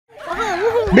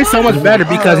It's so much better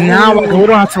because now like, we don't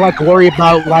have to like worry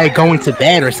about like going to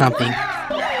bed or something.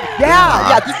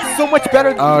 Yeah, this is so much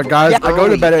better. Guys, I go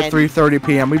to bed at 3:30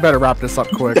 p.m. We better wrap this up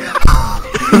quick.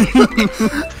 I'm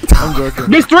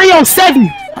joking. It's 3:07.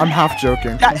 I'm half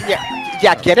joking.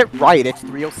 Yeah, get it right. It's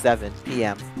 3:07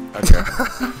 p.m. Okay.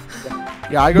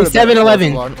 Yeah, I go to bed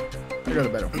 7-Eleven. I go to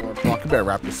bed at 4 o'clock. We better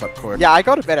wrap this up quick. Yeah, I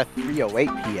go to bed at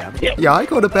 3:08 p.m. Yeah, I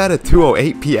go to bed at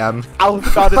 2:08 p.m. I was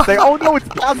about to say, oh no, it's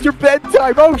past your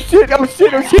bedtime. Oh shit. No!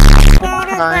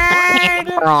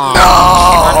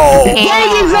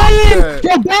 Dang it, Zion!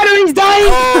 Your battery's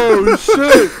dying! Oh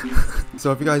shit! So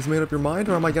have you guys made up your mind,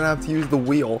 or am I gonna have to use the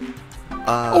wheel?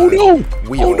 Oh no!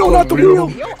 Wheel. Oh no, not the wheel!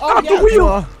 Not the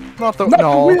wheel! Not the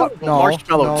wheel. No.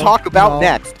 Marshmallow, no, talk about no.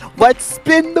 next. Let's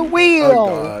spin the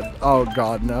wheel. Oh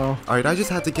god, no. Alright, I just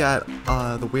had to get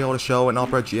the wheel to show an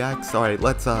Opera GX. Alright,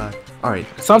 let's alright.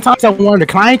 Sometimes I wonder,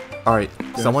 can I Alright,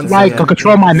 someone like say it.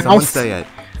 control my Someone mouse? say it.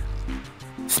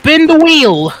 Spin the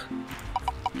wheel!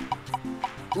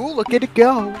 Ooh, look at it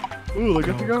go. Ooh, look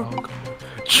at the go.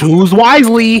 Choose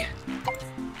wisely!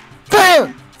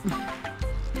 Bam!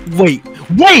 Wait!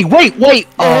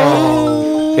 Oh!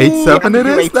 8-7 it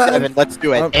is then? 8-7, let's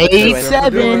do it.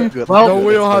 8-7. The Well,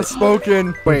 wheel has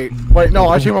spoken. Wait, no,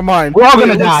 I changed my mind. We're all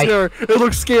gonna It looks die. scary. It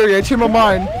looks scary. I changed my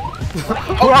mind.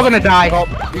 we're all gonna die. Oh,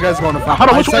 you guys are going to Hold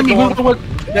on, which one? Oh,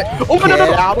 Get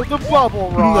out of the bubble,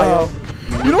 Ryan.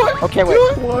 You know what? Okay, wait.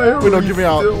 Why are Wait, no, give me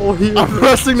out. I'm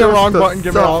pressing the wrong button.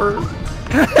 Give me out.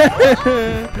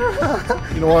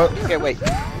 You know what? Okay, wait.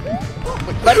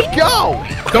 Let me go.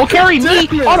 Don't carry me!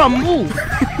 Hold on, move!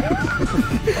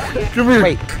 Come here.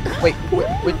 Wait.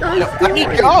 No, let me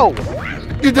go.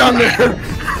 Get down there.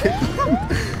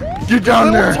 Get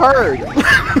down Little there. turd.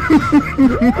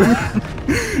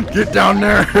 Get down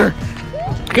there.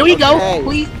 Here we go, Okay.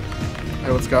 please.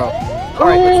 Hey, let's go. All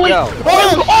right, let's go.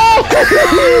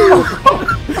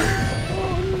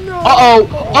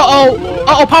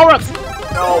 Uh-oh, power-ups!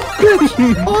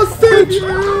 Hostage!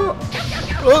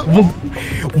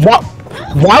 What?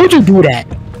 Why would you do that?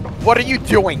 What are you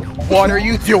doing? What are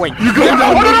you doing? You go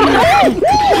down there.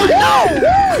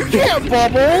 You can't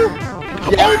bubble.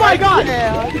 Oh my god!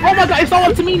 Oh my god, it's all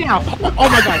up to me now! Oh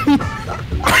my god!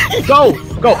 Go!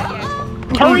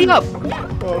 Hurry up!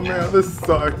 Oh man, this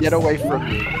sucks. Get away from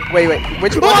me. Wait.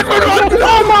 Which one?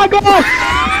 Oh my god!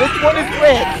 Which one is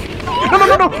which?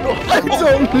 No! I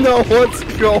don't know what's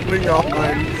going on.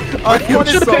 I am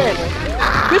so...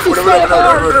 This is so hard!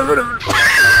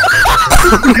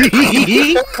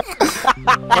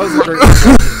 That was a great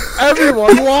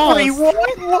Everyone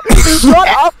lost. Shut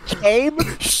up, game!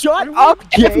 Shut up,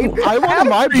 game! I won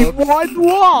my book. Everyone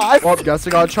lost! Well, guess I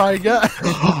gotta try again.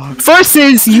 First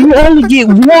is you only get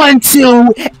 1,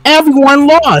 2, everyone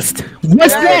lost.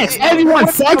 What's next? Everyone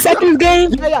sucks at this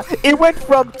game? Yeah. It went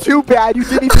from too bad you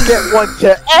didn't even get 1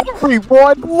 to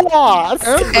everyone lost!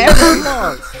 Everyone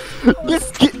lost.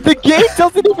 The game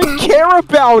doesn't even care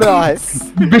about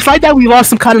us! Besides that, we lost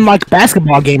some kind of like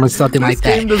basketball game or something like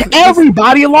that.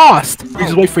 Everybody lost. We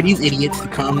just wait for these idiots to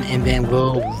come, and then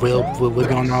we'll go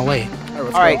on our way.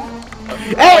 Alright.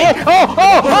 Hey! Oh!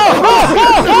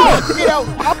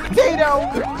 Potato!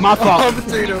 My fault.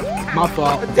 Potato. My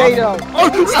fault. Potato!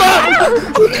 Oh, stop!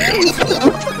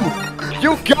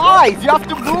 You guys! You have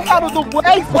to move out of the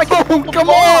way! So I can Come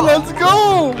on, let's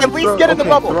go! At least get in the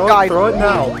bubble, guys! Throw it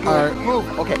now. Alright. Move!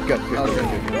 Okay, good. I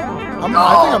think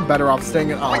I'm better off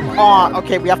staying at home.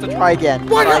 Okay, we have to try again.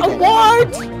 What? Try again. What?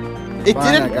 It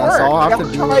Fine, didn't I guess work. I'll We have have to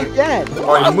to do try it. again.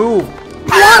 Alright, move.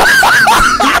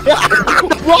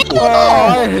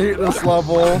 Oh, I hate this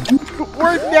level.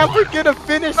 We're never gonna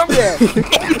finish this.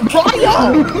 Oh,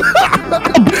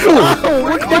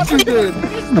 look what you did.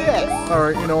 This.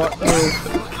 Alright, you know what? Move.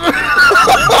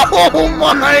 Oh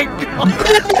my god!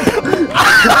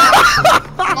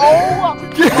 Oh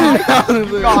Get out of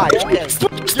there! God. Okay.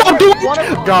 Stop doing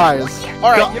it! Guys!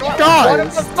 All right. You know what?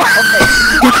 Guys!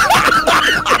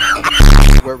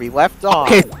 Okay. Where we left off.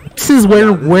 Okay, this is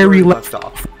where we left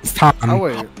off this time. Oh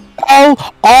wait.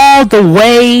 All the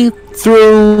way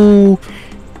through.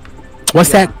 What's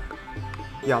that?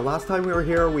 Yeah, last time we were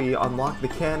here, we unlocked the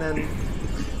cannon.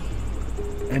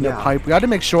 And the pipe. We had to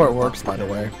make sure it works, by the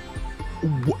way.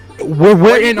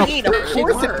 We're in a. Of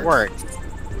course it works.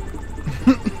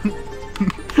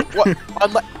 What?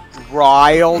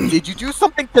 Ryle, did you do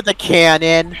something to the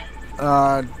cannon?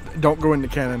 Don't go in the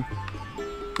cannon.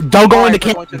 Don't go in the Alright, we're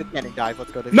cannon. going to the cannon, guys.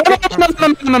 Let's go to the No.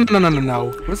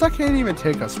 What does that cannon even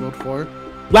take us, Wild for?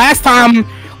 Last time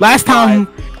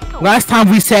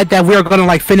we said that we were gonna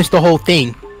like finish the whole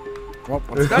thing. Well,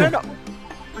 No.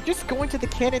 We're just going to the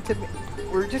cannon to.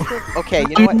 We're just going. Okay,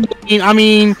 you know what? I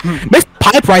mean,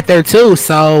 pipe right there too.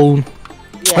 So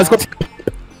let's go.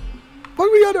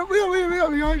 But we gotta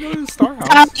go to the Star House.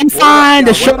 Top and find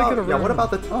the show. What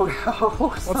about the Toad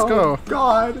House? Let's go.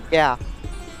 God. Yeah.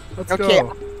 Let's Okay.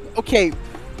 go. Okay.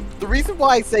 The reason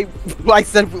why I said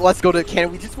let's go to the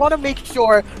cannon, we just want to make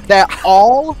sure that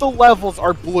all of the levels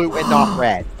are blue and not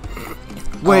red.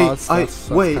 Wait, that's I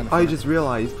kinda just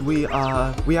realized we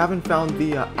haven't found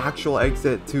the actual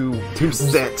exit to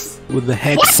 6. What the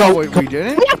heck? Oh, So wait, we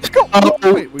didn't?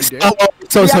 Wait, we did?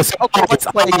 so Okay, let's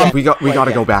play again. We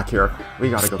gotta go back here. We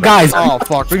gotta go back. guys, Oh,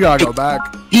 fuck, we gotta go back.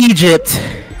 Egypt.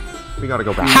 We gotta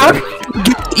go back. How did you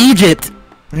get Egypt?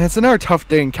 Man, it's another tough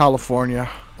day in California.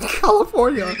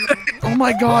 California. Oh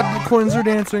my god, the coins are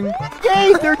dancing.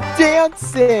 Yay, they're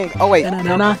dancing! Oh wait,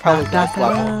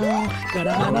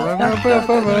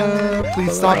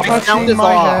 Please stop My sound touching is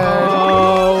my off. head.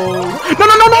 No!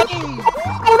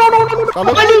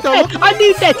 I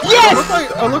need that! Yes!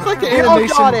 I look like the We all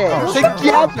animation. got it Oh, shit.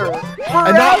 together.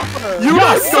 And now, Forever. you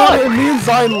guys Yes, got it, and me and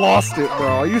Zion lost it, bro.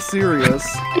 Are you serious?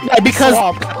 Yeah, because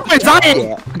Zion got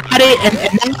it, and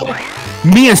now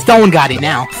me and Stone got it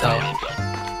now. So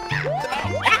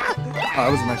Oh,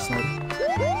 that was a nice snipe.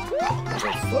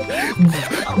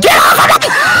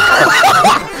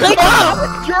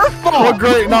 Your fault. Well,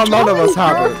 great. Now none of us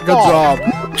have it. Good job.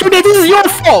 Jude, this is your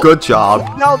fault. Good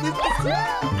job. No,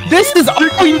 This is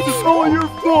all your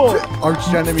fault.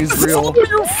 Arch enemy's real.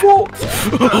 your fault.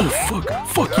 Oh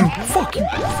fuck you.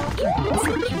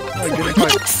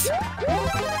 Yes.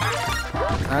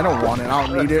 I don't want it. I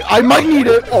don't need it. I might need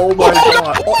it. Oh my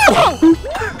god.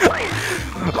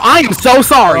 I am so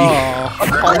sorry. Arch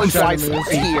Apologize enemies.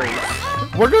 for tears.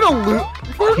 We're gonna lose.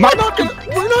 We're not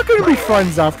gonna be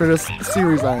friends after this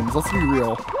series ends. Let's be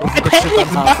real. This is the shit that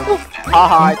happened.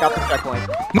 Haha, I got the checkpoint.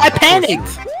 I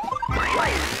panicked.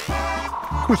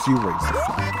 Of course you raised the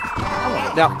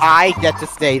flag. Now I get to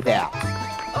stay there.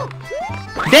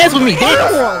 Dance with me.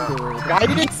 Dance. Why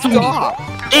did it stop?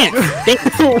 Dance. Wait,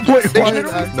 why did I?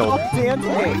 No. Stop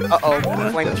dancing. Uh-oh,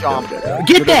 flame chomp.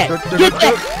 Get that. Get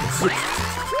that.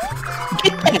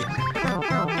 Get that.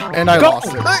 And I Go.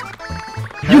 lost it.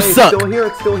 You Hey, suck.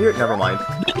 It's still here. Never mind.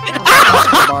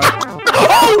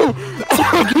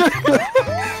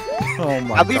 Oh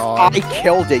my At least god. I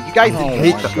killed it. You guys Oh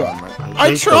hate my the god. I I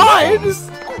tried.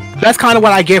 That's kind of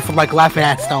what I get for like laughing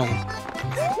at Stone.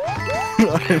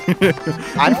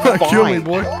 I'm Kill me, fine.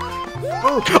 boy.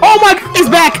 Oh my God, he's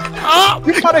back.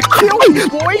 You gotta kill me,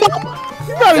 boy!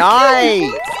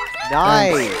 Nice!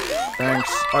 Nice!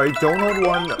 Thanks. Alright, don't hold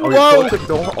one. Okay, Whoa.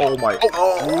 don't. Oh my.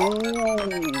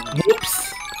 Whoops.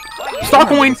 Star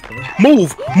coin.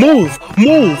 Move.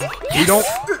 You don't.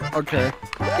 Okay.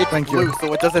 It's Thank blue, you.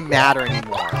 so it doesn't matter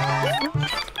anymore.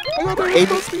 Maybe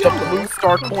the blue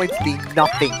star coins mean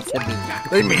nothing to me.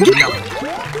 They mean nothing.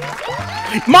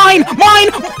 Mine. Oh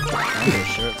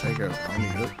shit, take it. I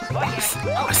need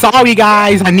it. Sorry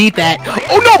guys, I need that.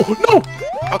 Oh no.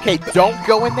 Okay, don't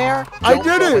go in there. I Don't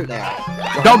did go it. in there.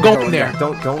 Don't go in there.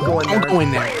 Don't go in there. Don't go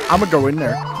in there. I'm gonna go in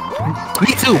there. Me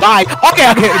too. Bye.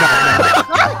 Okay. No.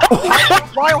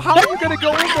 Ryle, how are you gonna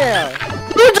go in there?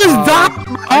 You just died.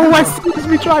 Oh, as soon as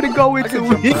we try to go I into can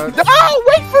jump it. back. No,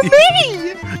 wait for me!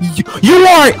 You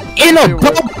are in a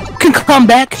bubble. You can come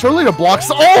back. Surely the blocks.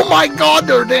 Oh my god,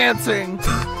 they're dancing.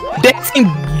 Dancing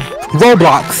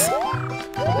Roblox.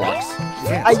 Blocks.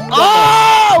 I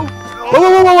Oh!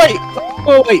 Wait.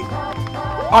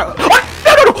 Alright. No.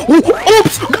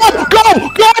 Oops! Go!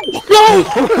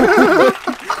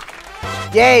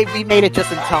 Yay, we made it just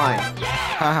in time.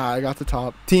 Haha, I got the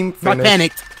top. Team Not finish.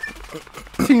 panicked.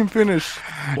 Team finish.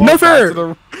 No fair.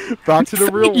 Back to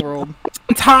the real world.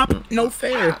 Top. No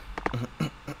fair.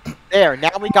 There, now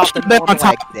we got the They're on normal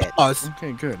top exit. of us.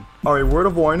 Okay, good. Alright, word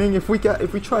of warning. If we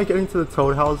try getting to the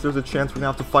Toad House, there's a chance we're gonna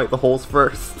have to fight the holes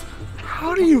first.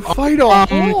 How do you fight a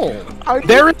hole? How do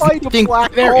There you is fight a nothing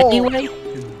black there hole? anyway.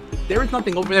 There is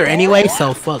nothing over there anyway,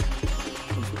 so fuck.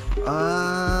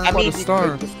 I About mean, a you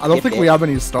star. could just I don't skip think it. we have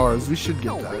any stars. We should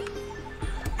get that.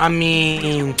 I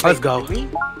mean, let's go.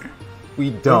 We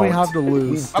What don't. do we have to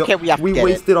lose? Okay, we have to get it.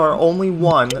 wasted our only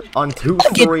one on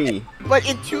 2-3. But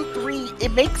in 2-3,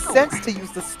 it makes sense to use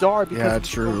the star because Yeah, it's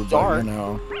true, so but dark. you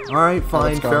know. Alright,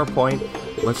 fine, let's go. fair point.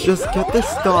 Let's just get this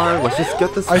star. Let's just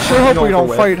get this. I sure hope thing we don't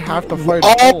over fight with. have to fight a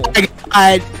Oh hole. my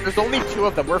god. There's only 2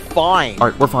 of them. We're fine.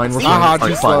 Alright, we're fine. We're fine. Haha, Alright,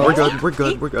 too fine. slow. We're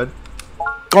good.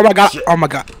 Oh my god. Oh my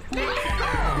god.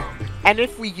 And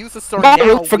if we use the star No,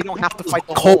 now, we for don't have to fight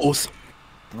the hole. Coals.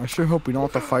 I sure hope we don't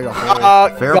have to fight a hole.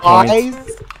 Fair point. Guys,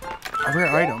 A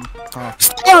rare item. Huh.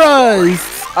 Stars.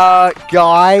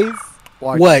 guys,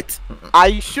 Why? What?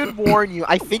 I should warn you.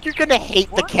 I think you're gonna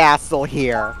hate the castle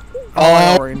here. Oh,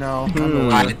 I already know.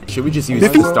 Should we just use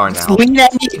the star now? Lean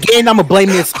at me again, I'm gonna blame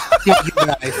this on you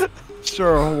guys.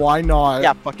 Sure, why not?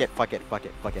 Yeah, fuck it.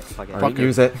 Alright,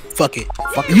 use it. Fuck it.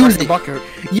 Use the bucket.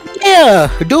 Yeah,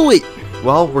 do it.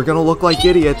 Well, we're gonna look like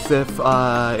idiots if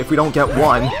we don't get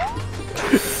one.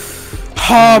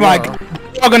 Oh my god.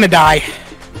 We're all gonna die.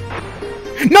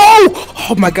 No!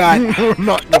 Oh my god.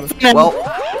 Well,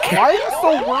 Why are you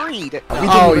so worried?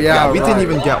 we didn't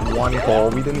even get one goal.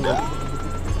 We didn't even...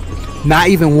 Not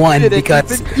even one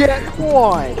because Get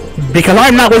one.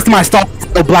 I'm not wasting my stuff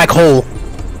in a black hole.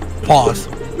 Pause.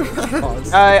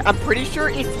 I'm pretty sure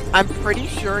if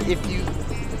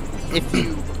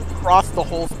you cross the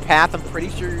hole's path, I'm pretty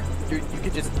sure you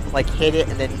could just like hit it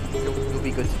and then you'll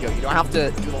be good to go. You don't have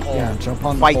to do the whole jump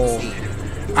on fight the hole. scene.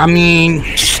 I mean,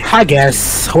 I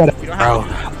guess. Whatever, You don't bro.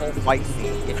 have to do the whole fight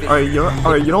scene.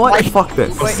 Alright, you know what? Fuck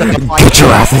this. Get your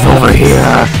asses over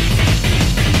here.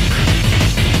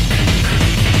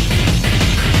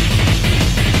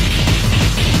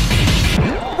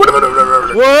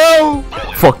 Whoa!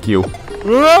 Fuck you.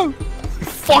 Whoa!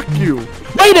 Fuck you! Wait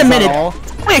a Is that minute. all?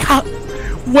 Wait, how?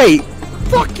 Wait.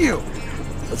 Fuck you!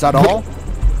 Is that all?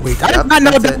 Wait, I did not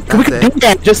know that's that we could it. do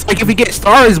that. Just like if we get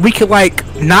stars, we could like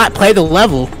not play the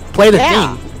level, play the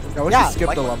Yeah. thing. Yeah, let's Yeah, just skip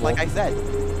like, the level. like I said.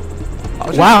 Let's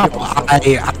just Wow, skip the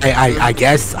level. I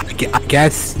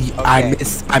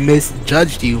guess I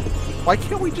misjudged you. Why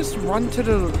can't we just run to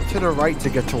the right to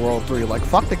get to World 3? Like,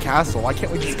 fuck the castle. Why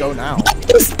can't we just go now?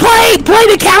 Just play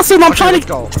the castle. I'm trying Let's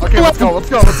to go. Okay, let's go.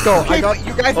 Okay, but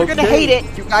you guys are gonna hate it.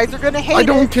 You guys are gonna hate I it.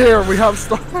 don't care. We have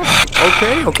stuff.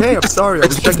 Okay, I'm sorry. I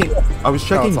was checking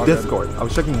it's all good. Discord. I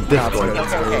was checking Yeah, Discord.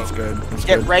 it's good. It's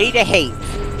Get good. ready to hate.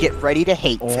 Get ready to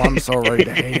hate. Oh, I'm so ready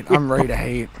to hate. I'm ready to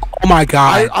hate. Oh my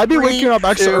god. I'd be waking up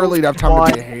extra early to have time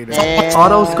to be hated.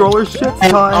 Auto scroller shit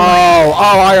time. Oh,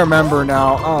 I remember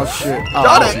now. Oh shit. Oh,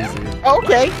 Got that's it. easy.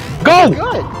 Okay. Go.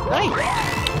 Good. Nice.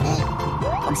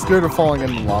 I'm scared of falling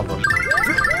in the lava.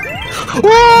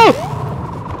 Woo!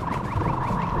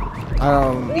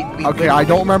 Okay, I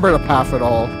don't remember the path at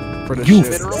all for this You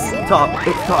shit. Literally. It's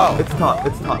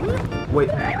top. Wait.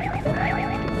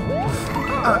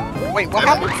 Wait, what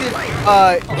happens if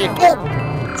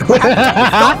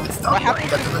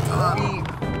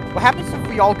what happens if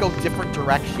we all go different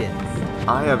directions?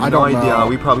 I have I no don't idea. know.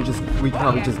 We probably just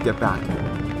get back.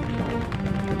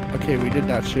 Okay, we did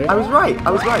that shit. I was right.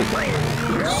 Why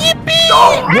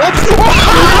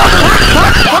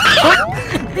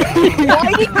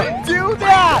did you do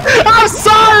that? I'm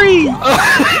sorry.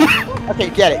 Okay,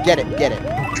 get it.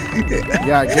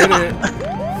 Yeah, get it.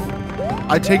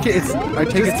 I take it. It's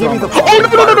Give me the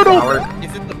no. Howard.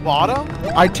 Is it the bottom?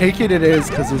 I take it is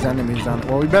because there's enemies down.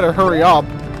 Well, we better hurry up.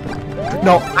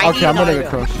 No, okay, I'm gonna get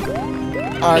crushed.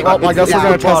 Alright, well, I guess we're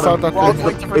gonna test out that We're all thing.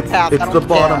 going different paths. It's I the don't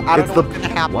care. bottom. I don't It's know the what's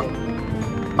gonna happen.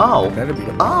 what? Oh. Better be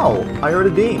the I heard a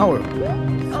ding. Oh.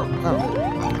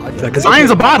 Because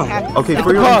iron's a bottom. Okay, Hit for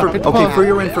the your puck, hit the puck. for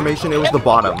your information, it was the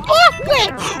bottom.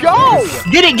 Let's go!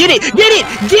 Get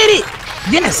it.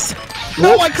 Yes.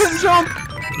 No, I couldn't jump.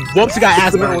 Whoops, you got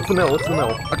It's the ass.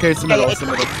 middle. Okay, it's the middle. It's the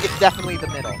middle. It's definitely the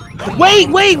middle. Wait.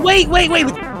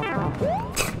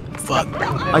 Fuck.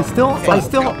 I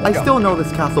still know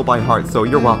this castle by heart, so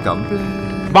you're welcome.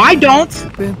 But I don't.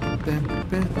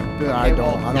 I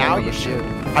don't now know you the shit.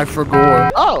 I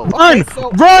forgot. Oh, Run. okay, so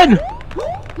Run.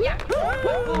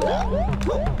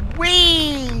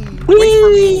 wee!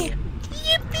 Whee!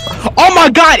 Oh my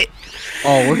god!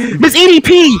 Oh, look. Miss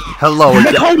EDP! Hello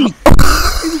again. Cody!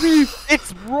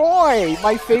 It's Roy,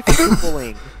 my favorite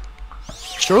sibling.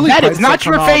 Surely That pipes is not won't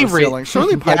your come out of the favorite. ceiling.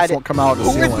 Surely pipes won't come out of the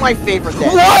Who ceiling. is my favorite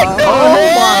then? What? Oh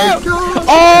my god.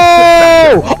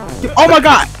 Oh! Oh my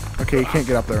god! Okay, you can't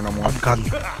get up there no more. God.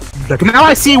 Look, now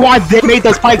I see why they made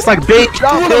those spikes like big.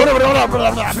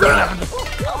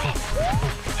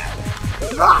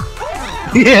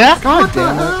 Yeah? God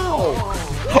damn it.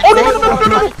 Oh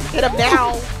no! Hit him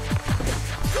now!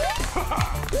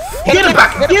 Get him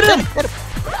back! Get him!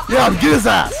 Yeah, get his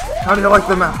ass. How do you like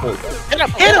them apples? Hit him!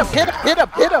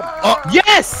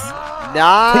 Yes!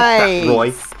 Nice!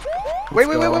 Roy. Wait.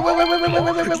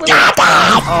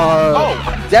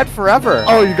 Oh, Dead forever.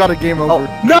 oh, you got a game over.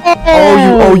 No!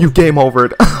 Oh, you game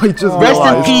overed. I just Rest in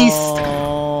realized. peace.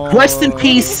 Oh. Rest in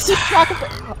peace.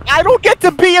 I don't get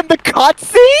to be in the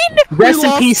cutscene. Rest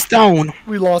in peace, Stone.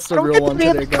 We lost I a don't real get to one be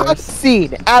in today, the guys.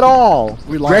 cutscene at all.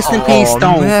 We lost. Rest in peace, Oh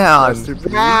Stone. man.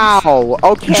 Wow.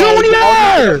 Okay.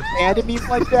 Junior! Enemies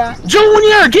like that.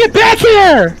 Junior, get back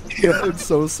here! I'm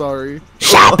so sorry.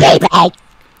 Shut baby!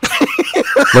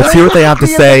 Let's hear what they have to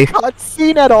Be in say. the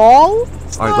cutscene at all?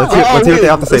 Alright, let's hear what they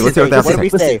have to say. What do we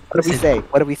say?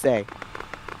 What do we say?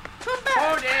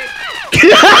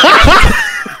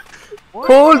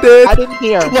 Hold it. I didn't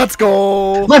hear. Let's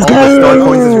go. Let's Oh, the star go.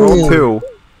 coins is roll 2.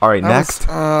 Alright, next.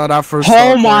 That first. Oh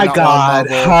star my coin, that one god.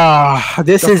 level.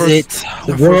 This The is first- it.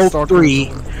 the first World star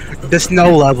 3. The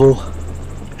snow level.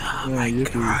 Oh my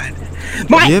God.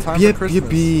 My, Yip, time for yip, Christmas.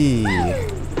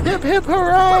 yippee. Hip hip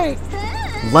hooray!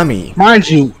 Lemmy. mind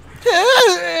you,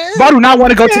 bro, I do not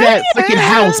want to go to that freaking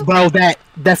house, bro. That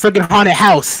freaking haunted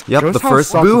house. Yep, Ghost the House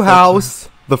first sucks, Boo unfortunately. House.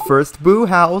 The first Boo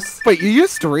House. Wait, you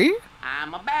used 3?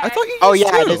 I thought you used Oh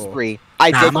yeah, 2. it is 3.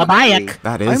 I Nah, did I'm a use biac. 3.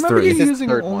 That I is remember 3. you This is using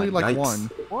third only one. like Yikes.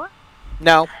 1.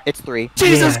 No, it's 3.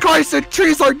 Jesus Yeah. Christ, the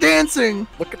trees are dancing!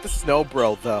 Look at the snow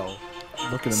bro though.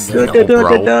 Look at him Snow go.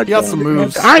 bro. He got some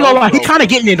moves. I ain't gonna lie, he kind of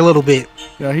getting it a little bit.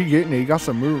 Yeah, he getting it. He got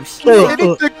some moves.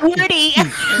 Hitting the gritty.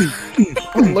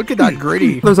 Look at that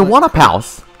gritty. There's a one-up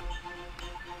house.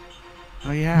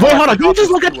 Oh yeah. Wait, hold on. Can you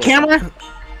just look at the camera?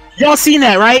 Y'all seen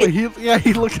that, right? He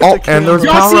looked at Oh, the camera. and there's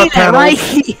Y'all power-up seen that, right?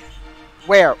 panels.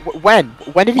 Where? When?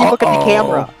 When did he look at the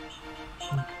camera?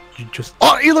 Just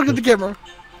Oh, he looked at the camera.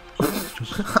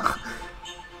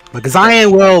 like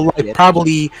Zion will like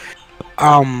probably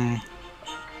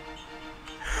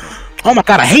Oh my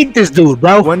god, I hate this dude,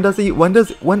 bro. When does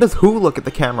who look at the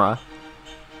camera?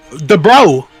 The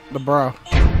bro. The bro.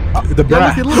 The bro.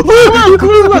 look, look,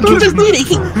 Look, look, he just did it.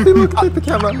 He looked at the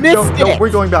camera. Missed No, it. we're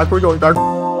going back.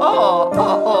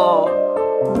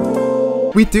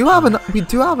 We do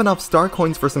have enough star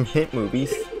coins for some hit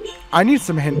movies. I need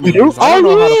some hint We do? movies. I don't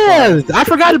know how to Oh play. yeah, I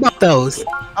forgot about those.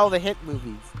 Oh, the hit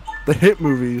movies. The hit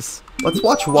movies. Let's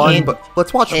watch one, And- but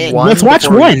let's watch and- one. Let's watch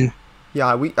before we- one. Yeah,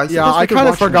 I Yeah, suggest I we could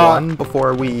kinda watch forgot. one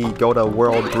before we go to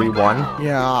World 3-1.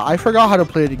 Yeah, I forgot how to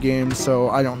play the game, so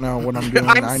I don't know what I'm doing.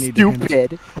 I'm I need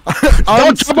stupid.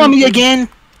 Don't jump on me again.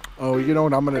 Oh, you know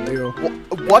what I'm gonna do?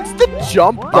 What's the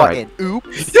jump Alright. button?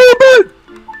 Oops.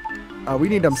 We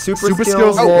need them Super, skills.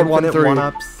 skills, World infinite 1-3.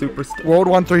 one-ups, super skills. World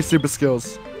 1-3 super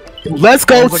skills. Let's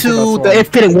go Sounds like the to best the one.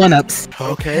 infinite one-ups.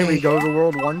 Okay, we go to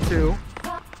World 1-2.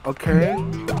 Okay.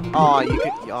 Oh, you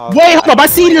could. Oh, Wait, hold up. I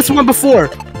seen this one before.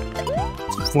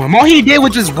 All he did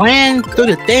was just ran through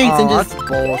the things and Oh, just. that's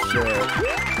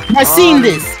bullshit. I seen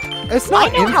this. It's I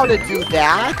not know how to do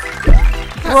that.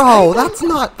 Bro, that's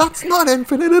not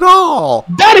infinite at all.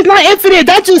 That is not infinite.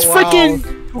 That just Wow. freaking.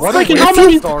 What freaking a how waste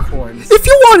many? of star coins. If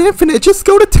you want infinite, just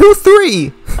go to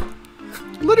 2-3.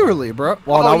 Literally, bro.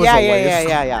 Well, Oh that was yeah, a waste.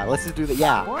 yeah. Let's just do that.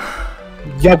 Yeah.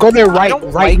 Yo, go there I right don't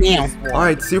right like now. this one. All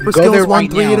right, super Go skills there right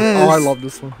 1-3 it is. Oh, I love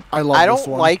this one. I love I this don't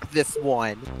one. like this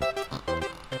one.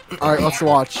 All right, let's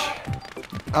watch.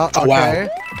 Oh, Okay.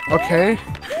 Okay.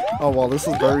 Oh well, this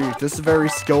is very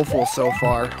skillful so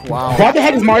far. Wow. Why the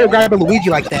heck is Mario grabbing Luigi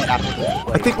like that?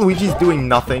 I think Luigi's doing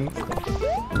nothing.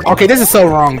 Okay, this is so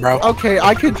wrong, bro. Okay,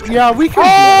 I could. Yeah, we could.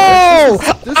 Oh!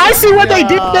 do this. I see what they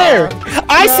did Yeah. there.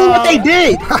 I see what they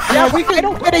did. Yeah, I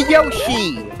don't get a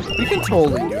Yoshi. We can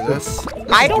totally do this.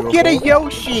 I don't get a doable.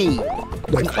 Yoshi.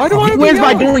 Why do I He wins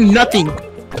by do doing nothing.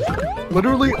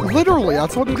 Literally,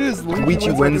 that's what it is.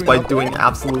 Luigi wins by doing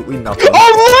absolutely nothing.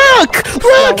 Oh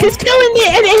look! He's killing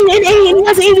it, and he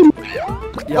hasn't even.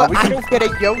 Yeah, But I don't get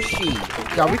a Yoshi.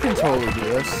 yeah, we can totally do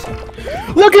this.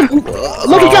 Look, he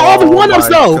got all the Oh one-ups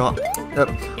my though. God.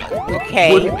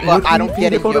 Okay, but I don't we get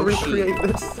be a able to Yoshi. recreate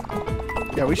this?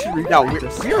 Yeah, we should recreate No, we're-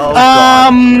 this. Oh, God.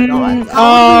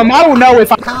 I don't know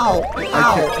if I.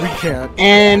 We can't.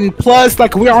 And plus,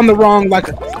 like, we're on the wrong, like,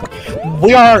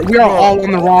 we are all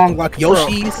on the wrong, like,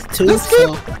 Yoshis too.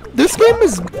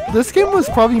 This game was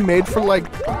probably made for like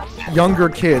younger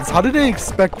kids. How did they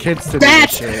expect kids to do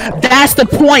this shit? That's the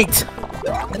point.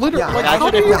 Literally, like, how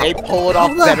Imagine do you, if they pull it off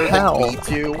the better hell? than me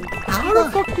do. how the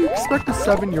fuck do you expect a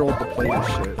 7-year-old to play this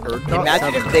shit? Or not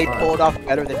Imagine 7, if they 5. pull it off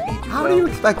better than me do. How do you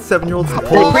expect 7-year-olds to pull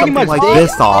They pretty something much like did.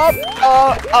 this off?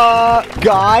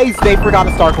 Guys, they forgot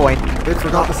a star coin. They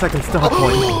forgot the second star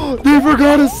point. They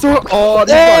forgot to start. Oh,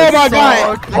 these Oh guys my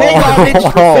god! suck. They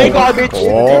garbage! They garbage!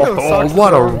 Oh,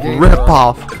 what a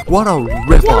rip-off! What a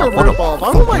rip-off! What a rip-off.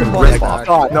 I don't like fucking money rip-off!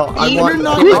 back. No, I You're want.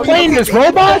 not- Who's playing this,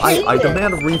 robots? I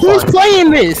demand a Who's refund.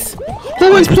 playing this?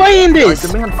 Who is playing I this?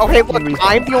 demand Okay, fucking look, refund.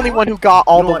 I'm the only one who got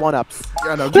all You know the what? one-ups.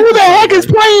 Yeah, no, Who the heck is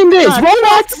playing this?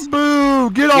 Robots? Boo!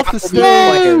 Get off the stage!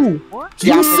 No! You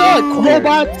Yeah, suck, yeah.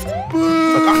 robots!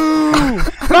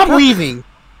 Boo! I'm leaving.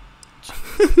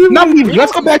 I'm leaving.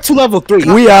 Let's go back to level 3.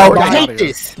 We out. I hate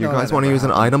this. You guys want to use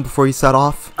an item before you set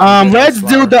off? Let's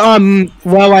do the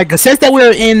well, like since that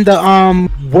we're in the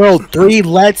world 3,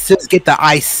 let's just get the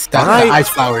ice, the Alright. ice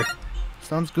flower.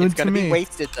 Sounds good It's to gonna me. be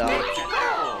wasted though.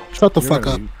 Shut the You're fuck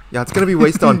gonna up. be- Yeah, it's gonna be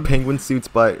wasted on penguin suits,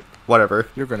 but whatever.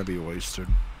 You're gonna be wasted.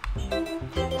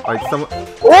 Alright, someone.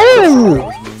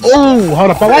 Oh! Oh,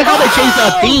 hold up. I like how they changed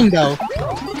the theme though.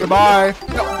 Goodbye.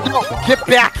 No, get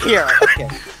back here. Okay.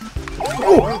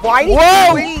 Why did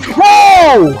Whoa! you leave?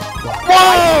 Whoa!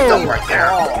 Whoa! Right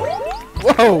there.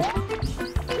 Whoa.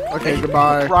 Okay,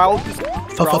 goodbye. Raul just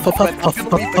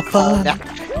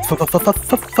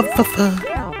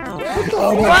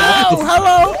Whoa!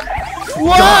 Hello!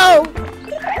 Whoa!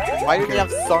 Why do they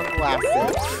have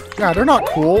sunglasses? Yeah, they're not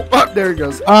cool. Oh, there he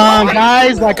goes.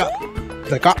 Guys,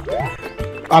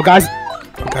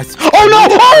 guys. Oh no!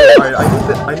 Alright,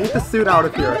 I need the suit out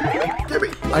of here. Give me.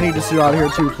 I need to see you out of here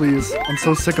too, please. I'm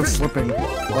so sick of slipping.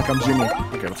 Like I'm Jimmy.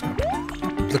 Okay, let's go.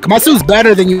 Look, my suit's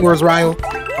better than yours, Ryo.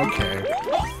 Okay.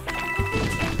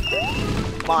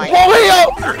 Mine. Whoa, wait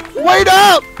up! Wait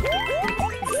up!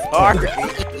 Sorry.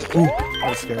 Ooh, that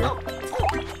was scary.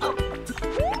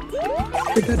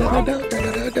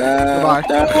 Goodbye.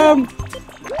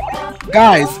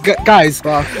 Guys,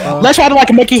 let's try to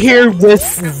like make it here with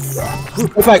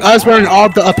like us wearing all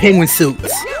the penguin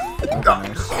suits.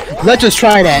 Let's just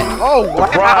try that. Oh,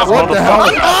 wow. What the hell?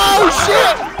 Oh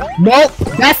shit! Nope,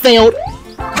 that failed.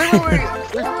 Wait.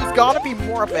 There's gotta be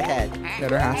more up ahead. Yeah,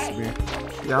 there has to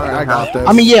be. Yeah, I got this.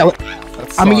 I mean, yeah.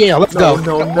 That Yeah. Let's go.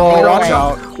 No, watch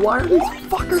out. Why are these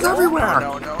fuckers everywhere?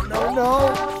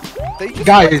 No. They just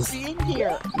Guys. want to be in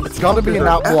here. It's gotta be in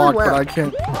that They're block, but everywhere. I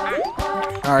can't.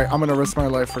 Alright, I'm gonna risk my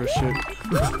life for this shit.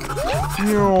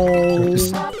 No.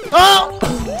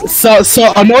 Oh! So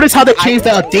notice how they changed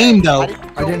the theme though.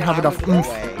 I didn't have enough oomph.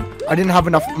 I didn't have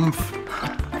enough oomph.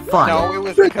 Fine. No, it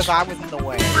was because I was in the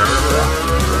way.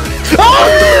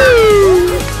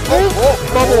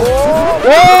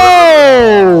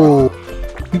 Whoa!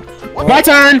 My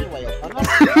turn.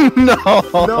 No.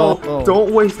 No,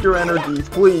 don't waste your energy,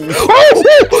 please.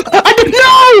 Oh! I didn't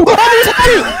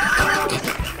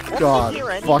know. God, here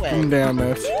anyway? fucking damn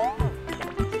it.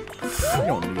 You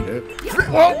don't need it.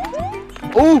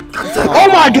 Oh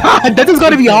my God, that is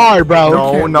gonna be hard, bro.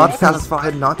 No, not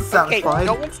satisfied, not Okay, satisfied.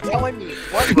 no one's telling me.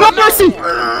 What No mercy.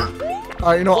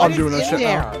 Alright, you know what? I'm doing this shit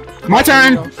now. My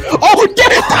turn. Oh,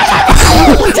 get it!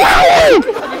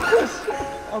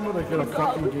 I'm gonna get a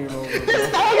fucking game over.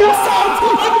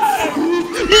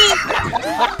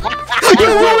 You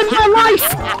ruined my life.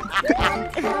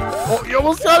 Oh, you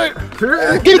almost got it!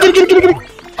 Get it.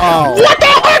 Oh. What the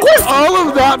heck was All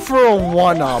of that for a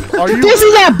one-up. Are you this?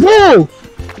 Is that bull?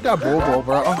 that bull,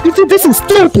 bro? This is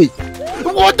stupid.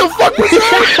 What the fuck was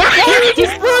that? Why did you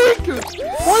just break?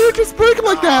 Why did you just break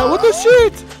like that? What the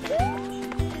shit?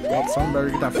 Well, someone better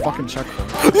get that fucking check for me.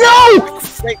 No!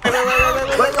 Wait.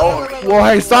 Whoa,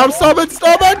 hey, stop it!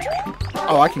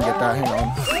 Oh, I can get that. Hang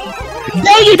on.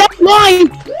 Dang it, that's mine!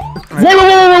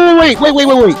 Wait.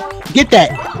 Get that.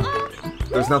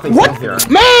 There's nothing What? in here.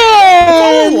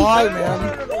 Man! Why,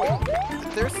 man?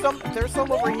 There's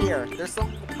some over here. There's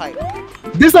some pipe.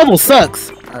 This level sucks.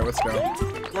 Alright, let's go.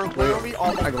 We're literally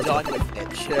almost done with it.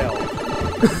 Chill.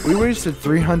 We wasted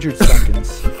 300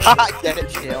 seconds. Get it,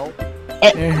 chill.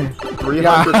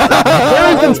 300.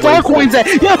 Where is them star coins at?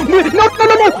 Yeah, no.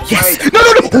 Yes!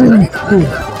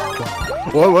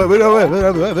 No.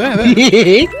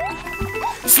 Wait.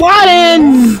 Slide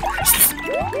in!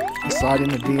 Slide in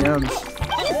the DMs.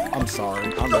 I'm sorry.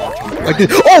 I'm not trying to. Like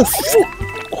this.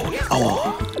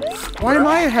 Oh! Why am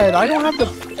I ahead? I don't have the.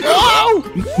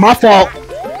 My fault.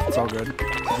 It's all good.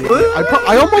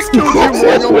 I almost killed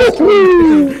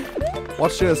you.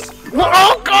 Watch this.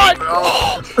 Oh God!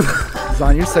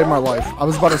 Zion, you saved my life. I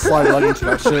was about to slide right into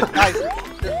that shit. Guys,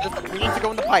 we need to go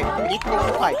in the pipe.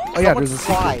 Oh, yeah, there's a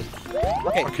slide.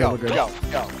 Okay, Okay, go, we're good. go.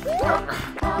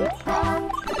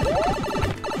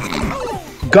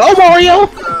 Go Mario!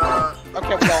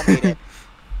 Okay, we all made it.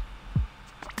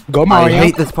 Go I Mario!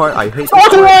 hate this part. I hate this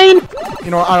Sparkle part. Rain!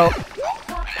 You know, I don't.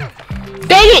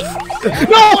 Dang it!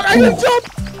 No! I didn't jump!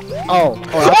 Oh,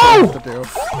 that's what I have to do.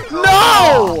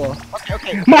 No!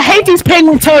 Okay. I hate these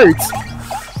penguin turds!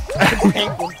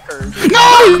 Penguin curve.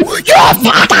 No! You fuck!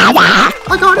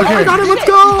 I got it, let's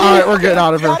go! Alright, we're getting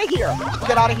out of Get here. out of here.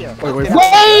 Get out of here.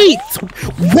 Wait.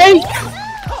 Wait!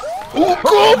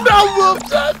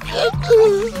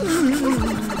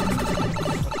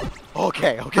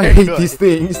 Okay, I hate good. these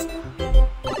things.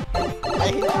 I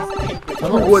hate these penguins.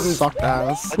 That wouldn't- sucked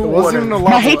ass. It Who wasn't wouldn't? even a I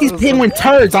level. hate these It was penguin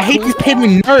turds! I hate these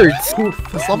penguin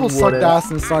nerds! This level sucked wouldn't? ass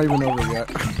and it's not even over yet.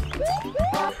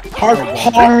 Hard.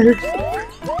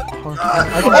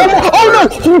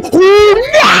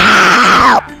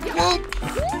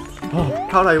 No!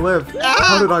 How'd I live?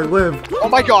 How did I live? Oh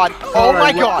my god. Oh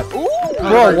my god. Ooh.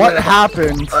 Bro, what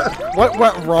happened? What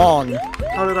went wrong?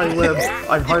 How did I live?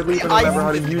 I hardly even remember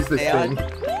how to use this thing.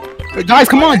 Guys,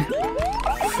 come on!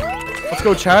 Let's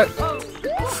go, chat.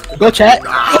 Go chat.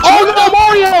 Oh no,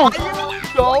 Mario!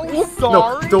 So No,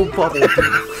 sorry. don't bubble.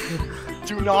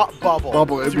 Do not bubble.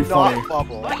 Bubble, it'd Do be funny. not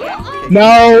bubble.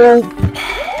 No.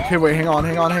 Okay, wait, hang on.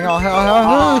 Hurry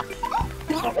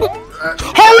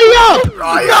up!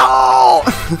 No!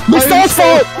 It's Stone's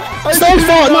fault. Stone's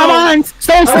fault, not mine.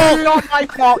 Stone's It's fault. not my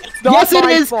fault. It's not Yes, it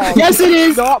my is. fault. Yes, it is.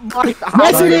 It's not my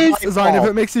Yes, it is. Design, if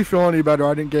it makes you feel any better,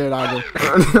 I didn't get it either.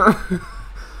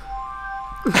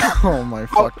 Oh my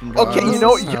fucking god. Okay, you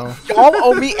know, y'all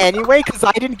owe me anyway, because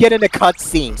I didn't get in a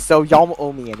cutscene, so y'all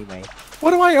owe me anyway. What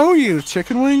do I owe you?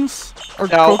 Chicken wings? Or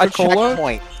No, a Coca-Cola?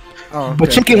 checkpoint. Oh, okay. But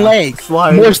chicken legs.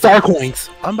 Slide. More star coins.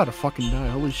 I'm about to fucking die.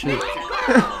 Holy shit.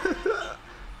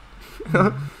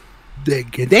 Dang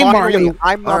Finally, Mario.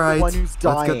 I'm not Alright, the one who's let's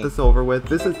dying. get this over with.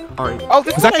 This is... Alright. Oh,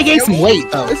 this Cause I gained some weight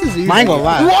though. This is easy. I ain't gonna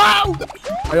lie. Wow!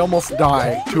 I almost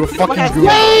died to a fucking has- goon.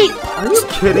 Wait! Are you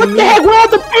kidding What the me? heck? Where are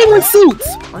the penguin suits?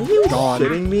 Are you Gone.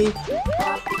 kidding me?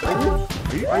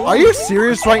 Are you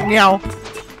serious right now?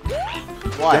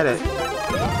 What? Get it.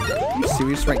 Are you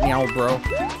serious right now, bro?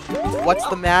 What's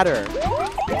the matter?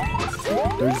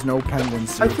 There's no penguin I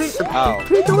suits. think Oh.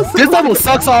 Pico was This level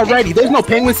sucks already. There's no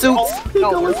penguin suits.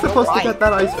 Pico was supposed to get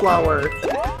that ice flower.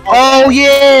 Oh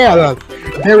yeah.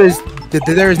 There is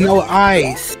no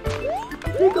ice.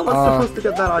 Pico was supposed to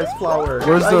get that ice flower.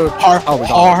 Where's right? the... Har Oh, we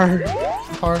got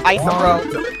har. it. Ice bro.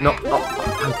 No. Oh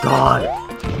my god.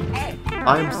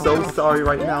 I'm so sorry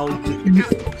right now.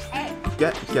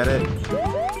 Get it.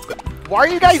 Why are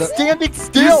you guys standing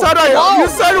still? You said No! you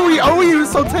said we owe you,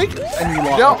 so take it. And you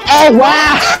lost. No. Oh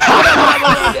wow.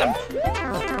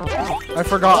 I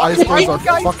forgot icebergs Why are you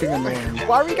guys- fucking annoying.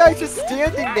 Why are you guys just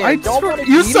standing there? I Y'all wanna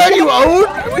you eat said it? you owed.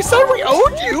 We said we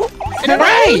owed you. We're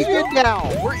Right. even now.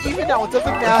 We're even now. It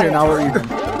doesn't matter. Okay, now we're even.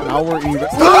 Now we're even.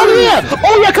 Oh yeah.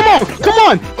 Oh yeah. Come on. Come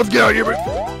on. Let's get out of here.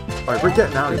 Alright, we're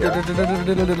getting out of here.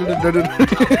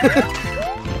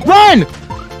 Run.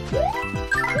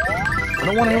 I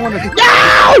don't want anyone to get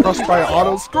No. crushed by an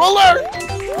auto scroller.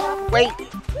 Wait.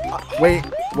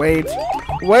 Wait.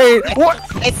 What?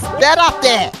 It's that up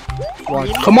there. What?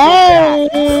 Come on.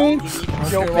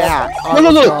 Go back.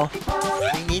 Look, look, Go.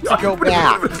 We need to go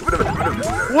back.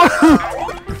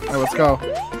 Alright, let's go.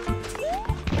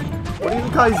 What are you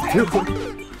guys doing?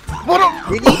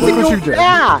 We need to Look what you go did.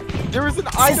 back. There is an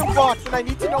item box, and I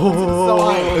need to know what's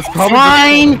inside. It's probably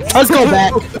Fine. Let's go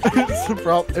back.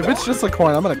 if it's just a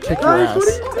coin, I'm gonna kick your Guys,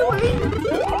 ass. what are you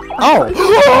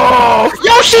Oh!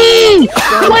 Yoshi.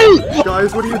 Wait.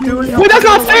 Guys, what are you doing? Wait, that's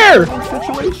not fair.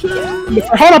 Situation.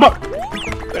 Hold up.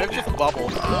 It's just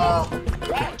bubbles. Oh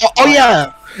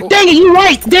yeah. Dang it. You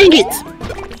right. Dang it.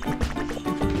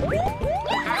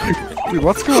 Dude,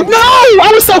 what's going on? No.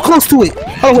 I was so close to it.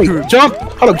 Oh wait. Jump.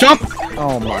 Hold up. Jump.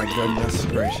 Oh my goodness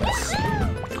gracious.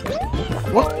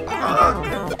 What?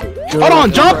 Hold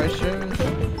on, jump.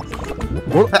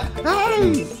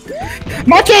 Hey!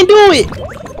 I can't do it.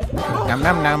 Nom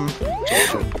nom nom.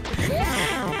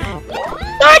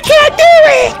 I can't do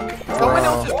it. Someone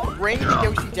else just bring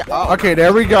Yoshi down. Oh, Okay,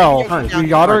 there we go. Hi. We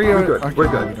got our. We're good, Okay, we're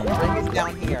good. bring it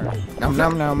down here. Nom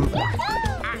nom nom.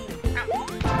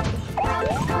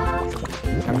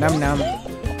 Nom nom nom.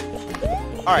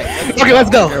 Alright, Okay, let's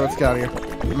go. Okay, let's get out of here.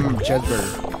 Cheeseburger.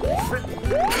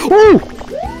 Woo.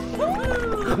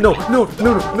 No!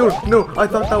 I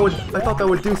thought that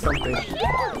would do something.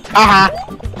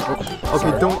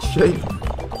 Okay, don't shake.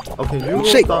 Okay, new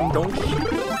Shake. thumb, don't shake.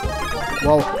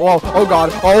 Whoa, oh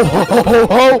god. Oh, ho, ho, ho,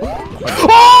 ho.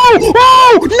 Oh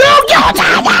no!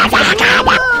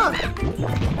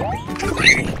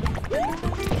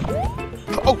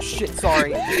 oh shit,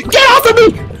 sorry. Get off of me!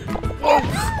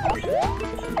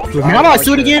 How do I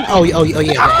do it again? Oh yeah.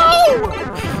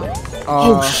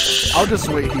 I'll just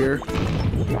wait here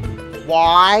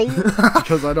Why?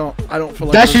 because I don't feel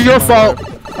like. That's losing your my fault.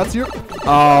 life. That's your.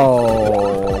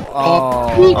 Oh. Oh.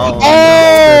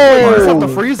 I just have to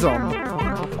freeze them.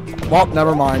 Well,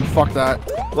 never mind. Fuck that.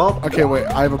 Well, Okay, wait.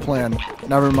 I have a plan.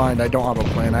 Never mind. I don't have a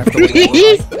plan. I have to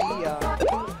wait.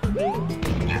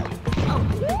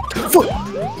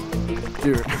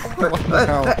 Dude. What the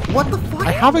hell? what the fuck?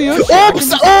 I have a Yoshi.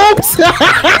 Oops!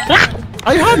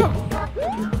 I have.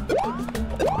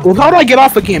 Well, how do I get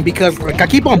off again? Because like, I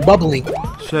keep on bubbling.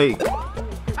 Shake.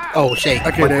 Oh, shake.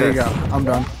 Okay, Like there you this. go. I'm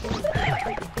done.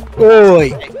 Oi.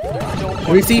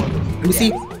 Let me see. Let me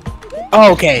see.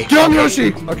 Oh, okay. Get on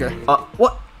Yoshi. Okay.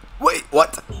 What? Wait,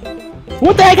 what?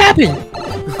 What the heck happened?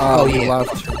 Oh yeah.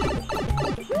 Left.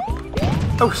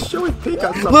 I was showing Pink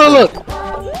on something. Look.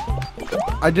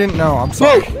 I didn't know. I'm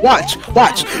sorry. Whoa, watch.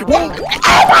 What?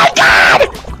 Oh my god!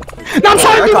 No, I'm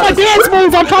trying to do my dance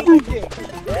moves. I'm trying to.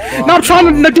 No, I'm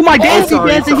trying to do my dancing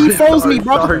Sorry, dance and he froze me,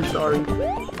 bro. Sorry.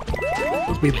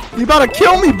 You about to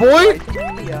kill me, boy!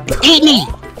 Eat me!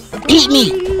 Eat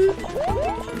me!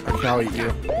 Okay, I'll eat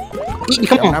you. Eat me,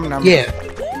 come Nom, on. nom, nom. Yeah.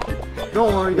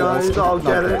 Don't worry, guys. I'll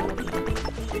get it.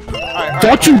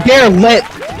 Don't you dare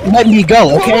let me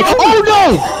go, okay? Oh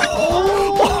no!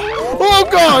 Oh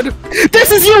god!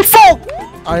 This is your fault!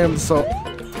 I am so...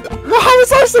 Well, how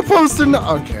was I supposed to know?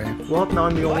 Okay. Well, now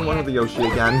I'm the only one with the Yoshi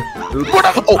again. Oops.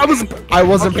 I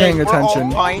wasn't paying We're attention.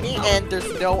 all tiny and there's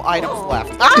no items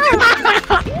left.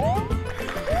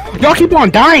 Y'all keep on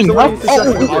dying, So bro. what do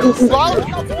you think?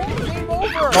 Game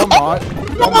over. No, I'm not.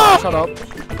 No, I'm not. Shut up.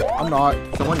 I'm not.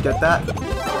 Someone get that?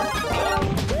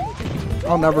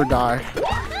 I'll never die.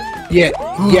 Yeah,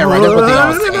 right, that's what they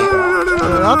all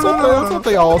say. That's what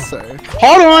they all say.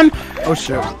 Hold on! Oh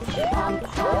shit.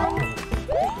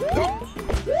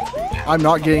 I'm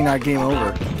not getting that game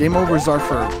over. Game overs are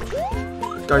for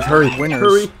Guys, hurry. winners.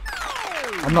 Hurry.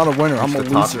 I'm not a winner, I'm a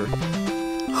Mr. Top. loser.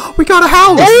 We got a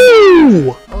house!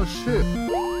 Ooh! Oh shit.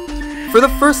 For the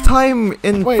first time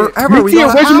in Wait, forever, It's we the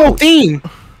got a original house! theme!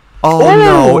 Oh Ooh,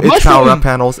 no, it's mushroom. power-up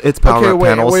panels. It's power-up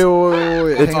panels. Wait.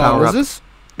 It's Hang on, power is up. this?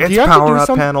 It's you have to do power-up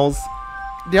some- panels.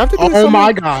 Do you have to do Oh something?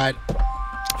 my god.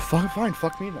 Fine,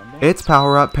 fuck me then. It's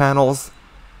power-up panels.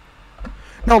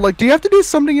 No, like, do you have to do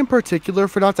something in particular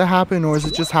for that to happen, or is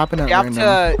it just happen at You have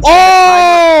random? to.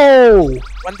 Oh!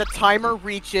 When the timer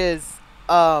reaches,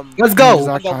 Let's go!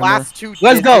 Exact the timer. last two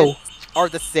Let's go. digits are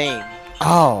the same.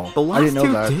 Oh, The I last didn't know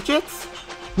two that. digits?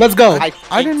 Let's go! I think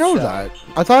didn't know so. that.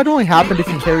 I thought it only happened if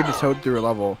you carried the toad through a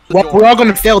level. Well, we're all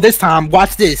gonna fail this time.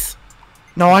 Watch this.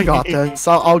 No, I got this.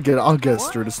 I'll get us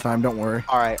through this time. Don't worry.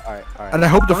 Alright. And I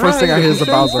hope the first thing I Alright, hear is the if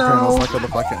you Bowser say panels, so. like I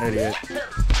look like an idiot.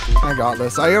 I got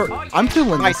this. I'm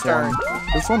feeling My this turn. one.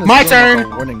 This one is My feeling like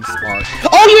turn. a winning spot.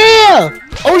 Oh yeah!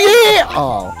 Oh yeah!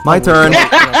 Oh. My turn.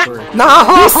 Three.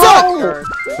 No! Turn.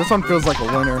 This one feels like a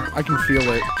winner. I can feel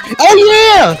it. Oh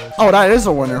yeah! Oh, that is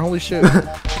a winner. Holy shit.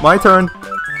 My turn.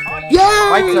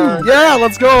 My turn. Yeah,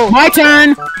 let's go. My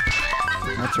turn!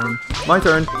 My turn. My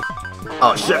turn.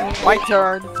 Oh shit. My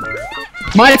turn.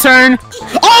 My turn!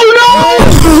 Oh no!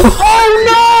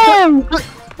 Oh no!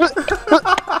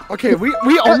 Okay, we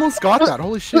almost got that.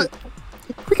 Holy shit.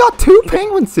 We got 2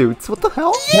 penguin suits. What the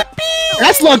hell?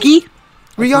 That's lucky.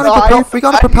 We got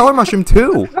a propeller mushroom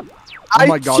too. Oh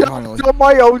my god, finally. On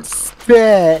my own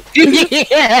spit.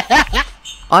 Yeah.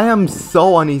 I am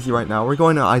so uneasy right now. We're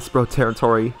going to Ice Bro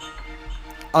territory.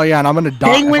 Oh yeah, and I'm gonna die.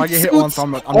 If Penguin I get hit suits once,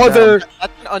 I'm or dead. the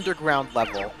That's an underground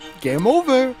level. Game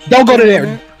over. don't go to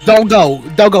there. Don't go.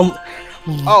 Don't go.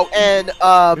 Oh, and You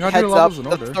gotta do heads the up, levels in the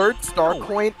order. third star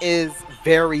coin is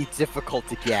very difficult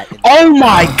to get. Oh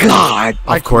my god.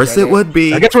 I Of can course get it would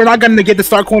be. I guess we're not gonna get the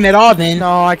star coin at all then.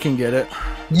 No, I can get it.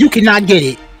 You cannot get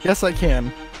it. Yes, I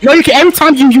can. No, you can. Every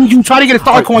time you try to get a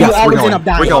star coin, Yes, you we're always going. end up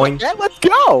dying. We're going. Yeah, let's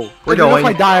go. We're Even going. If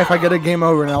I die, if I get a game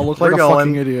over, and I'll look like We're a going.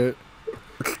 fucking idiot.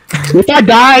 If I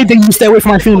die, then you stay away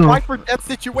from my funeral. Life or death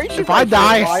situation. If I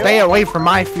die, stay away from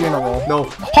my funeral. No.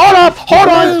 Hold up, hold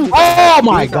on. Oh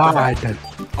my god.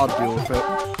 I'll deal with it.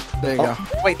 There you go.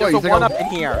 Wait, there's you a think one I'm- up in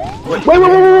here.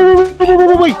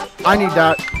 Wait. I need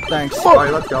that. Thanks.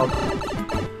 Alright, let's go.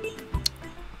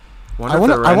 I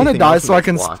wanna die so I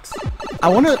can I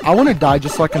wanna die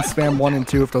just so I can spam 1 and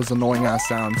 2 with those annoying ass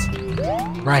sounds.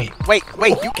 Right. Wait,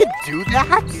 you can do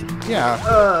that? Yeah.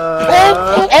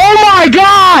 Oh my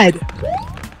god.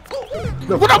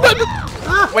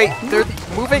 Wait, there's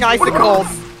moving icicles.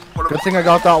 Good thing I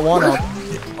got that one up.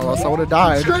 Or else I would have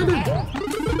died.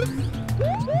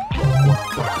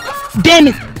 Damn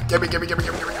it.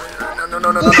 No.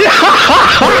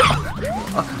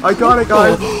 I got it,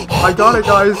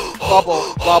 guys.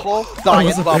 Bubble, I giant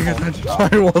wasn't paying bubble. attention.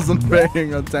 I wasn't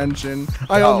paying attention.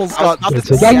 I Oh, almost I was got about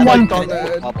to say, Someone- I spiked on the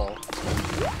head. bubble.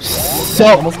 So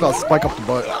Almost got spike up the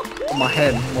butt. On my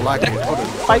head. Well, I can hold it.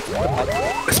 Spike.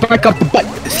 spike up the butt.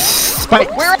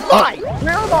 Spike. Where am I?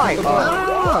 Where am I?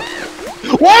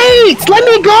 Wait! Let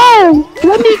me go!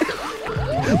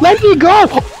 Let me go!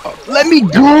 Let me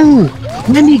go!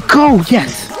 Let me go!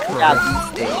 Yes! Yeah,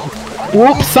 these days.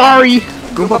 Whoops, sorry!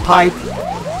 Goomba pipe.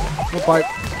 What bite?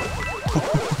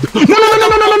 No!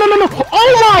 Oh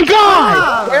my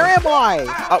god! Where am I?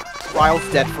 Oh, Ryle's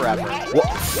dead forever.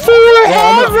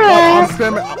 Forever! I'm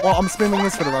spamming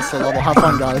this for the rest of the level. Have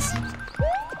fun, guys.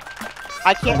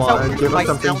 I can't Come tell on, who give my us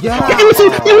something. sound Yeah. is.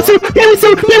 Give me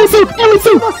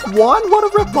two! Plus 1? What a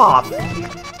ripoff.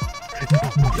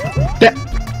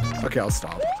 Okay, I'll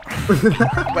stop. Wait,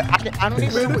 I don't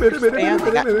even understand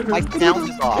that my sound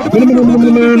is off.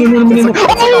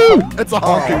 Oh! It's a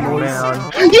honking Oh, noise. man.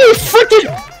 You freaking!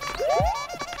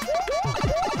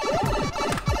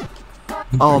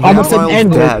 Oh man, Almost an Ryle's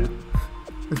N-word. dead.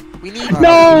 We need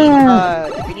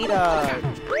No! we need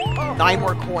 9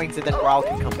 more coins and then Raul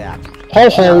can come back. Ho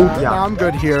ho. Yeah. Nah, I'm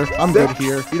good here. I'm good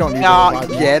here. You don't need Nah, to revive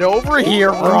me. get over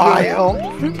here, Raul.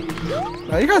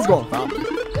 Nah, you guys going fast.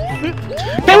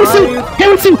 Heavy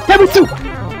suit!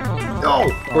 No!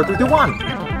 4, 3, 2, 1!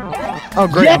 Oh,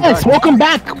 great. I'm Yes, back. welcome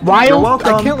back, You're Ryle.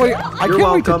 welcome. I can't wait. I You're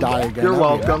can't wait to welcome. die again. You're That'd be-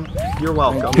 welcome. You're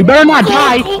welcome. You better not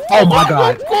die. Oh my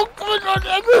god.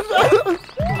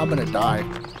 I'm gonna die.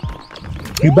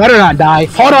 You better not die.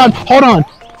 Hold on.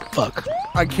 Fuck.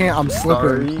 I can't. I'm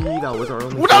Sorry, slipping. that was our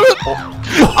only.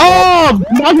 Oh,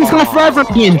 now he's gonna forever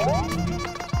again.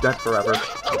 Dead forever.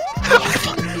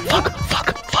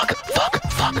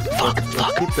 Fuck.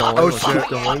 Keep going. Oh, let's shit. Keep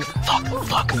going.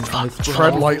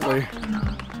 Tread lightly.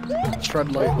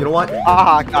 Tread lightly. You know what?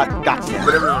 Ah, gotcha.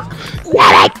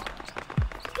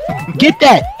 Get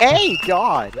that. Hey,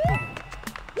 God.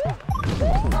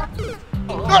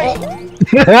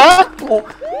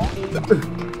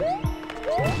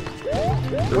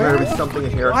 There better be something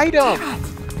in here. Item.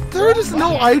 There are just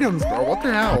no items, bro. What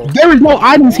the hell? There is no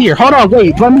items here. Hold on,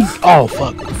 wait. Let me. Oh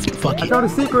fuck. Fuck I it. found a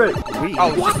secret.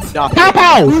 Oh, what? Nothing. Pow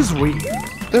pow. Who's we?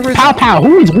 There is. Pow.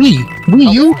 Who is we? We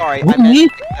you? Sorry, We I meant me?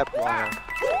 except Raul.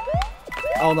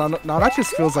 Oh no, that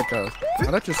just feels like a.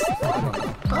 That just. I don't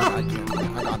know. I can't.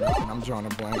 I got nothing. I'm drawing a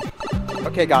blank.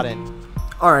 Okay, got in.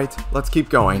 Alright, let's keep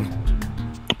going.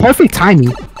 Perfect timing.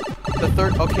 The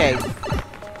third. Okay.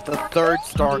 The third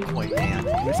star coin, man.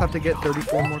 We just have to get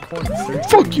 34 more coins. 32.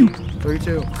 Fuck you.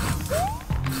 32.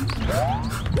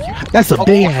 That's a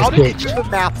Okay, big how ass did you bitch. do the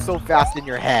math so fast in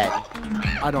your head?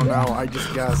 I don't know. I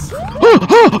just guess.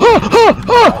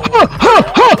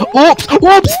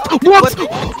 Whoops.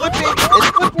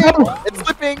 It's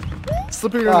slipping.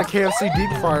 Slipping in a KFC deep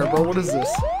fryer, bro. What is this?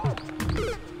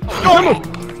 Oh,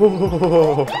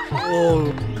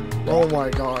 Oh my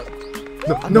god.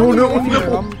 no. I'm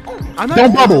not Don't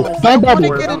even- bubble. Don't I want bubble.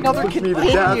 to get another Push me to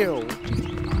death. continue.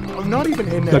 I'm not even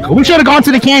in there. Look, we should have gone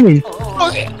to the canyon.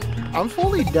 I'm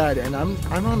fully dead, and I'm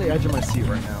on the edge of my seat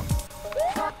right now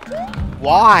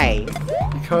Why?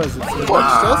 because it's No.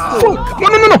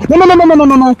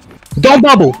 Don't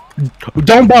bubble.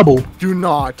 Don't bubble. Do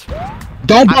not.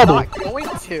 Don't I'm bubble. not going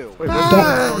to. Wait, where's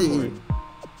the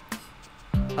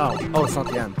Oh, it's not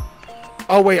the end.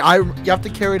 Oh wait, you have to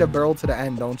carry the barrel to the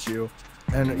end, don't you?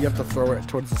 And you have to throw it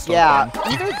towards the start. Yeah,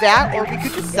 line. either that or we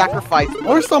could just sacrifice.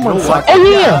 Or someone. No, what? Oh,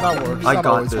 yeah. that works. I That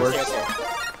got always this. works.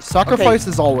 Sacrifice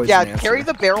is always. Yeah, an answer. carry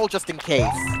the barrel just in case.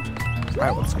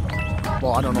 Alright, let's go.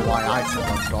 Well, I don't know why I said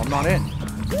let's go. I'm not in.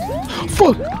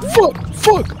 Fuck.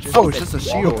 Oh, it's just a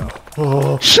shield.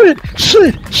 Shit.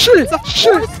 It's a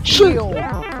force shield.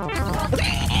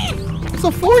 It's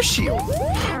a force shield.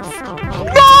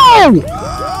 No!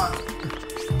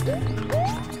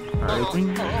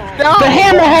 No, The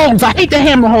hammer holes. I hate the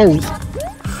hammer holes.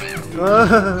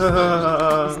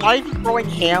 it's not even throwing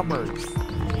hammers.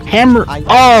 Hammer. I-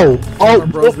 Oh.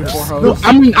 Bros before hoes.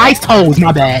 I mean iced holes.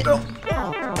 My bad. What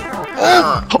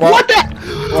the?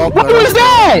 Well, What was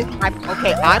that?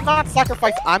 I'm not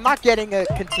sacrificed. I'm not getting a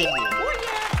continue.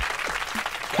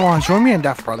 Come on, join me in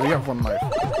death, brother. You have one life.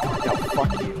 No,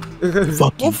 fuck you.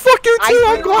 Fuck Well, you. fuck you too. I-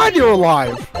 I'm glad you're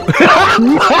alive.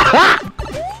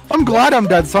 I'm glad I'm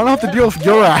dead, so I don't have to deal with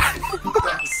your ass.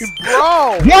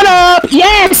 Bro, What up?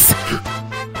 Yes.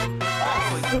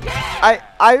 I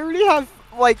already have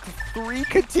like 3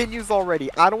 continues already.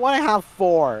 I don't want to have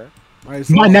 4. Alright,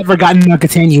 so- I never gotten to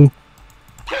continue.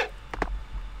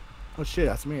 Oh shit,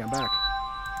 that's me. I'm back.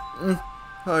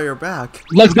 Oh, you're back.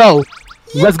 Let's go.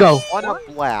 On a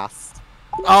blast.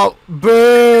 Oh,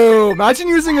 boo! Imagine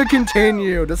using a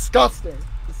continue. Disgusting.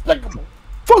 Despicable.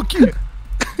 Fuck you.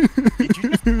 Did you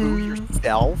just boo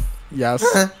yourself? Yes.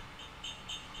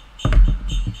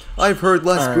 I've heard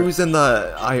less Alright. booze in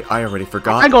the. I already I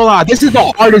forgot. ain't gonna lie. This is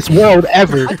the hardest world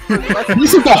ever.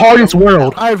 This is the hardest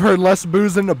world. I've heard less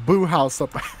booze in the boo house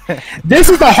up ahead. This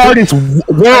is the hardest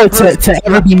world to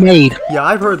ever be made. Yeah,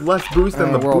 I've heard less booze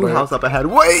than the world blue eight. house up ahead.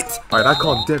 Wait! Alright, I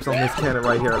call dibs on this cannon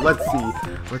right here. Let's see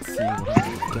what I'm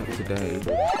gonna get today.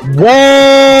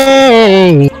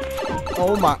 Whoa!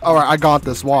 Oh my. Alright, I got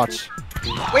this. Watch.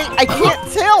 Wait, I can't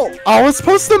tilt. I was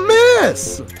supposed to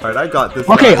miss! Alright, I got this.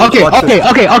 Okay. Watch this.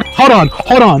 Hold on.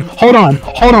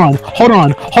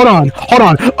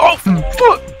 Oh,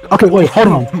 fuck. Okay, wait, hold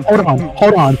on.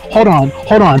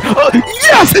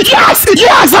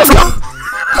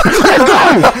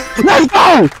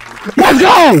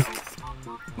 Yes!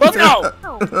 Let's go!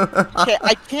 Okay,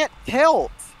 I can't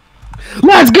tilt.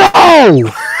 Let's go!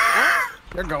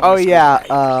 You're going Oh this yeah,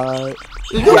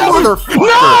 You motherfucker! No!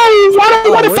 Why do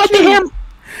you want to what fuck the you- him?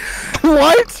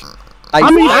 What? I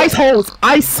mean, ice holes.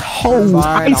 Ice holes.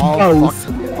 Fine, Ice bows.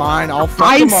 Fine, I'll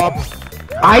fuck them up.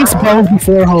 Ice bows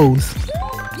before hose.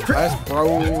 Ice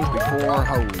bros before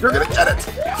hoes. You're gonna get it.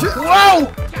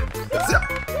 Whoa!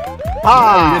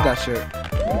 Ah! You did that shit.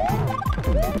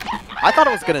 I thought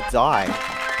it was gonna die.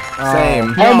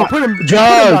 Same. No, Oh my- put him back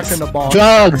Drugs. in the ball.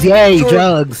 Drugs. Yay, Sure.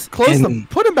 drugs. Close And them.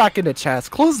 Put him back in the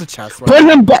chest. Close the chest. Put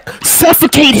him back.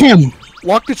 Suffocate him.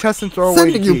 Lock the chest and throw away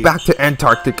Sending the you key. back to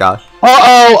Antarctica.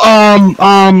 Oh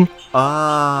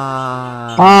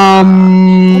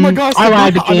my gosh, I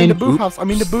lied I mean the again. boob house. I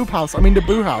mean the boob house. I mean the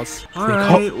boo house.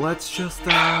 Alright, let's just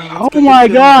Oh my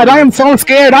god, I am so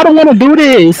scared. I don't want to do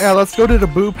this. Yeah, let's go to the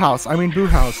boob house. I mean boo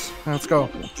house. Let's go.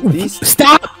 These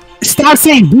Stop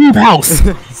saying boob house.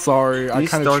 Sorry, I These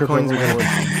kind of star tripped coins over are the gonna. word.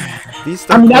 These I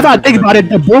star mean, coins now that I are think gonna- about it,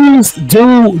 the boobs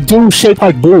do shape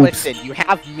like boobs. Listen, you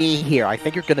have me here. I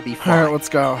think you're gonna be All fine. right, let's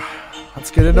go.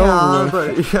 Let's get it Yeah, over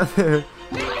with. but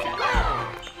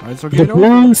Might as well The get it over.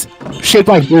 boobs shape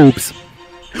like boobs.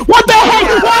 What the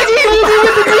heck? Why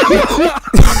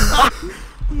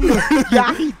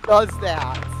Yeah, he does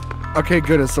that. Okay,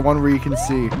 good. It's the one where you can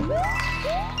see.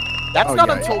 That's Oh, not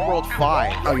yeah. until World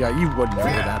 5. Oh yeah, you would know what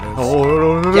that is.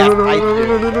 Oh, no, Yes, no, no, I no, do.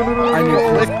 no, no, no, no, no, I knew no.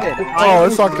 it. Listen, Oh,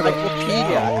 it's not gonna-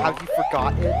 Encyclopedia. Have you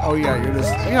forgotten? Oh yeah, you're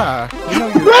just yeah. You know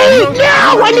you're. Wait,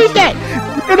 no, I need that.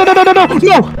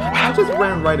 No. I just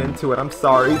ran right into it. I'm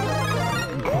sorry.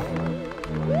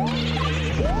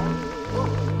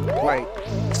 Right.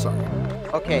 Sorry.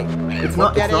 Okay. It's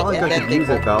not. Look It's at not it, like and I then can they use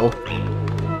it though.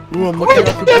 Ooh, I'm looking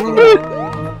at the boob.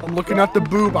 I'm looking at the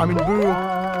boob. I mean boob.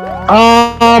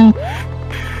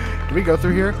 Do we go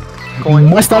through here?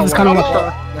 My stuff is kind of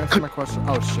like. Answer my question.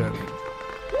 Oh shit.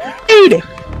 Dude,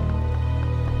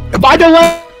 if I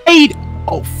delayed,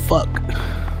 oh fuck,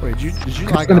 Wait, did you it's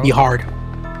lag gonna be out? hard.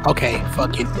 Okay,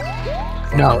 fuck it.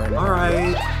 No.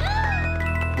 Alright.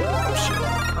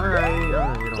 Alright.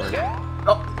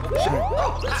 Oh, shit.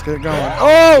 Let's get it going.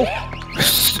 Oh!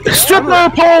 Stripper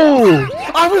pole!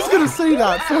 I was gonna say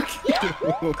that. Fuck you.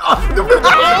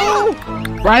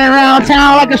 Running around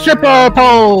town like a stripper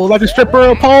pole, like a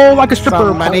stripper pole, like a stripper pole.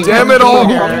 Somebody Damn it all!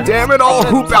 Yeah. Damn it all!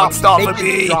 Who bounced off Make of it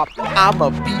me? drop. I'm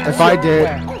a beat.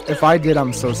 If I did,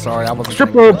 I'm so sorry. I wasn't.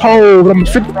 Stripper pole, I'm a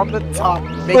stripper From the top.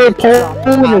 Make it pole, drop.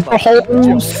 I'm a for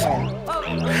holes.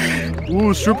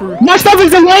 Ooh, stripper. My stuff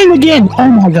is delaying again. Oh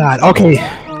my god. Okay.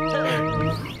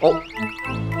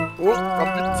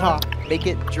 From the top. Make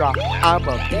it drop. I'm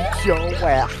a beat your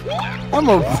ass. I'm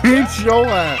a bitch, yo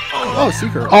ass. Oh,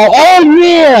 secret. Oh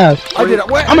yeah. I did it.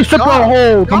 Wait. I'm a stripper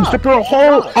hole. I'm a stripper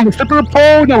hole. I'm a stripper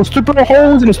pole. No, stripper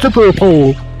holes and a stripper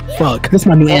pole. Fuck, this is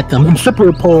my new anthem. I'm a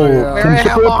stripper pole. yeah. I'm a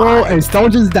stripper Where am pole, I? and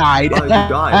Stone just died. Oh, you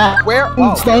died. Where?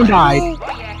 Oh, Stone died.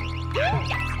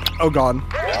 Oh god.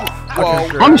 whoa.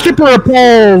 I'm a stripper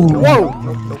pole. Whoa.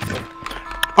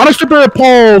 I'm a stripper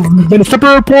pole. Then a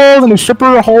stripper pole and a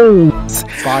stripper holes.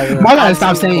 Fire. I gotta stop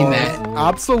Absolute saying bars. that.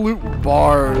 Absolute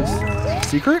bars.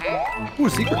 Secret? Ooh,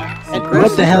 secret.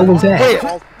 What the hell was that? Wait.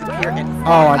 Oh,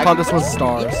 I thought this was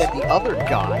stars. And the other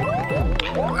guy.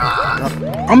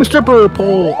 I'm a stripper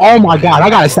pole. Oh my god, I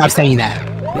gotta stop saying that.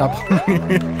 Yep.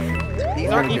 These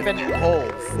aren't even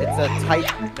holes. It's a tight.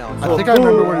 No. I think I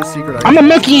remember where the secret. I'm a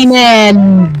monkey man.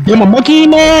 I'm a monkey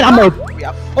man. I'm a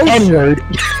Yep. N-word.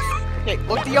 Okay,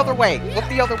 look the other way. Look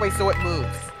the other way so it moves.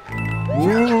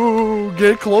 Ooh,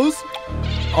 get close.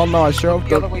 Oh no, I sure hope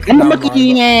The other way. I'm a Never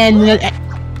monkey mind. man.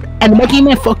 And the monkey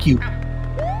man, fuck you.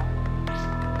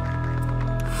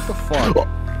 What the fuck?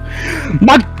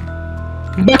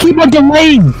 But keep on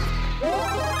delaying.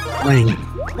 Lame. I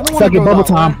don't wanna Suck it, go bubble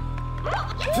that way. time.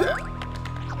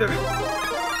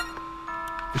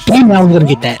 Damn, I was gonna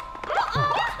get that.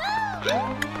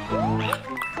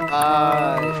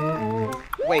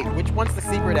 Wait, which one's the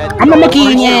secret end? I'm a monkey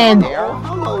Right man. there?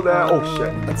 Hello there. Oh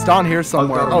shit. It's down here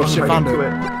somewhere. Oh shit, found it. Wait,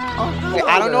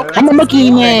 I don't know if I'm a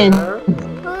monkey man.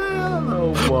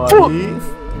 Hello, buddy.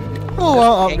 Oh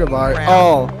well, oh, goodbye.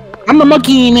 Oh, I'm a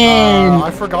monkey man.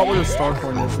 I forgot where the star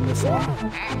coin is in this one.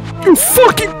 You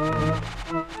fucking.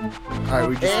 Alright,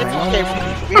 we just It's hang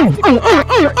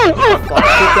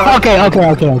okay.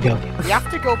 Okay. We have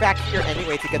to go back here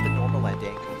anyway to get the normal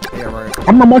ending. on. Yeah, right.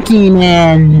 I'm a monkey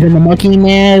man. Then the monkey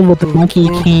man with the monkey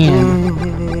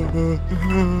can.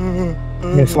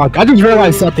 It's like I just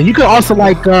realized something. You could also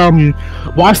like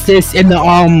watch this in the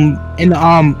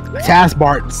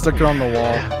taskbar. Stick it on the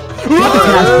wall.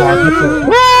 Taskbar.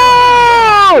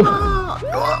 Whoa!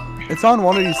 It's on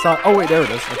one of these sides. Oh wait, there it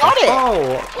is. Okay.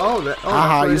 Got it!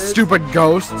 Haha, you stupid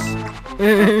ghosts.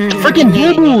 Freaking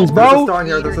boo-boos, There's a bro. star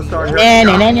here. There's a star here. Kill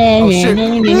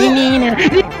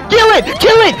it!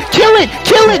 Kill it! Kill it!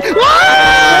 Kill it!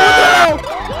 Whoa!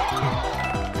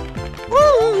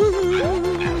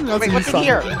 That's Wait, a what's in sign.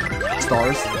 here?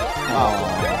 Stars. Oh,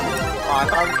 I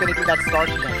thought I was gonna do that star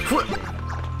thing.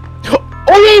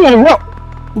 Oh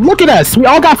yeah, look at us. We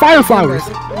all got fire flowers.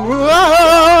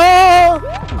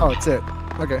 Oh, it's it.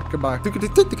 Okay, goodbye.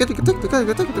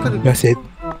 That's it.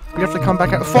 We have to come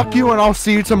back out. Fuck you, and I'll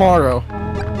see you tomorrow.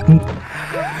 I'm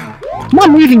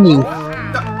not leaving you.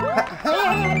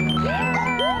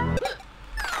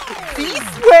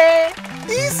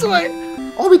 This way!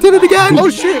 Oh, we did it again! Oh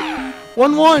shit!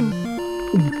 1-1.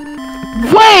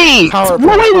 Wait! Power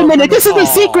Wait a minute. This is the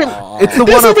secret. It's the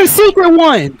This one is up. the secret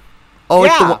one. Oh,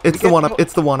 Yeah, it's the one up.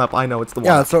 It's the one up. I know it's the one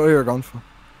Yeah, up. that's what we were going for.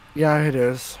 Yeah, it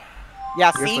is.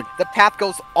 Yeah, Here's see? the- The path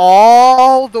goes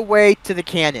all the way to the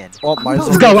cannon. Well, might as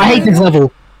Let's well go. I hate this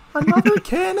level. Another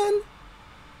cannon?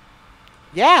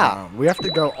 Yeah, We have to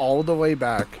go all the way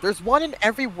back. there's one in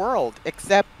every world,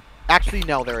 except... Actually,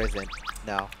 no, there isn't.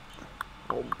 No.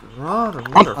 Oh, brother.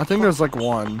 I think there's like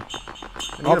one.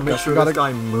 I need to make guess sure we this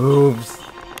guy moves.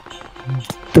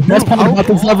 The best part about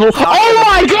this level. Oh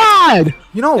my god!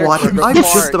 You know They're what? too I've smart.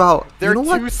 just about. They're you know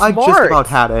what? too I've just smart. about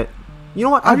had it. You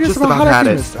know what? I'm I've just just about about had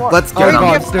had it. it. Let's Oh, get God, we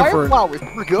him. it's have fire different. flowers.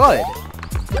 We're good.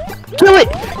 Kill it!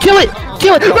 Kill it!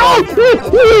 Kill it! No!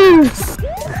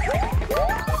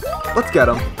 Let's get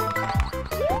him.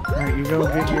 Alright, you go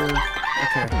get your.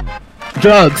 Okay.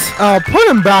 Drugs. Put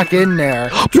him back in there.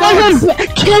 Drugs!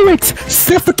 Kill it!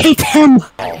 Suffocate him!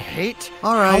 I hate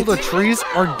All how right. the trees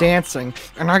are dancing,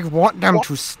 and I want them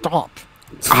to stop.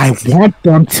 I want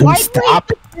them to Why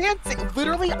stop. are they dancing?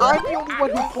 Literally, I'm the only one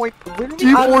who points. Literally,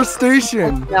 I'm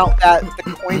Deforestation. out that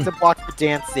the coins and blocks are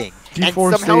dancing. And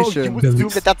somehow Deforestation. you assume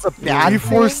that that's a bad thing?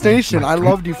 Deforestation. I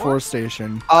love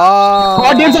deforestation.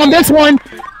 Oh, dibs on this one!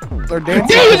 They're dancing.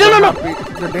 David, no, no,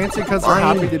 They're dancing because they're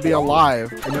happy to be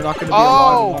alive, and they're not going to be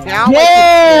Oh, alive. now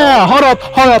Yeah! Hold up,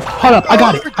 hold up, hold up. I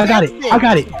got it, I got it, I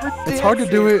got it. It's hard to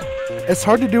do it. It's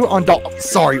hard to do it on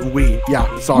Sorry, yeah.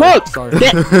 Sorry. Look! Sorry.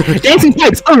 Dancing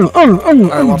pipes!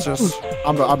 Alright, watch this.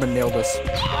 I'm gonna nail this.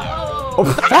 Hold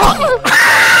up!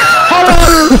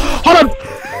 Hold up!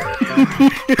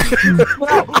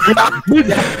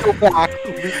 Go back.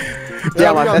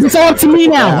 Yeah, we got It's all up to me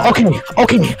now. Okay,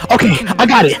 okay, okay. I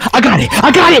got it, I got it,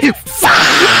 I got it!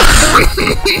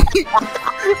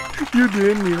 You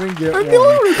didn't even get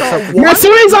one. As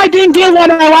soon as I didn't get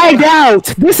one, I lagged out.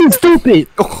 This is stupid.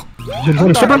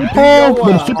 Gonna stripper pole,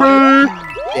 gonna stripper.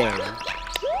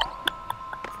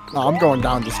 No, I'm going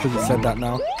down just because it said that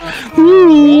now.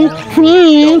 Wait.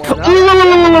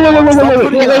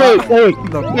 I'm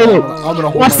gonna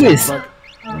hold Watch my this. back.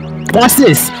 Watch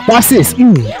this. Watch this. Okay.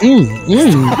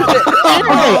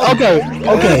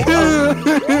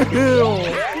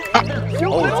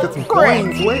 Oh, let's get some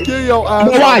coins. Wait. Get your You ass.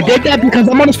 know why I did that? Because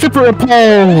I'm on a stripper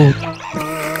pole.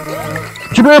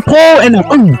 Stripper pole and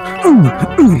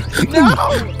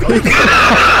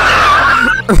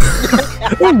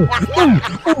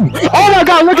Oh my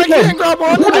god, look at him!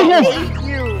 Look at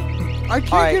him! I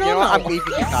can't Alright, get you know what? on I'm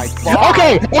leaving you guys.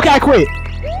 Okay, I quit.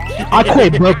 I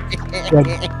quit, bro.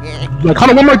 Like, hold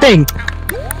on, one more thing.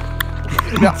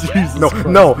 that.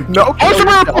 No. Oh,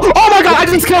 stripper! Oh my god, I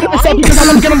just killed myself because I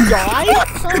want to get him.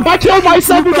 I killed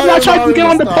myself because I tried to get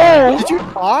on the pole. Did you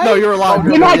die? No, you're alive.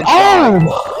 You're like,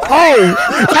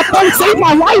 that pole saved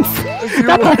my life.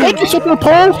 That pole, thank you, stripper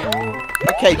pole.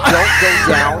 Okay, don't go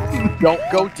down. Don't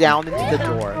go down into the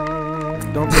door.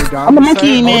 Don't go down. I'm a you monkey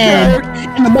say? man.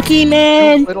 I'm a monkey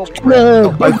man. Little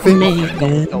I think-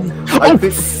 I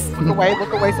think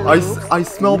look away so it moves. I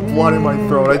smell blood in my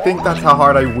throat. I think that's how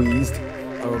hard I wheezed.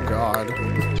 Oh god.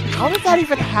 How did that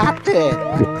even happen?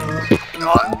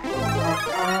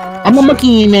 I'm a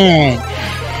monkey man.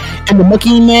 And the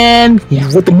monkey man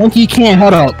with the monkey can't.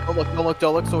 Hold up.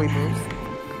 Don't look, so he moves.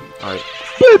 All right.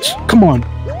 Bitch, come on.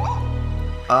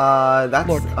 That's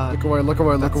Look away, look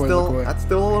away, look that's away, still look away. that's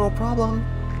still a little problem.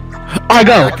 I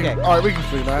go. Okay, Alright, we can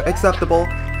see that. Acceptable.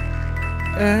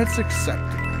 It's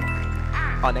accepted.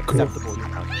 unacceptable. You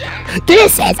know.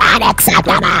 This is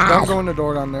unacceptable. Don't go in the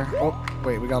door down there. Oh,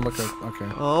 wait, we gotta look at. Okay.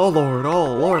 Oh Lord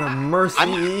have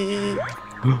mercy.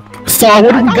 So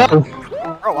where did we go?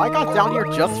 Bro, I got down here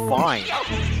just fine.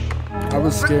 I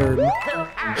was scared.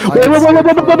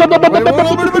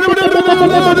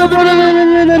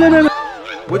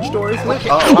 Which door is it? What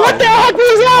Oh, the heck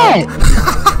was that?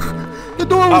 The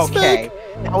door was Okay,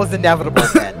 that was inevitable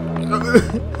then.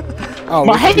 Oh,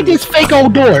 I hate this fake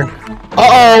old door.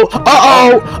 Hold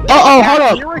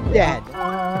up. You're dead.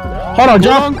 Hold on, Go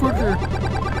jump. on quicker.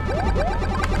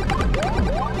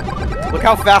 Look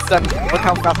how fast I'm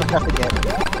pressing it.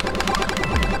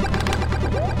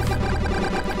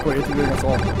 Wait, it's doing us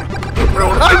all.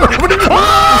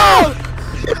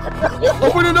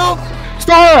 Open it up!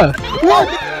 Star! What?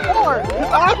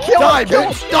 I'll kill Die, him, kill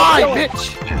bitch! him, Die, kill him.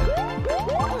 bitch!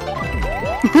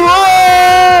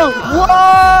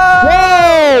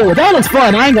 Whoa! That was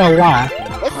fun, I ain't gonna lie.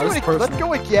 Let's go again. Let's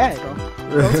go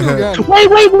again. Wait.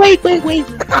 Wait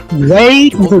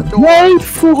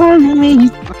for me.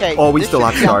 Okay. Oh, we this still should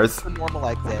have be stars. the normal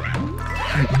exit.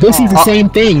 This is the same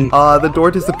thing. The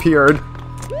door disappeared.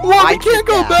 What? I We can't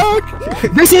go did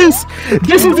back! This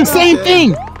is the same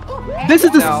thing. This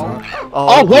is the. No.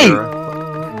 Oh, wait. dear.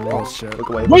 Oh shit. Look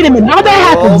away. Wait a minute. How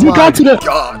that happens? You got to the.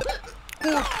 God.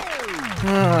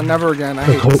 Never again. I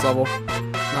hate this level.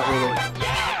 Not really.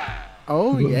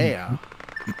 Oh yeah.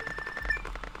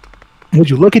 Would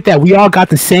you look at that? We all got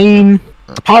the same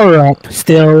power up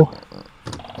still.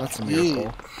 That's a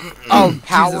miracle. Oh,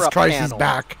 Power Jesus up Christ, panel. he's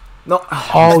back. No.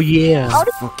 Oh yeah.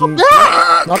 Fucking.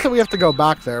 Not that we have to go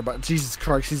back there, but Jesus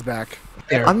Christ, he's back.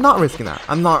 There. I'm not risking that.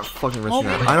 I'm not fucking risking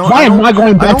that. I don't. Why am I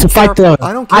going back don't to fight care- the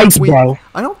I don't care ice, if we, bro?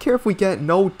 I don't care if we get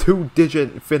no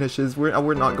 2-digit finishes.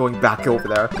 We're not going back over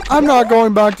there. I'm not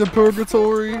going back to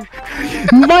purgatory. Why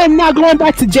am I not going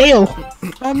back to jail?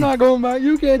 I'm not going back.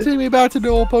 You can't take me back to the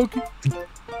old pokey.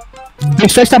 They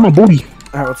stretched out my booty.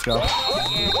 Alright, let's go.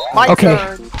 My Okay.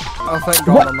 turn. Oh, thank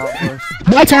God I'm not first.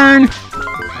 My turn.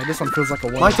 Oh, this one feels like a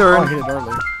win. My turn. Oh, I hit it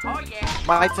early.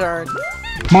 My turn.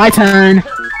 My turn.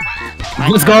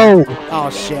 Let's go. Oh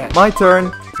shit. My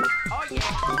turn.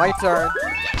 My turn.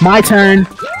 My turn.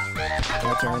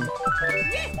 My turn.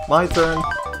 My turn.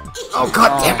 Oh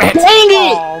god damn it! Dang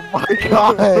it! Oh my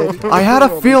god. I had a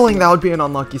feeling that would be an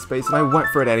unlucky space, and I went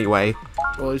for it anyway.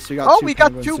 Well, at least we got Oh, two we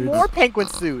got penguin 2 suits. more penguin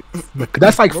suits.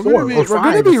 That's like We're 4 gonna be, or we're 5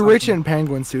 gonna or be something. rich in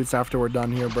penguin suits after we're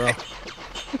done here, bro.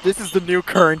 This is the new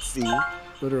currency.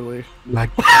 Literally. Like,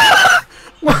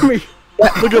 Lemmy!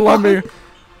 Look at Lemmy!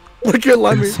 Look at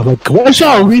Lemmy! so like, what's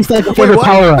your least like Wait, favorite what?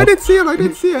 power I up? didn't see it. I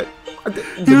didn't see it.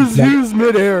 He was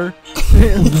mid-air.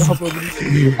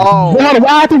 Oh. What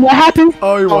happened? What happened?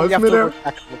 Oh, he Oh, was we have to midair. look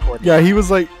back at the recording. Yeah, he was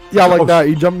like, yeah, like Oh. that.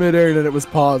 He jumped mid-air and then it was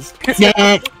paused. Yeah.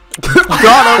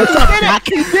 Got him.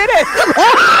 He did it!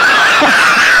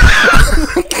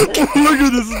 Look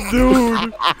at this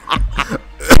dude!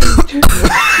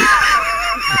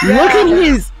 Look at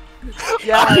his.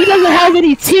 Yeah. He doesn't have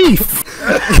any teeth.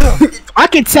 I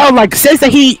can tell. Like since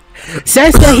that he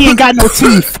ain't got no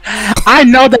teeth, I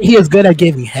know that he is good at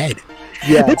giving head.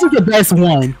 Yeah. This is the best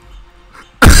one.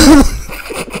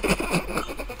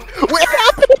 What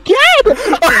happened again?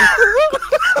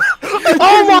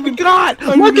 Oh my god!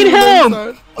 Look at him!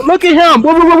 Look at him!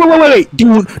 Wait!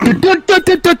 Don't.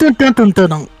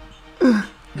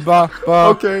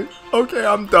 Okay. Okay,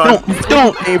 I'm done.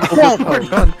 Don't.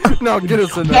 No, get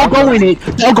us in there. Don't go in it.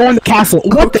 Don't go in the castle.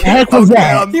 What the heck was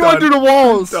that? I'm He went done. through the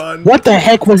walls. Done. What the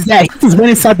heck was that? He just went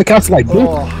inside the castle like,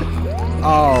 boop.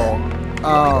 Oh,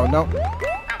 no.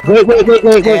 Wait.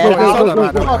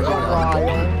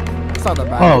 It's not that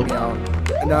bad. Oh. Get me out.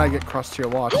 And then I get crushed to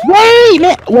your watch.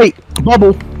 Wait,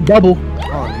 bubble. I don't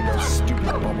need those stupid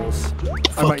bubbles.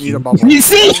 I might need a bubble. You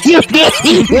see, you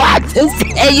didn't want to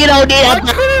say you don't need a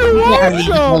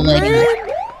bubble.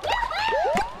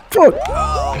 Fuck.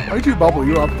 Why'd you bubble?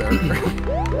 You were up there.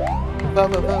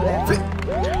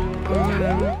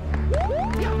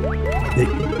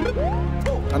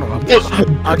 I don't know.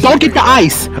 Don't get the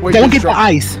ice. Wait, Don't there's get the dry-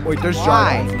 ice. Wait, there's Why?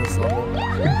 dry bones in this level.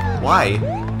 Why? You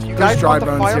There's guys dry want the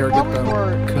bones fire here, get bomb them.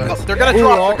 or- Cause- Oh, they're gonna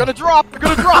drop. They're gonna drop. They're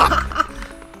gonna drop.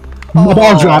 My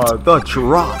ball dropped. The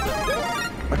drop.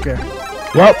 Okay.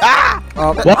 Well,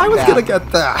 I was gonna get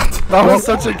that. That was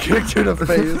such a kick to the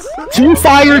face. 2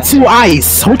 fire, 2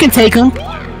 ice. We can take them. We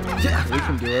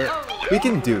can do it. We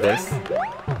can do this.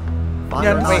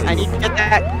 Yeah, wait, I need to get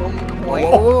that coin.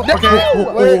 Oh, okay.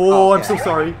 Wait. Oh, I'm so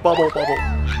sorry. Bubble.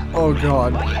 Oh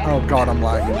god. Oh god, I'm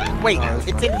lagging. Wait, Oh, it's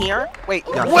it's in here? Wait,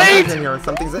 Yeah, wait! something's in here.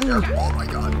 Something's in here. Oh my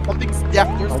god. Something's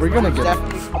definitely. Are we gonna get-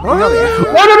 definitely. Oh, no.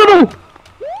 Oh.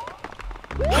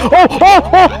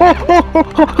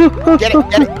 Get it,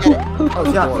 get it, get it.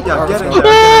 Oh, Yeah, Lord. yeah, get it. Oh,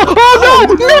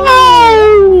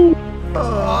 no!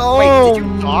 Oh, Wait, did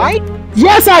you die?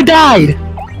 Yes, I died.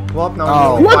 Well, no,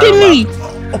 Oh. no, Look fire at me.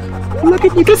 left. Look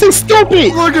at me. This is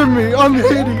stupid. Look at me. I'm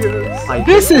hideous. I hate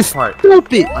This is part.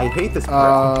 stupid. I hate this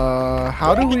part.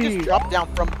 How do You we? just drop down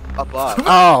from above.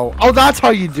 Oh, that's how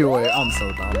you do it. I'm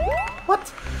so dumb.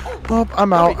 What? Well, I'm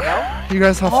There we out. go. You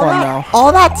guys have fun now.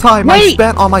 All that time I Wait.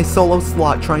 spent on my solo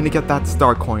slot trying to get that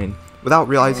star coin, without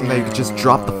realizing that you could just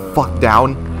drop the fuck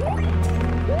down.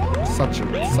 Such a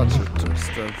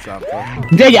example.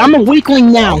 Dang it, I'm a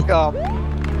weakling now.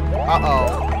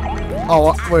 Uh-oh.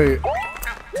 Oh, wait.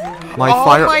 My Oh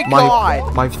fire, my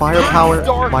God. my fire power,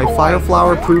 Star my coin. fire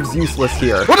flower proves useless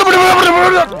here.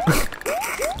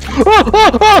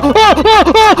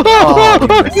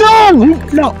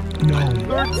 No!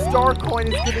 Third star coin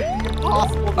is gonna be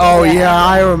impossible to Oh get. yeah,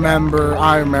 I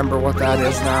remember what that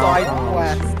is now. Side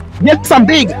quest. Yes, I'm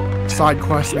big! Side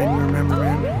quest, man, you remember,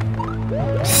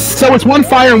 man? So it's 1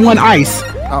 fire and 1 ice.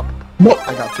 Oh, No,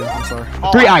 I got you, I'm sorry.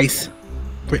 3 ice.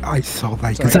 3 ice, so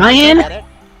like... Sorry. Zion? Get it?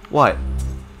 What?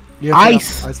 You have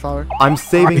Ice. Ice flower? I'm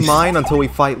saving Ice. mine until we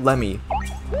fight Lemmy.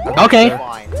 Okay.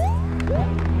 Fine.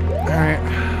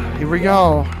 Alright, here we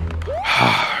go.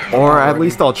 Or at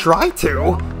least I'll try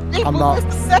to. Hey, I'm who not-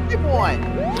 missed the second one?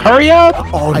 Hurry up!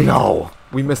 Oh no.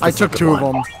 We missed the I took second 2 one.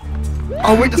 of them.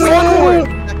 Oh wait, the second one!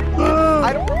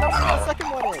 I don't remember what the second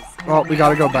one is. Well, we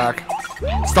gotta go back.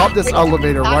 Stop this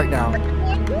elevator right now.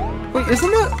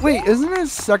 Wait, isn't a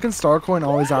second star coin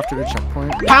always after the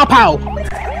checkpoint? Pow pow!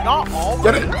 Not all.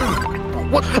 Get it?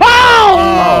 Oh!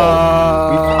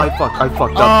 I fucked up,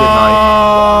 didn't I?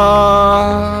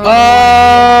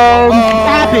 What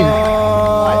happened?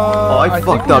 Oh, I think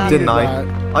fucked we up, didn't needed I?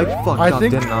 that. I fucked I up,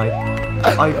 think- didn't I?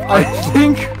 I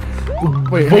think.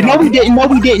 Wait, Wait, hang no on. we didn't, no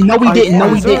we didn't, no we didn't, no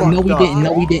we I didn't, no we fucked didn't,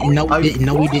 no we didn't, no we I- didn't,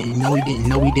 no we didn't, no we didn't,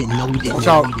 no we didn't, no we didn't, Watch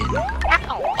no out. we didn't.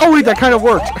 Oh wait, that kind of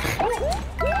worked.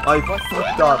 I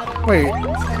fucked up. Wait.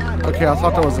 Okay, I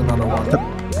thought there was another one.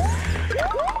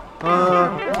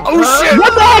 Oh shit!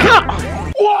 What the heck?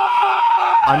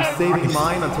 I'm saving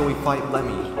mine until we fight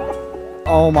Lemmy.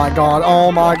 Oh my god,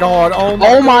 oh my god, oh my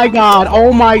Oh my god,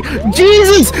 oh my...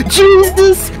 Jesus!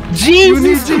 Jesus! You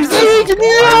need Jesus! Jesus. Jesus!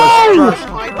 No!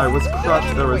 I was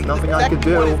crushed. There was nothing I could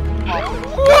do.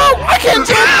 I can't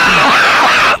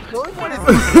Third one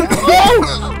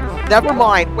is. Never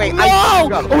mind. Wait, I No!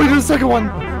 screwed up. Oh wait, there's a second one.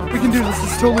 We can do this.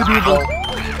 This is totally doable.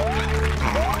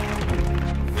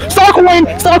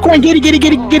 Star coin, get it, get it,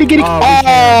 get it, get it, get it. Oh,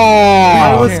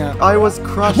 Oh! I was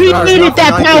crushed. We there was needed nothing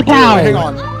that I could pow pow. do. Hang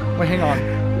on. Wait, hang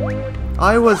on.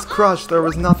 I was crushed. There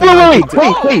was nothing I Wait, could do.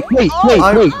 wait.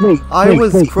 I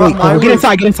was Get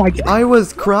inside, get inside. I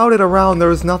was crowded around. There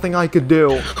was nothing I could do.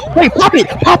 Wait, pop it.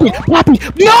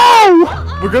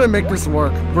 No! We're gonna make this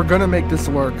work. We're gonna make this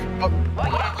work.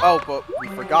 Oh, but we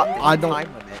forgot the I don't- time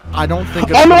limit. I don't think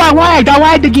it's Oh no, I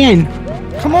lagged again.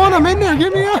 Come on, I'm in there.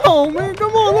 Get me out, man.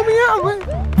 Come on, let me out, man.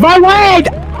 I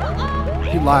lagged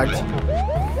He lagged.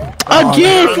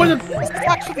 again for the Does this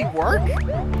actually work?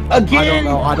 I don't again.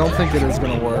 know. I don't think it is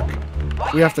gonna work.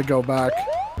 We have to go back.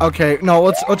 Okay, no,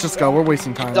 let's just go. We're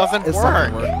wasting time. Doesn't It's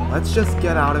not gonna work. Let's just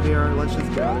get out of here. Let's just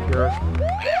get out of here.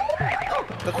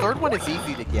 The third one is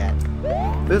easy to get.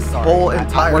 This whole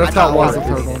entire What if that was the tower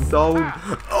third is one? so.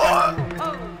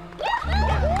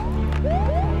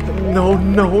 No.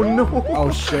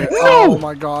 Oh shit. No! Oh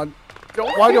my god.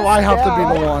 Don't Why do feel I have to be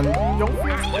bad. the one? Don't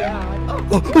feel sad.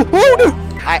 Oh no!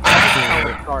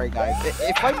 I'm sorry, guys.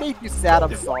 If I made you sad,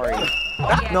 I'm sorry.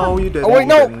 No, you didn't. Oh, wait, you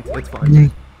no. didn't. It's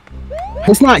fine.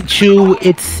 It's not you,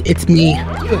 it's me.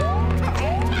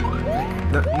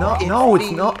 No,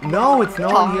 it's not. No, it's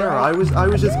not here. I was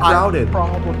just crowded.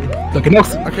 Look, no,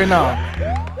 Okay, now.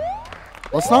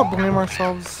 Let's not blame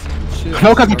ourselves. Shit. no,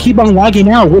 because I keep on logging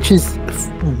out, which is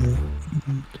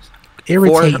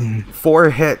irritating. Four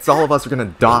hits. All of us are gonna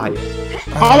die.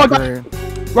 Oh my god! Great.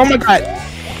 Oh my god!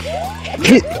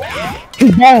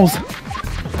 His balls!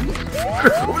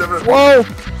 Whoa!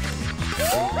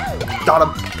 Got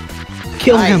him.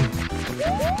 Kill him!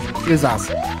 His ass.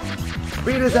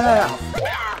 Beat his ass.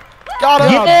 Got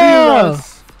him! Yeah! Beat his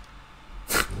ass.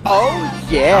 Oh,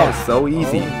 That yeah. was so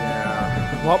easy.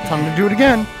 Well, time to do it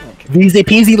again. Easy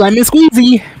peasy lemon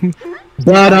squeezy.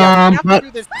 But We have to but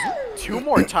do this 2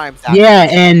 more times. After yeah,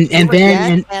 and this.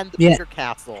 then and the yeah. bigger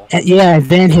castle.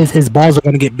 then his balls are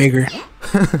gonna get bigger.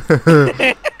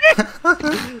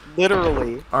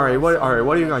 Literally. All right.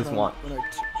 What do you guys want? Give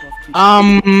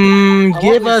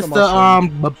want us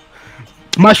some the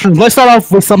mushrooms. Let's start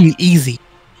off with something easy.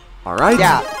 All right.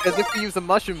 Yeah, because if we use a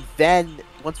mushroom, then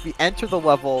once we enter the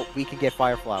level, we can get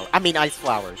fire flower. I mean, ice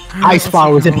flowers. Ice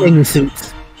flowers and penguin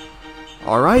suits.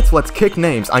 All right. Let's kick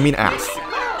names. I mean ass.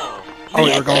 Oh,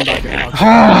 we're going back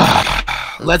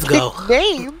in. Let's go. Pick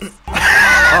names.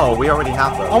 Oh, we already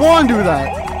have I those. want to do that.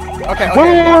 Okay.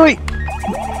 Wait.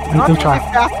 Not Let's try.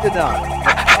 fast enough.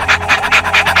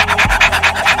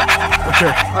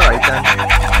 Okay. All right then.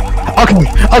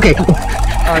 Okay.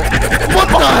 What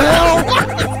the hell?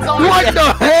 What the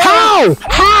hell?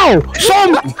 How?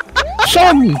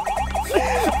 Show me.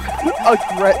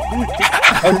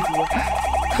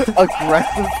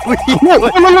 Aggressively.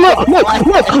 Look.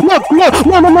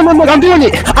 I'm doing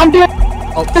it.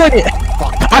 Doing it.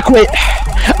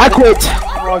 I quit.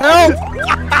 Help!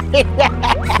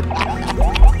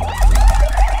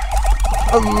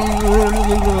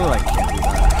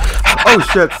 Oh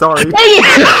shit, sorry. Dang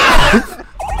it!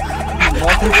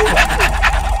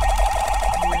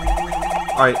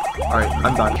 Alright,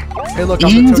 I'm done. Hey, look,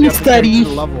 Easy I'm gonna study. the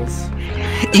levels.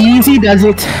 Easy does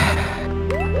it.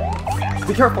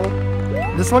 Be careful.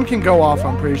 This one can go off,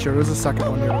 I'm pretty sure. There's a second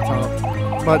one near the top.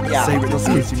 But Yeah. save it just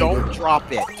in case you need Don't it. drop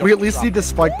it. We at least need the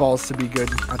spike balls to be good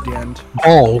at the end.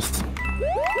 Balls.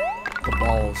 The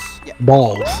balls.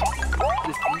 Balls.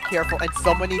 Just be careful, and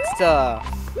someone needs to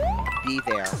be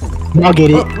there. I'll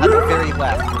get it. At the very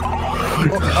left.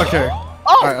 Okay. Oh!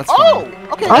 Alright, that's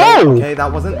Okay. Oh! Okay,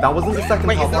 that wasn't the second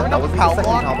Wait, is power there block. That another wasn't the power second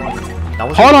block? power block. That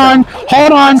was Hold on.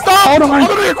 Hold on. Stop! Hold I'm on.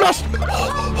 gonna get crushed!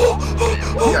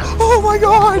 Yes. Oh my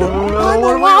god! Oh,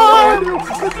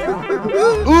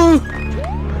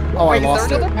 I Wait, is lost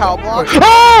there it. another power block? Yeah,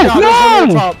 there's one at the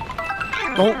No! top.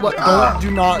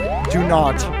 Do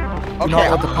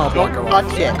not let the power block go Don't off.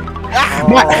 touch it. Oh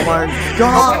my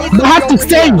god. You have to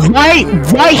stay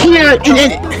right here. I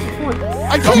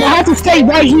You can't! have to stay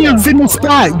right here in the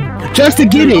spot just to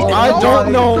get it. I don't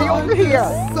Be know. over here.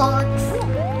 Sucks.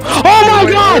 Oh my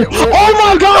god! Oh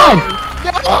my god!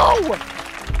 No!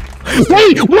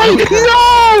 Wait!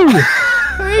 No!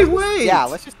 Hey, wait. Yeah,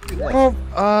 let's just do like. Well,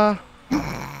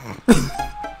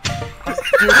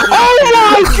 Oh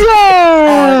my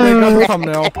god! make a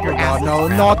thumbnail. Oh god, no,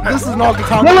 this is not the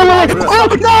time. No! Oh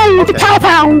no! The pow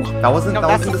pow! That wasn't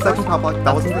that's the the second power block.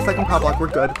 That wasn't the second power block. We're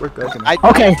good.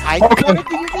 Okay, I okay. wanted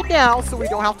to use it now, so we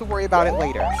don't have to worry about it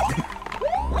later.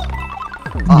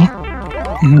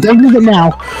 Don't do it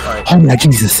now. Oh my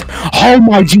Jesus! Oh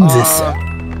my Jesus!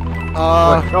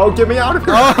 Oh, get me out of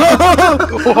here.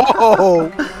 Oh,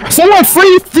 Someone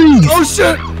freeze these! oh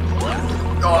shit!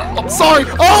 I'm sorry.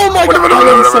 Oh my god, I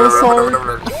am so sorry.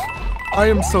 I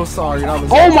am so sorry. That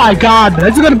was Oh my god!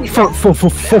 That's gonna be for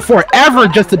forever.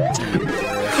 Just to. No!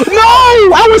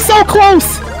 I was so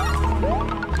close.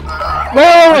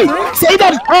 Wait! Say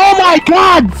that! Oh my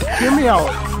god! Hear me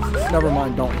out. Never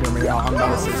mind, don't hear me out. I'm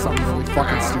gonna say something really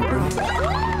fucking stupid.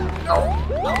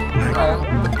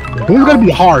 This is gonna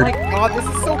be Oh hard. my god, this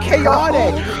is so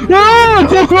chaotic!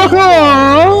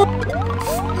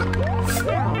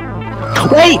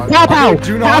 Wait! Pow pow!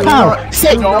 Do Pow not- pow!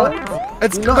 Say No!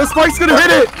 It's the spike's gonna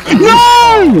hit it.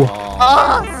 no!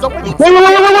 Someone needs, Wait!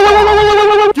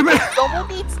 Give me. someone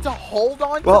needs to hold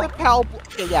on Well- to the power block.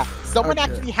 Okay, yeah, someone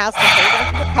Okay. actually has to hold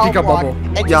on to the power got block bubble.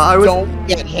 and Yeah, just I was- don't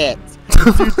get hit.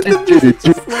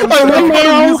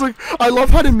 I love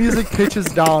how the music pitches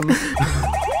down.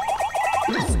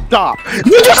 Stop!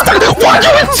 You just what?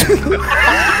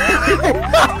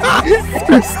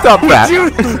 Stop that.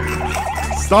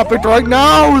 Stop it right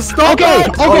now! Stop Okay, it!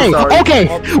 okay, sorry. okay.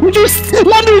 Would you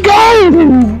let me go?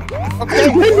 Okay,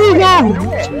 Let me go.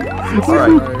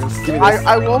 Alright. Give me this.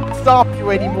 I won't stop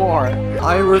you anymore.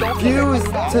 I refuse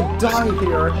to die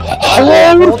here.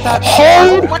 Hold, Oh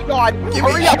hold, my god!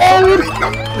 Hurry up!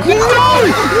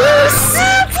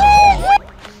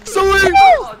 Sorry!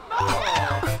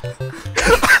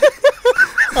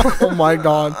 Oh my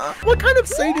god. What kind of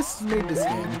sadist made this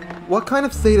game? What kind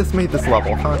of sadist made this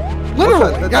level, huh?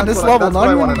 Literally, What- yeah, that's this what level, That's not what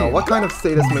I even want to the know. game. What kind of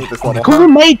sadist made this level? Who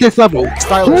made this level?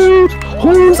 Stylish.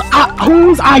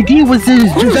 Whose idea was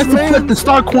this? Just to man? put the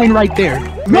star coin right there.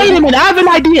 Wait a minute, I have an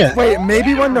idea. Wait,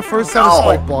 maybe when the first set of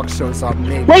spike blocks shows up,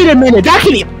 maybe. Wait a minute, that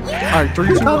can. Alright, 3,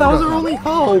 2, No, that was go. our only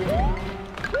hope.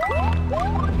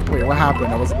 Wait, what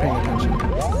happened? I wasn't paying attention.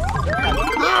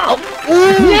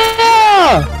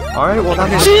 Yeah! Alright, well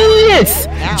that Genius!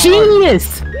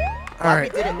 Genius! We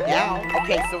Alright. did it now.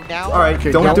 Okay, so now. Alright,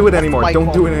 Okay, don't don't- do it anymore. Spike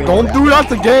Don't do it anymore. Don't do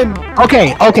that again!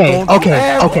 Okay, okay, Don't okay,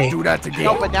 ever okay. do that again.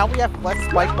 No, but now we have less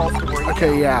spike balls to worry about.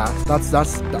 Okay, yeah.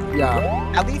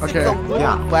 Yeah. At least Okay. it's a little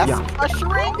Yeah, less yeah.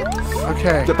 pressuring.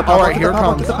 Okay. Get the power. Alright, Get here the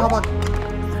power. comes. Get the power.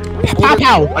 Pow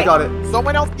pow! I got it.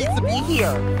 Someone else needs to be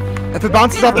here. If it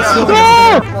bounces off the Careful,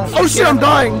 ceiling. No! Oh shit, I'm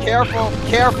dying! Careful,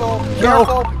 careful, No.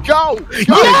 careful. Go!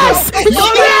 Yes!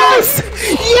 Yes!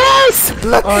 Yes!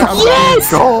 Alright, I'm Yes!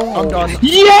 done. I'm done.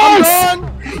 Yes! I'm done!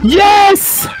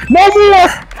 Yes! No more!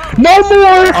 No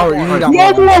more! Oh, you need that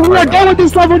No one. more! We are done with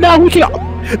this level now. We can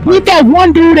beat that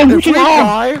one dude and we If we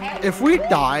can if we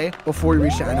die before we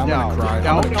reach the end, I'm gonna No, cry. no,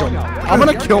 I'm gonna no, kill. no. I'm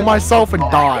gonna kill myself and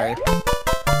die.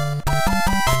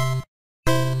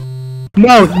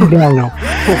 No. I'm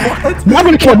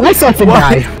gonna kill myself and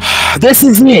die. This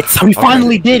is it. We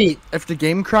finally did it. If the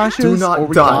game crashes Do not or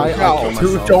we die. die, I'll kill No,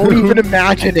 myself. don't even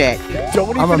imagine it.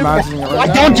 Don't I'm even imagining it right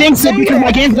now. Don't jinx it because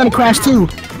my game's gonna crash too.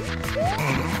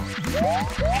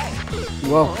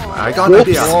 Whoa. I got an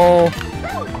idea. Whoa.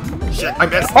 Shit, I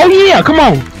missed. Oh yeah, come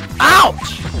on.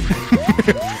 Ouch!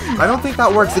 I don't think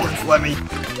that works against Lemmy.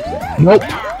 Nope.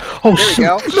 Oh There you shit.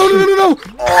 go.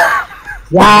 No.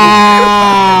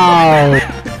 Wow.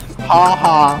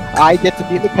 Haha, I get to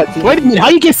be the cutscene. Wait a minute, how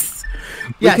you get...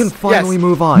 We can finally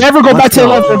move on. Never go Let's back to that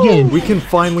level again. We can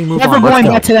finally move Never on. going Let's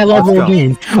back go. to that level Let's go.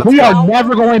 again. We are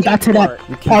never going back to that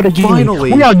part again.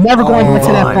 finally We are never going back to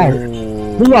that move part.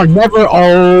 on. We are never...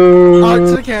 Alright,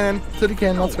 to the cannon. To the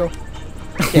cannon, let's go.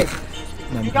 Okay.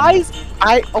 You guys,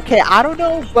 I don't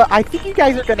know, but I think you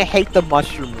guys are gonna hate the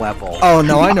mushroom level. Oh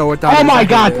no, I know what that is. Oh my I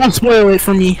god, hate don't spoil it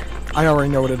for me. it. I already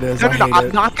know what it is. No, I no, hate I'm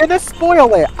it. not gonna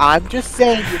spoil it. I'm just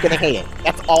saying you're gonna hate it.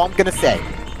 That's all I'm gonna say.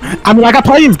 I mean, like, I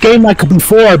played this game like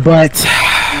before, but...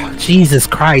 Jesus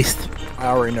Christ. I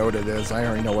already know what it is. I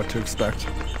already know what to expect.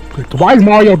 Why is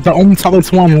Mario the only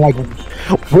tallest one? Like,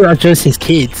 we're just his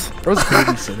kids. There was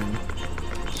babysitting.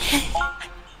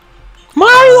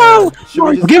 Mario! Should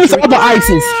we just- Give us should we- all the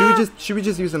ices. Should we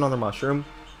just use another mushroom?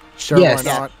 Sure, Yes.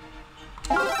 why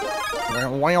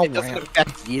not? It doesn't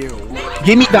affect you.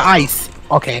 Give me the ice.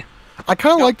 Okay. I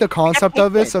kind of like the concept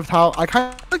of this, how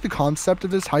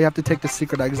you have to take the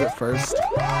secret exit first.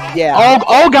 Yeah.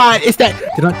 Oh god, it's that...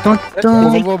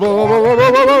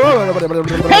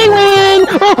 Penguin!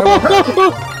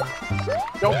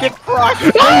 Don't get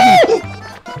crushed.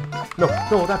 No,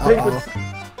 that penguin.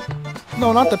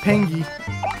 No, not the pengy.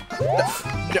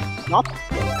 Not.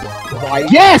 Why?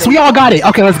 Yes, we all got it.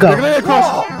 Okay, let's go. They're gonna get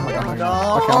crushed.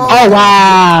 Oh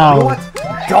wow.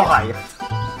 Die.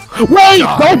 Wait,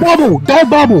 don't bubble. Don't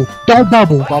bubble. Don't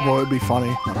bubble. Bubble, it'd be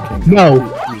funny. No.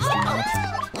 Please do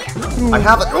not. I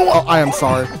have it. Oh, I am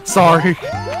sorry. Sorry.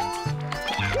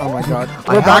 Oh my god.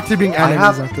 We're back to being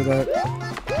enemies after that.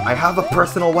 I have a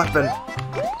personal weapon.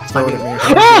 Throw it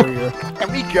at me.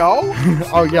 Can we go?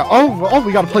 Oh yeah. Oh,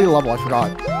 we gotta play the level. I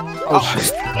forgot. Oh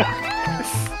shit.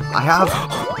 I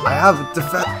have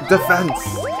defense.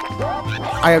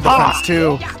 I have defense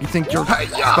too. You think you're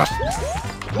special?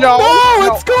 No.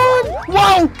 No, it's gone.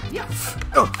 Wow.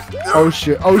 Oh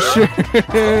shit. Oh shit.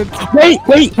 Wait.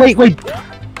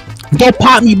 Don't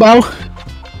pop me, bro.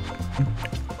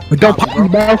 Don't pop me,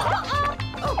 bro.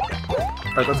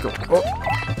 Alright, let's go. Oh,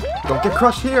 don't get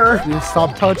crushed here. You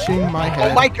stop touching my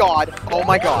head. Oh my god. Oh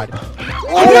my god.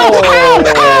 Oh no!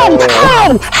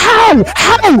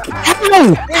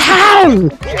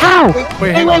 How?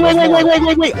 Wait, hang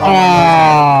on. Wait.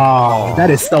 Oh, that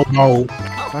is so low.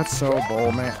 That's so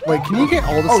bold, man. Wait, can you get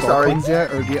all the Oh, star sorry. coins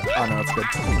yet? Or do you... Oh, no, it's good.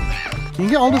 Can you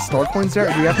get all the star coins yet?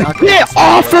 Or do you have to actually... Get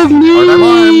off of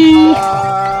me!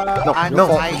 No,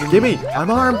 give me.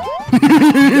 I'm armed.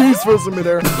 You're supposed to be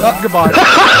there. Oh, goodbye.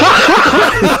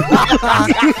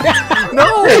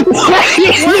 No.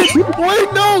 Wait,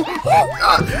 no!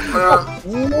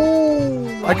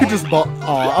 I could just...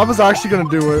 I was actually gonna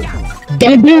do it.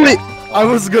 Don't do it! I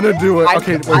was gonna do it.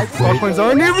 Okay, wait. Star coins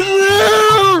aren't even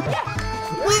there!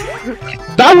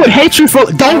 I would hate you for.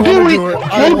 Don't do it!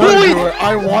 Don't do it!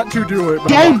 I want to do it.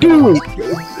 Don't do it!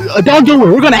 Don't do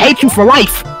it! We're gonna hate you for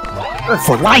life!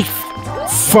 For life!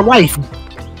 For life!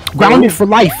 Grounded for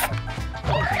life!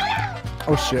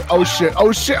 Oh shit, oh shit,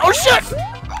 oh shit, oh shit!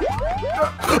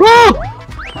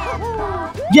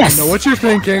 Ah! Yes! I know what you're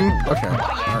thinking. Okay.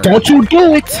 Right. Don't you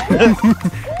do it!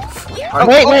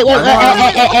 Wait.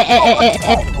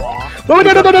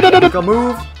 No. Make a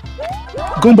move.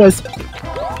 Goombas.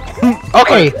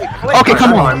 Okay,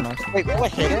 come on. Wait, will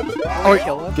it hit him? Will Oh, it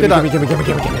kill him? Give me.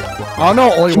 Oh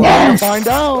no, only one Yes. to find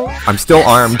out. I'm still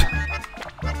armed.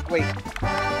 Wait,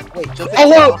 does it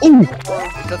Oh, ooh.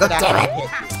 does it actually hit?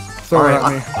 Throw it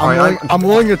Alright, at me. alright, I'm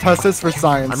willing to test this for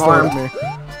science. I'm Throw it armed. at me.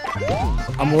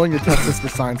 I'm willing to test this for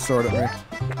science. Throw it at me.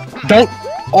 Don't.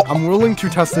 I'm willing to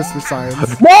test this for science.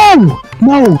 No!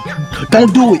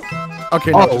 Don't do it!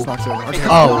 Okay, no, Oh. just not doing it. Okay.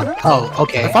 Oh,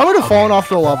 okay. If I would have fallen off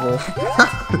the level,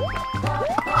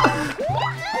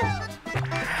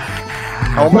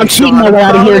 I'm cheating my way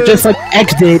out of here just like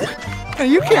X did. hey,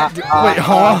 you can't. Wait,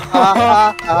 huh?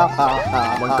 Oh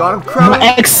my god, I'm My crowded.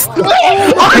 X. No!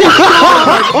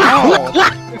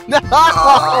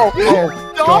 Oh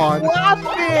Stop god,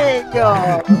 laughing!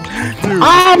 dude.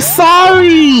 I'm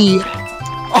sorry!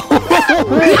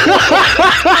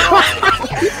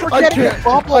 I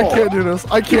can't do this.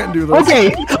 I can't do this.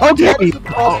 Okay.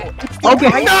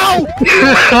 No!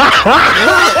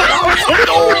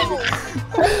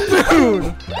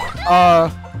 Dude.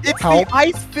 It's Help. the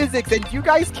ice physics, and you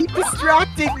guys keep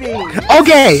distracting me.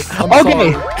 Okay. I'm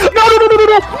Okay. sorry. No.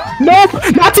 Nope.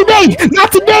 Not today.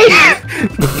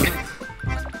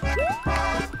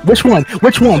 Which one?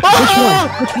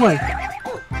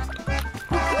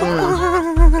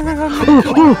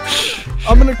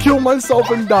 I'm gonna kill myself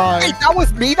and die. Wait, that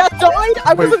was me that died?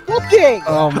 I Wait. wasn't looking!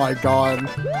 Oh my god.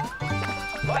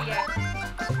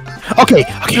 Okay.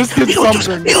 Just get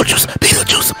something. Beetlejuice.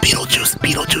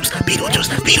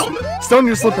 Stone,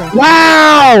 you're slipping.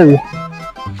 Wow.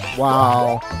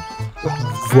 Wow.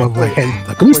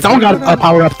 At least Stone got a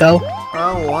power up though.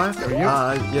 Oh, what?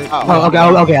 Yeah. Oh,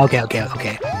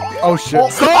 okay. Oh shit.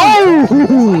 Oh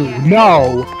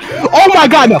no! Oh my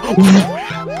God, no!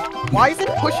 Why is it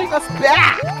pushing us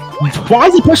back? Why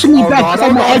is he pushing me Oh, back?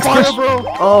 God, My ex fire, push- bro.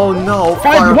 Oh no!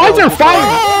 Why is there fire?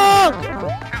 Ah!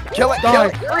 Kill it, Die!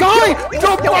 kill it. Die!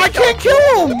 Don't, I can't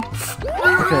kill him!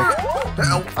 Okay.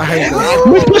 I hate this.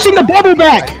 Who's pushing the bubble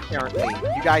back? Apparently,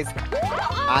 you guys.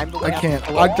 I'm the one I can't.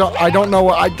 I don't know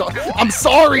what I don't. I'm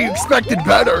sorry. You expected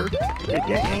better.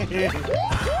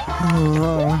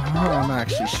 I'm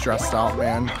actually stressed out,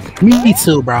 man. Me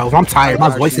too, bro. I'm tired. My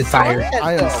voice is tired.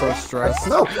 I am so stressed.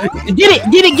 No! Get it!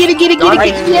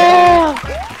 Yeah!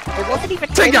 It wasn't even.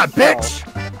 Take that, hidden, bitch!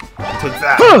 Take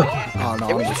that! Huh. Oh though.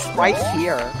 no. It was I'm just right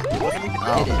here. It wasn't even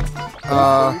hidden.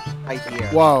 Right here.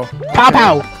 Whoa. Pow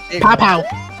pow. Big Pow one. pow.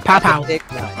 Pow That's pow. the big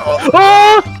one.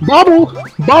 Oh!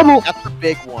 Bubble! That's the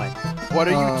big one. What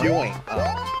are you doing?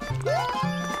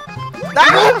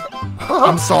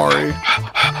 I'm sorry.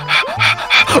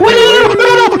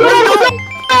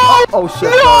 Oh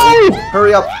shit! Sorry.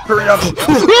 Hurry up!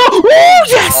 Oh,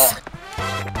 yes!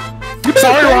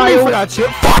 Sorry, Thank you for Lyle. that shit.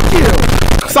 Fuck you.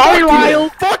 Sorry, Lyle.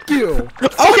 Fuck you.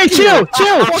 Okay, chill.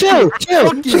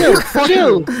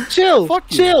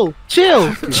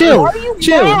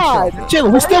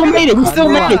 We still made it.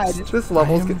 This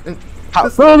level's getting.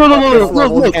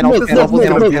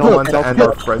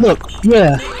 Look,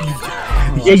 yeah.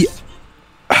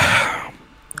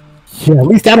 Yeah, at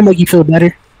least that'll make you feel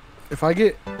better. If I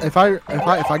get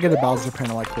a Bowser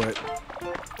panel, I quit.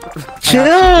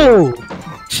 Chill.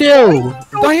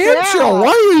 I am chill.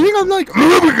 Why do you think I'm like?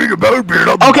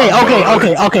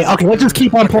 Okay. Let's just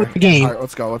keep on playing the game. All right,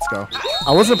 let's go.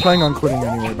 I wasn't planning on quitting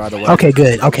anyway, by the way. Okay,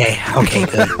 good. Okay,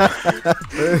 good.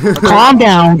 Calm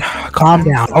down.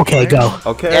 Okay, go.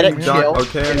 Okay, Get are it, you done? chill.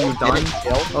 Okay, are you done?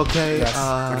 Chill. Okay, Yes.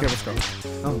 Okay, let's go.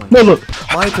 oh my No, look.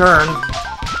 My turn.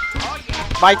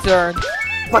 My turn.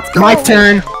 Let's go. My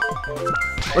turn.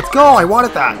 Let's go. I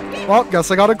wanted that. Well, guess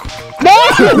I gotta. No!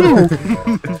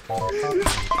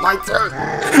 My turn.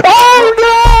 Oh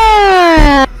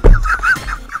no!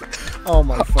 Oh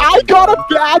my. I got a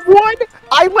bad one.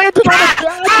 I landed on a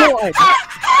bad one.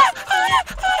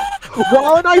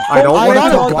 Why would I don't want to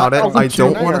got talk it. about it. Oh, I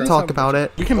don't yeah, want yeah. to talk about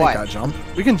it. We can make What? that jump.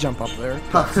 We can jump up there.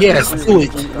 Yes, do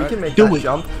it. We can make Do that it.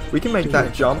 jump. We can make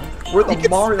that jump. We're the You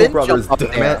can Mario spin Brothers, jump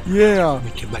up damn there. it. Yeah.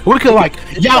 We could like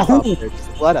Yahoo.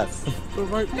 Just let us. The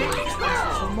right place.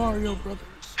 Mario Brothers.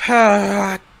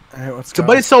 Alright, let's go.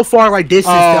 But it's so far like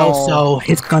distance though, so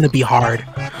it's gonna be hard.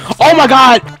 Oh my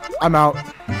God! I'm out.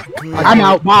 I'm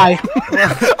out. Bye.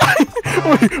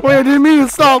 Wait, I didn't mean to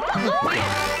stop.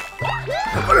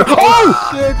 Oh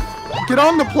shit! Get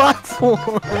on the platform.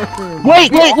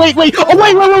 Wait. Oh wait.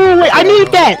 I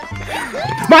need that.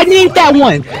 I need that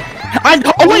one.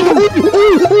 Wait.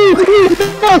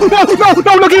 No.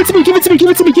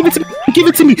 Give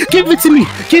it to me.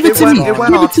 It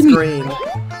went off screen.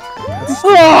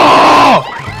 Oh!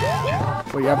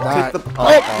 Well, you have that. Hit the-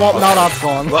 Well, not off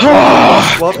gone.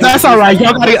 Well, That's all right.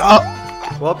 Y'all gotta.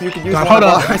 Well, you can use God, one hold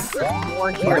of on. ours.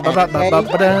 More here. Okay?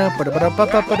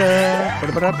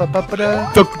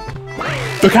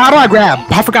 Look, how do I grab?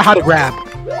 I forgot how to grab.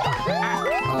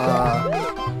 Oh!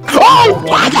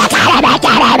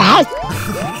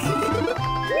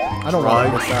 I don't know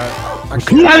what's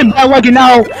that. You having bad luck, and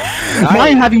now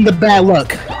mine having the bad luck.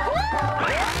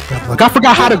 Look, I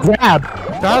forgot how to grab.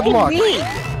 Bad luck.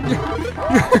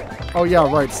 Oh yeah,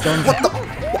 right. Stone's.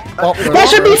 That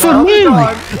should be for me.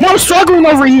 Now I'm struggling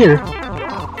over here.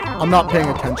 I'm not paying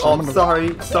attention. Oh, I'm I'm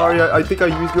gonna- sorry. I think I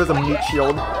used you as a meat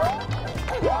shield.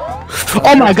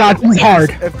 Oh my God, it's hard.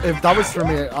 If that was for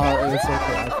me, it's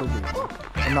okay. I could be.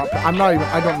 I'm not even.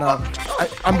 I don't know.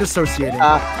 I'm dissociating.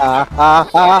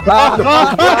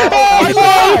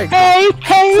 Hey,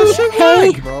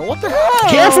 Bro, what the hell?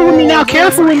 careful with me now.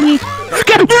 Careful with me.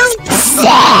 I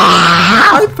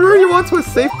threw you onto a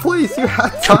safe place. You had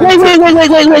time. Wait.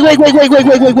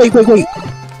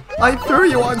 I threw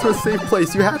you onto a safe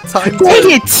place. You had time.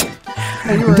 Dang it!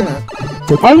 Hey, you were in it.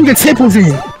 Only the tip was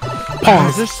in.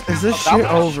 Pause. Is this shit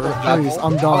over? Please,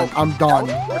 I'm done. I'm done.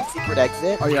 Secret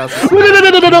exit. Oh yeah. No.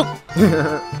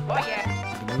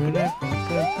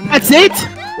 That's it?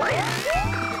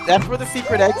 That's where the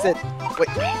secret exit. Wait.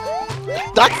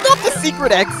 That's not the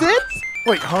secret exit?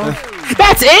 Wait, huh?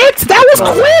 That's it? That was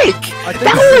quick! I think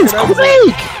That the was secret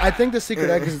quick! I think the secret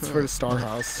exit is for the Star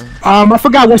House. I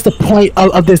forgot what's the point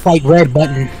of this, like, red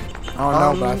button.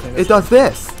 Oh no, but I think It does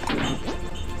this.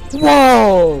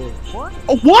 Whoa!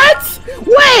 What?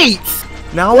 Wait!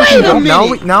 Now we Wait can a go.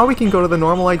 minute. Now we can go to the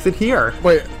normal exit here.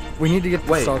 Wait, we need to get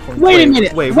the Wait. star coin. Wait a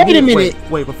minute. Wait a minute.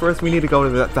 Wait, but first we need to go to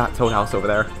that toad house over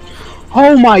there.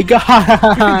 Oh my We can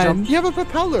god. jump. You have a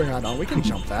propeller hat on. We can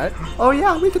jump that. Oh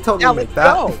yeah, we could totally Now make let's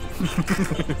that.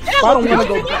 go. I don't want to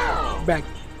go back.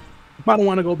 I don't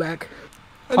want to go back.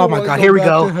 Oh my god, here we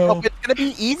go. Oh, it's gonna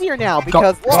be easier now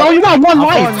because Go. So you got one I'm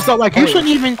life, fine. so like you Wait. shouldn't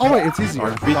even. Oh wait, it's easier.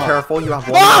 Alright, be careful, you have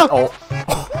one. Ah! Oh,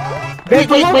 Wait,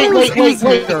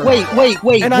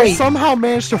 wait, And I somehow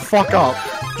managed to fuck up.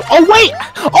 Oh wait!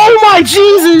 Oh my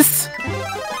Jesus!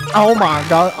 Oh my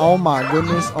god. Oh my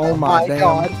goodness. Oh my damn.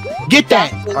 God. Get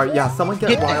that! alright, yeah, someone get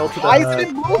Get wild to the. Why is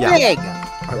it moving? Yeah.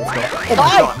 Alright, let's go. Oh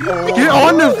my god. Get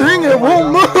on the thing, it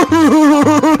won't move!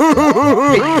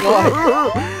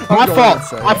 My I'm fault.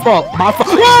 going My insane. fault. My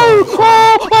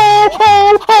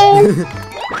fault.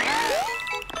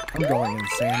 I'm going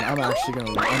insane. I'm actually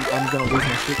gonna. I'm gonna lose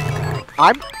my shit.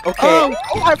 I'm okay. Oh.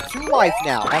 I have 2 lives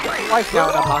now. I have 2 lives now,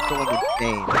 and I'm not going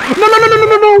insane.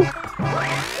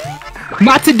 No.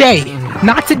 Not today.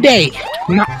 Not today.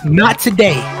 Not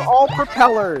today. We're all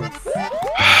propellers.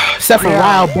 Except for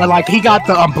Wild, but like he got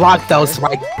the unblocked though, so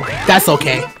like that's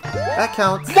okay. That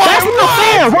counts. That's not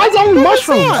fair. Why is it only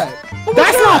mushrooms? What?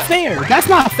 That's not fair. That's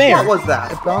not fair. What was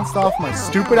that? It bounced off my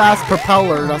stupid ass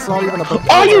propeller. That's not even a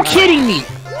propeller. Are you kidding me?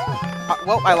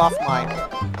 Well, I lost mine.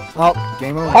 Oh,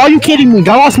 game over. Are you kidding me?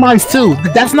 I lost mine too.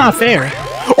 That's not fair.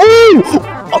 Ooh!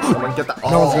 Someone get that.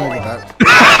 No one's gonna get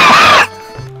that.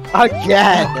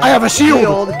 Again. I have a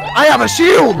shield. I have a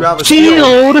shield. You have a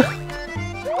shield. Shield!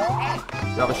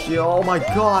 You have a shield. Oh my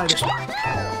god.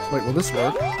 Wait, will this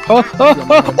work? Oh,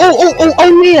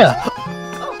 yeah!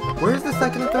 Where's the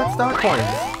second and third star coins?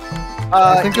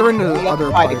 I think they're in the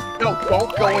other Fighting. pipe. No,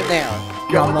 don't go in there.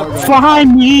 Yeah, I'm not gonna. Fly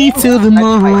me to the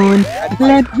moon,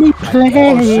 let me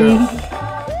play.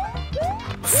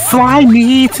 Fly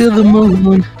me to the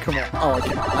moon. Come on. Oh,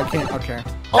 I can't. Okay.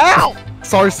 Ow!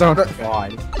 Sorry, Stone.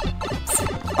 God.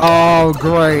 Oh,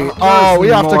 great. Oh, we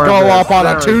have to more go of up this. on a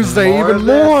There's Tuesday more even of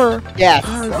this. more. Yes.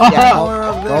 Uh-huh. yes. More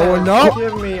of this. Going up.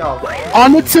 Give me a.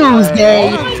 On the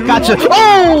Tuesday. Gotcha.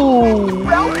 Oh!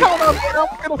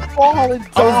 I'm gonna fall and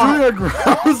I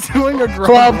was doing a ground.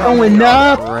 Club going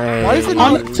up Great. Why is it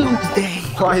on not? a Tuesday.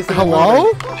 Why is it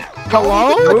Hello?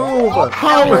 Hello? Move.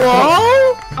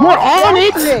 Hello? We're on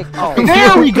it. Oh.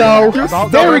 There we go.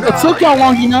 about There we going go. Took y'all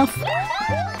long enough.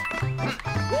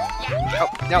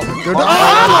 No. Good.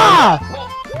 Ah!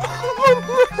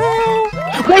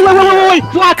 Wait.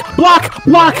 Block.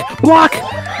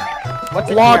 What's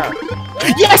in Block. here?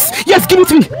 Yes. Give it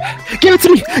to me. Give it to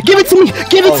me.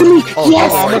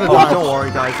 Yes. Don't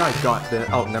worry, guys. I got this.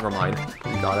 Oh, never mind.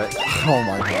 You got it. Oh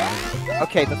my god.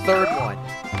 Okay, the third one.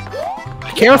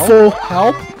 Careful.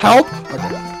 Help. Okay.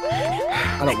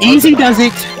 I don't want Easy that. does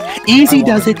it. Easy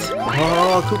does it.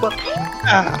 Oh, Koopa.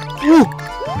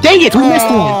 Dang it. We missed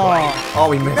one. Oh,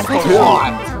 we missed two.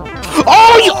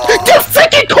 Oh, you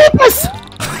freaking Koopas.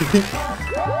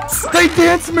 They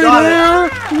dance midair.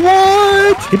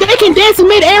 What? They can dance in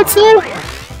midair too.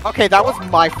 Okay, that was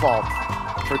my fault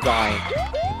for dying.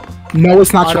 No,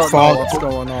 it's not I your don't know fault. what's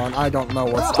going on. I don't know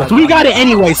what's. We got it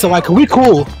anyway, so like we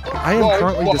cool. I am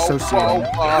currently dissociating.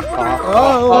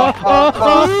 No!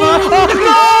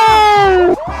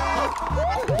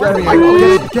 Get me Get out.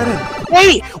 it, get it.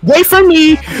 Wait for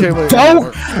me. Okay, wait,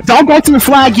 Don't go to the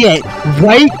flag yet.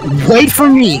 Wait for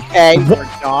me. Okay, we're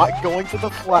not going to the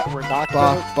flag. We're not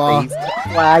going to raise the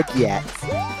flag yet.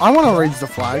 I want to raise the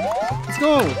flag. Let's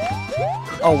go.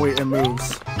 Oh wait, it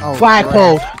moves. Oh,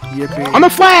 Flagpole. right. Yippee. On the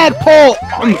flagpole.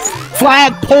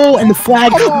 Flagpole and the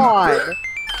flag. Come on!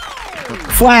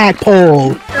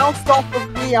 Flagpole. Bounced off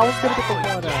of me. I was gonna get the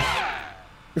one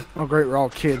out. Oh great, we're all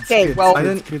kids. Okay, kids, well, kids, I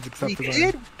didn't- kids except We for them.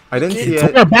 did. I didn't see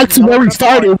it. We're back to where we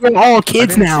started. We're all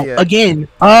kids didn't now. see it. Again.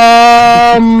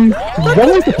 What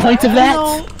was the point of that?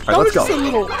 No, that Alright, was let's just go. a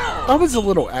little. That was a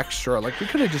little extra. Like we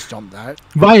could have just jumped that.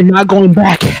 I am not going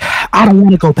back. I don't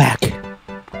want to go back.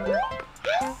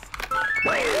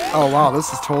 Oh wow,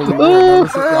 this is totally weird.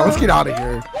 Let's get out of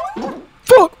here.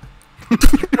 Fuck.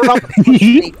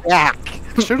 Stay back.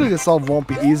 Surely this all won't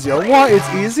be easier. What? It's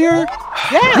easier?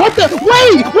 Yeah. What the?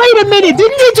 Wait a minute!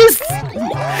 Didn't you just?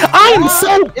 I am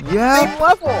so. It's the Yeah. same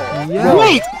level. Yeah.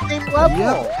 Wait! Same level.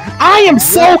 Yep. I am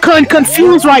so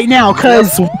confused right now,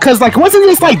 cause like wasn't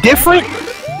this like different?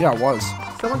 Yeah, it was.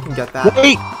 Someone can get that.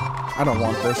 Wait, I don't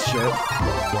want this shit.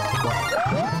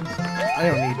 I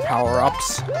don't need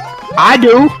power-ups. I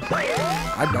do.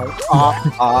 I don't. You're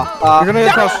You're gonna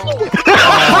get across.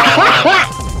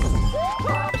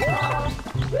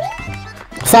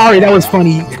 Sorry, that was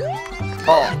funny.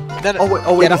 Oh. No, no.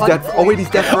 Oh wait, Get he's dead. Oh wait, he's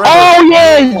dead forever. Oh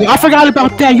yeah! I forgot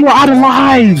about that. You were out of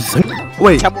lives.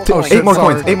 Wait, Temple- 8 more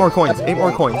sorry. coins. 8 more coins. 8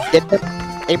 more coins. Get the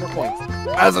 8 more points.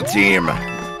 As a team,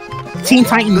 Teen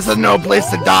Titans. this is no place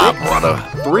to die, brother.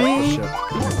 3.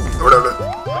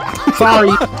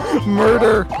 Sorry.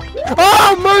 Murder.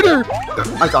 Oh, murder!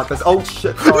 I got this. Oh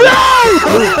shit. Sorry.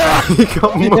 He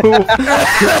can't move.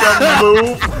 He can't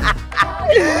move.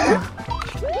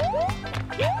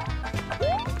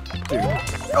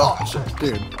 Oh shit.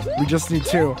 Dude, we just need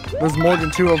 2. There's more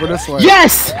than 2 over this way.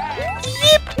 Yes.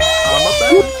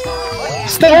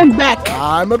 Stones back.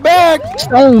 I'm a back.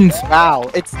 Stones. Wow,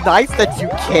 it's nice that you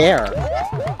care.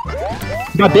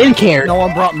 I didn't care. No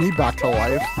one brought me back to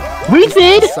life. We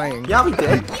did. Just saying. Yeah, we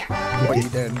did. But you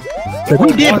did.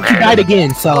 We did, but you died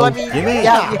again. So. Well, I mean, You mean-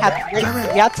 yeah, you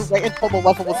had to wait until the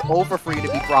level was over for you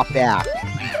to be brought back.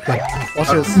 Watch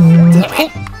this.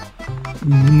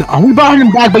 No, we brought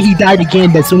him back, but he died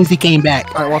again as soon as he came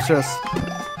back. Alright, watch this.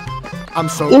 I'm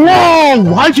so Whoa!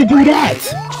 Why'd you do that?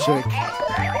 shake.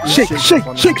 Shake, Shake, shake,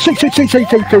 funny. shake, shake, shake, shake, shake,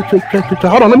 shake, shake, shake, shake, shake.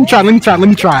 Hold on, let me try. Let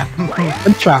me try.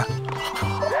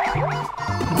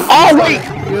 Oh wait!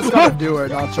 You just gotta do it,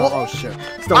 not show. Oh shit.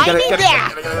 Stone, get it, get it,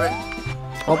 get it, get it.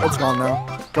 Oh, it's gone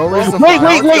now. Go raise the Wait, fire.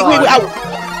 wait, wait, wait, wait!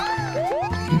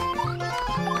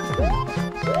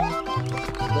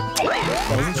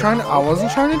 I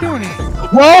wasn't trying to do anything.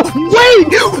 Whoa!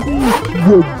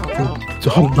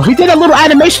 Wait! He did a little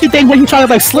animation thing when he tried to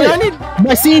like slip. Wait, I need- Am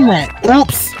I seeing that?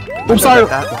 Oops! I'm sorry.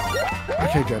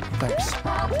 Okay, good. Thanks.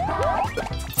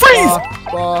 Freeze!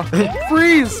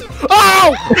 Freeze!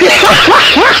 Oh!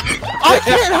 I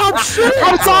can't help shit!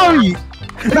 I'm sorry.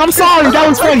 I'm sorry. That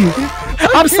was funny.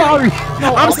 I'm sorry.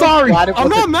 I'm sorry. Glad it I'm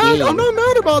not wasn't mad. me. I'm not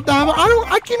mad about that. But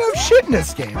I can't have shit in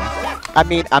this game. I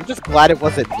mean, I'm just glad it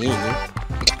wasn't me.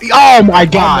 Oh my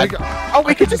god. Oh,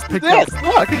 we could just do pick this. you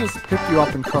up. I could just pick you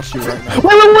up and crush you right now.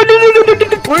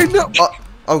 Wait. Wait, no.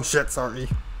 Oh shit, sorry.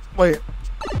 Wait.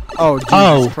 Oh, Jesus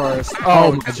Oh. Christ.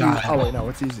 Oh my geez. God. Oh, wait, no,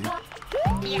 it's easy.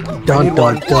 Dun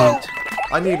dun dun.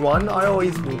 I need one. I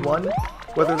always need one.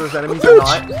 Whether there's enemies or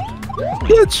not.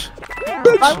 Bitch.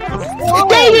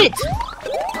 Dang it!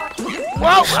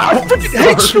 Wow, I freaking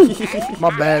hate you! My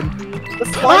bad. The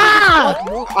slide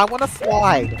doesn't move. I want to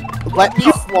slide. Let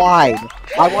me slide.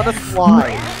 I want to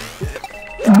slide.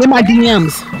 In my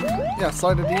DMs. Yeah,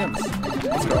 slide the DMs.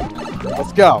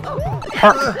 Let's go.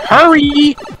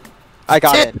 Hurry! I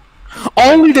got Tip. it.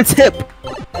 Only the tip.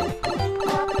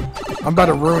 I'm about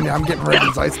to ruin it. I'm getting rid of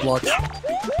these ice blocks.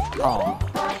 Oh.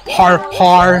 Har.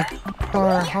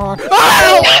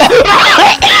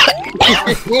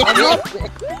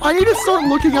 I need to start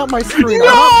looking at my screen. I'm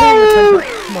not paying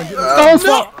attention. Come on, get Oh,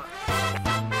 stop.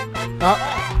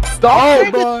 Stop Oh,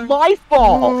 it, bye. it's my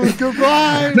fault. Oh,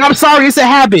 goodbye. No, I'm sorry, it's a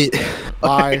habit.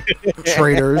 Bye.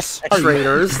 Traitors.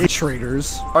 Traitors.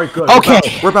 Traitors. Alright, good. Okay.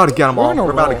 We're about to get them all. We're on a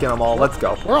We're about to roll. get them all. Let's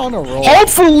go. We're on a roll.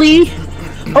 Hopefully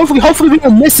we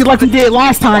don't miss it like we did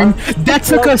last time. That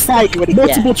took us like Do it again.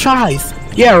 multiple tries.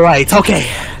 Yeah, right. Okay,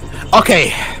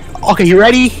 you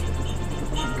ready?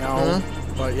 No.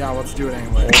 But yeah, let's do it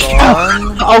anyway.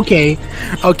 Okay.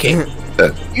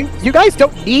 You guys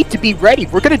don't need to be ready.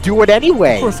 We're gonna do it Of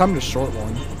anyway. course, I'm the short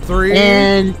one. 3.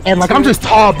 And like I'm just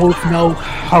tall, both no.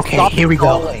 Okay, Stop here we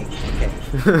go. stalling.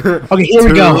 Okay, here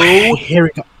we go. Two. Here we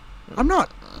go. I'm not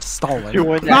stalling.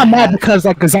 Not mad because I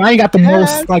ain't got the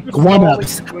most like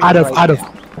one-ups out of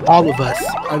all of us.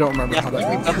 I don't remember Yeah, how we've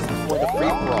that done goes. this before the free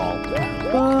for all.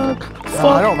 I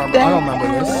don't remember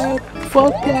this.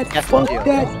 Fuck that. Yes, Fuck we do.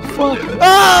 that. Fuck.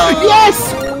 Oh yes!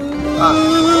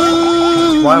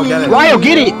 Ryo, get it. Ryo,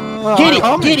 get it. Get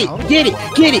I'm it. Get coming. it. Get it.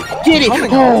 Get it. Get it.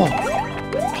 Coming. Oh.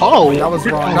 That was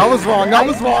wrong. That was wrong. That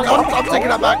was wrong. I'm taking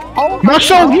that back. Not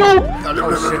show you.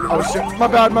 Oh shit. My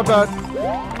bad.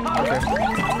 Okay.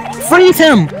 Freeze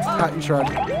him. Pat, you tried.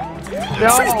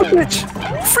 Freeze the bitch.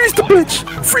 Freeze the bitch.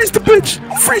 Freeze the bitch.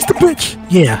 Freeze the bitch.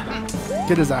 Yeah.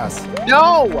 Get his ass.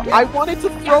 No, I wanted to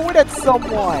throw it at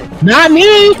someone. Not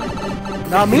me.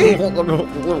 Not me.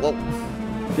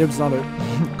 Gibbs not it.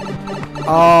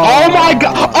 Oh my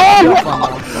god. Oh.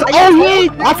 Oh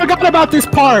yeah. I forgot about this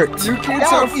part. You kids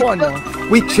have fun now.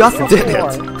 We just did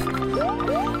it.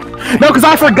 No, because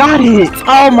I forgot it.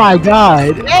 Oh my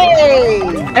god. Hey!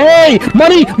 Hey,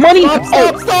 money.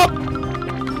 Stop.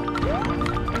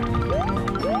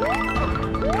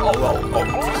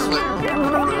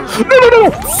 No.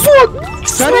 Fuck.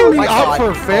 Setting me my up God.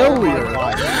 for failure.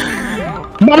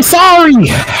 No, I'm sorry. No,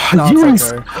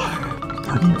 it's okay.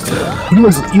 You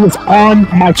was on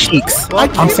my cheeks.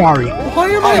 I'm sorry. Why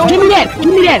am I Give me that.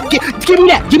 Give me that. Give me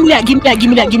that. Give me that. Give me that. Give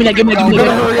me that. Give me that. Give me that. Give me better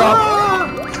that. hurry up.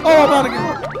 Oh, I'm out of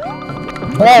here.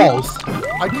 Balls.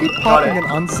 I keep popping in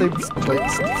unsafe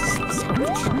places.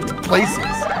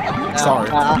 Sorry.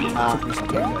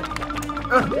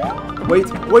 Wait.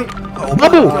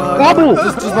 Bubble! Bubble!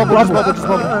 Just bubble.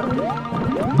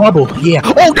 Bubble, yeah.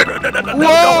 Oh,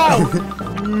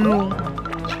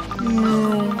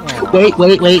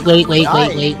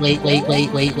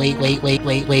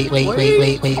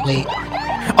 wait.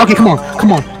 Okay, come on.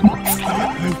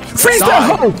 Freeze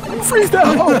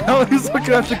that hole! He's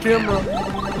looking at the camera.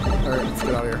 Alright, let's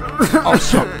get out of here. Oh,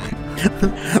 shit.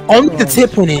 Only the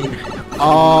tip went in.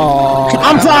 Oh.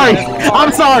 I'm sorry.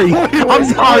 I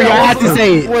had to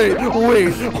say it. Wait.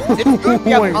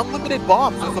 We have unlimited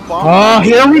bombs. There's a bomb. Oh,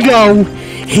 here we go.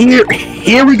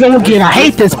 Here we go again. I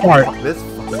hate this part. This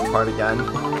fucking part again.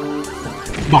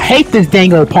 I hate this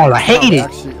dang old part. I hate it.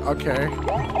 Actually, okay.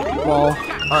 Well,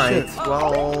 Alright,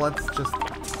 well, let's just...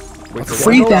 wait for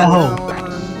Freeze that one. hole.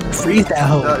 Freeze that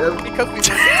hole. Because we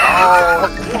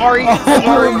sorry. my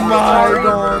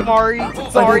God.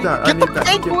 Sorry. I Get need the that.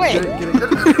 penguin. Get it.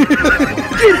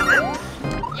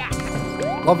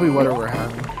 lovely weather we're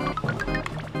having. I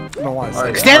don't know why I said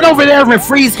Alright. that. Stand over there and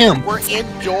freeze him. We're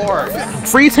indoors.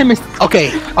 Freeze him. Okay.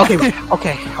 What?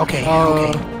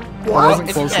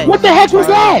 What the heck was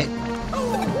that?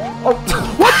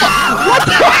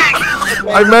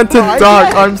 I meant to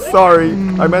duck. I'm sorry.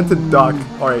 I meant to duck.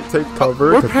 Alright, take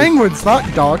cover. We're penguins, not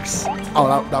ducks. Oh,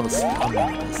 that was. No.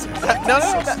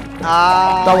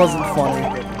 That wasn't funny.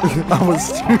 That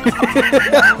was.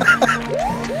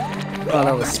 Oh,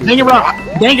 that was stupid.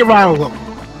 Dang it, Ronald.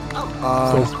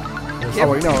 Oh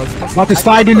wait, no. It's About to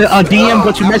slide in the DM,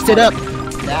 but you messed it up.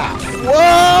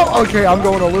 Whoa! Okay, I'm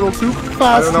going a little too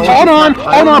fast. I don't know.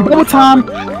 Hold on, bubble time.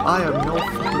 I have no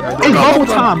fucking idea. It's bubble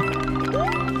time.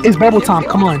 It's bubble time.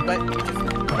 Come on. But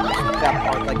that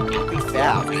part, like, be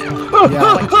fast.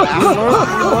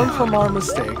 Yeah, learn from our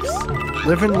mistakes.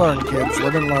 Live and learn, kids.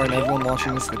 Live and learn. Everyone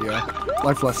watching this video.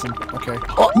 Life lesson. Okay.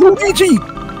 Oh, Luigi!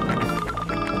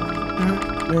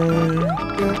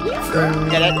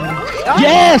 Get it?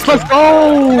 Yes, let's go!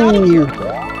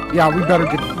 Yeah, we're getting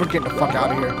the fuck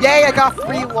out of here. Yay, I got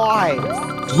 3 lives.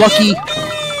 Lucky.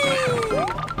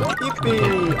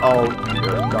 Yippee. Oh,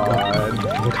 dear God.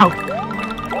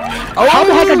 How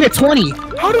the heck I get 20?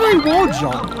 How did I wall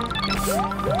jump?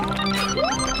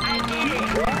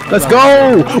 Let's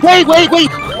go! Wait!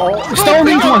 Stone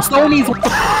needs one.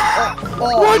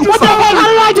 What the heck? How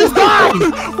did I just die?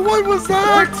 What was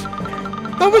that?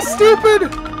 That was stupid.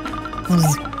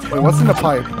 Wait, what's in the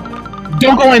pipe?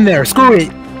 Don't go in there. Screw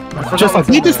it. Just like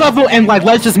beat this level and like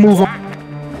let's just move on.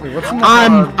 Wait, what's in the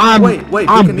I'm Wait, we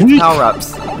I'm can do weak.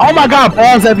 power-ups. Oh my god,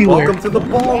 balls everywhere. Welcome to the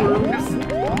ballrooms.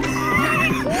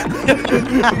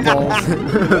 balls?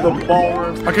 The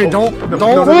ballrooms. Okay, don't.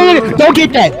 Wait, don't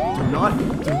get that. Do not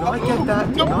get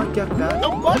that. Do not get that.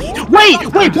 Wait,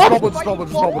 Just bubble. bubble.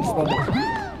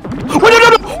 Wait, no.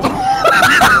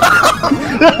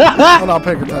 I'm not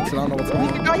paying attention. I don't know what's going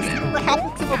You on. guys see what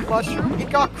happened to the mushroom? It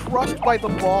got crushed by the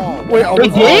ball. Wait, They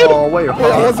did? Oh, wait,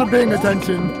 I wasn't paying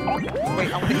attention. Wait,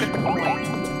 I'm gonna get the coin.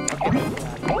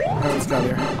 Alright, let's get out of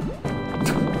here.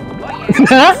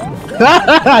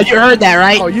 You heard that,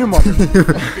 right? Oh, you mother.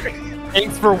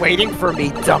 Thanks for waiting for me,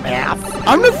 dumbass.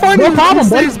 I'm gonna find No you problem, who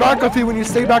buddy. stays back with you when you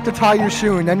stay back to tie your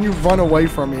shoe, and then you run away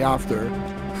from me after.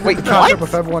 Wait, To catch up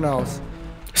with what? everyone else.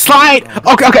 Slide.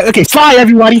 Okay. Slide,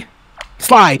 everybody.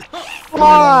 Slide.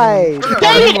 Why?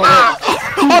 Dang it!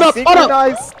 Hold up.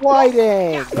 Synchronized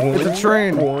sliding. It's a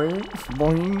train. Boing.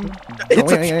 Boing.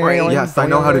 It's a train. Yes, I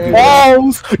know how to do that.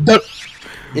 Balls.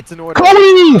 It's an order.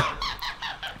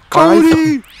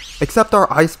 Cody. Except our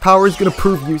ice power is gonna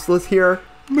prove useless here.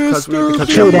 Because we Mr.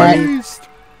 Chill that. Beast.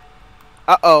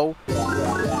 Uh-oh.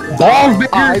 Balls, bigger.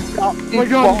 I've got Oh my big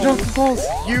god, he balls. dropped the balls.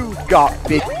 You got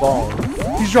big balls.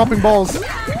 He's dropping balls.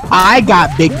 I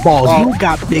got big balls. Oh. You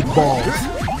got big balls.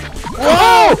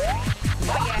 Whoa!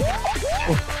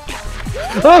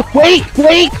 Oh, wait! No! Oh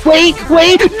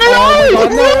my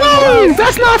God, No!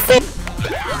 That's not fair!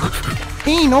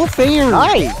 Hey, no fair.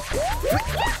 Nice.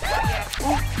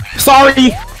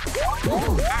 Sorry!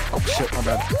 Oh shit, my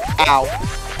bad. Ow.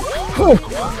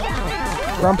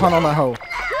 Ground pound on that hoe.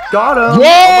 Got him.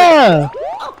 Yeah!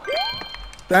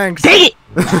 Thanks. Dang it!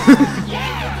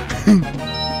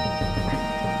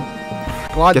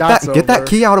 Glad that's Get that over.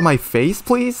 key out of my face,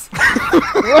 please.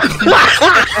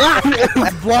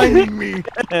 It's blinding me.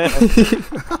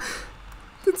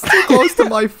 It's too close to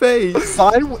my face.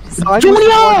 Junior,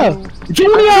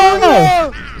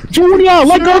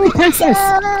 let go of the princess.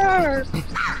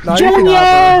 No, you can have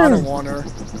her. I don't want her.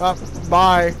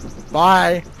 Bye.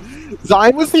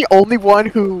 Zine was the only one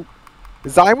who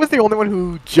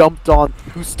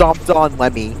stomped on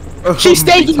Lemmy. She's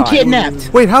staying getting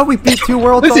kidnapped. Wait, how we beat 2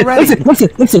 worlds already?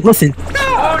 Listen.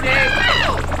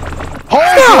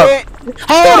 Hold Stop! it!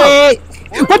 Hold it!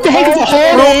 What the heck is it?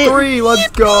 Hold World it! 3, let's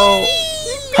go!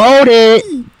 Hold it!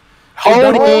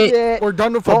 Hold it! We're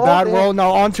done with a Hold bad it. world,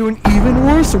 now on to an even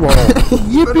worse world.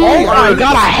 Yippee! Oh my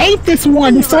god, I hate this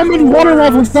one! There's so many water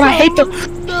levels that I hate the.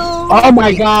 Oh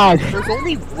my god! There's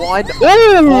only one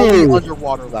Ooh!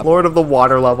 underwater level. Lord of the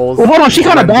Water levels. Well, hold on, she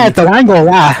kinda bad though, I ain't gonna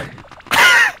lie.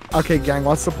 Okay, gang,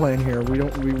 what's the plan here? We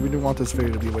don't want this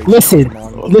video to be wasted. Listen,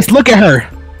 Come on. let's look at her.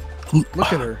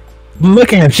 Look at her.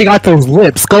 Look at her, she got those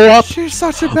lips. Go up. She's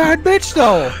such a bad bitch,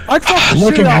 though. I'd fuck the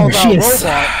Look shit at out her, of she that is.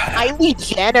 robot. Kylie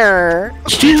Jenner.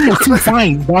 She's just too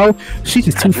fine, bro. She's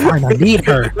just too fine. I need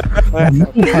her. I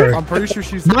need her. I'm pretty sure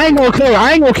she's. I ain't gonna kill her.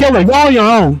 I ain't gonna kill her. You're on your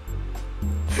own.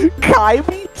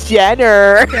 Kylie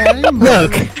Jenner.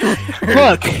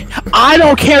 Look. I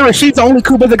don't care if she's the only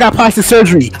Koopa that got plastic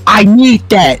surgery. I need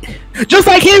that. Just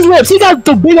like his lips. He got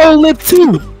the big old lip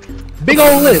too. Big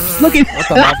old lips. Look at.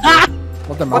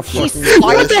 What the mouth She's fucking-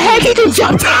 What the heck? He just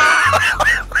jumped.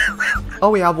 Oh,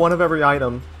 we have one of every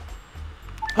item.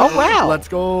 Oh wow. Let's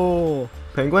go.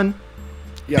 Penguin?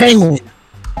 Yes. Penguin.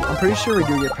 I'm pretty sure we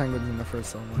do get penguins in the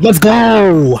first one. Let's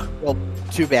go. Well,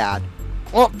 too bad.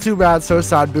 Well, too bad. So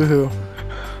sad. Boohoo.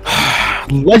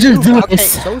 Let's just do Okay,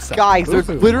 this. So sad. Guys, there's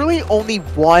Boohoo. literally only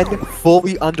one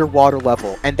fully underwater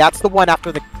level, and that's the one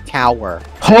after the tower.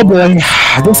 Oh boy,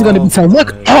 this is gonna be tough.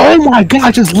 Look, oh my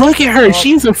god, just look at her.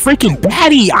 She's a freaking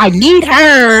baddie. I need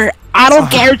her. I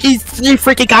don't care if she's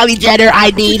freaking Kylie Jenner.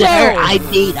 I need her. I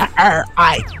need her.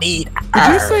 I need Did you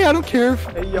her. say I don't care if?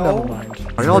 Hey, yo. Never mind.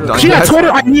 Are y'all done She got yet? Twitter.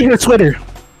 I need her Twitter.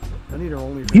 I need her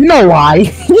only. You know why?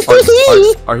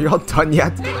 Are y'all done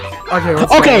yet? Okay.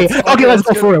 Let's Okay, go. okay, let's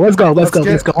go get- for it. Let's go. Let's go.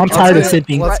 get- Let's go. I'm tired of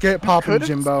sipping. Let's get popping, Could have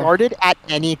Jimbo. started at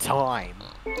any time.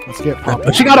 Let's get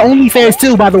popping. She got an OnlyFans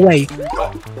too, by the way.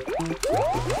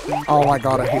 Oh my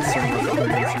god, I hate seeing those.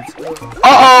 Uh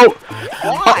oh.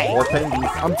 Why? More penguins.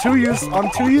 I'm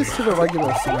too used to the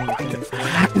regular singing things.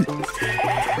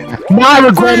 Now I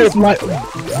regret it. Like,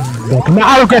 now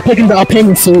I regret picking the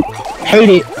penguin suit. Hate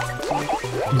it.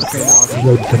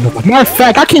 Matter of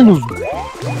fact, I can't.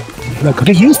 Look,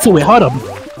 get used to it. Hold up.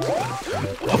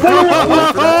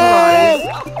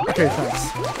 Okay, thanks.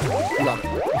 You got it.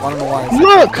 I don't know why.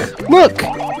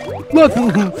 Look.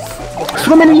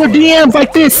 Swimming in your DMs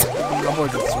like this. My boy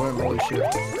just swim. Holy shit.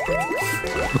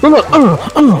 Look. Look.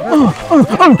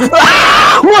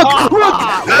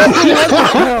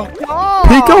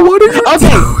 Pika, what are you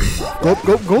Okay.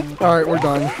 Go. All right, we're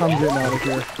done. I'm getting out of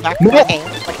here. Back to the game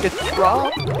like a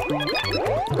drum.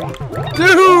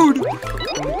 Dude!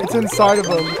 It's inside of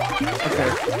him. Okay.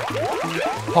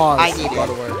 Pause. I need by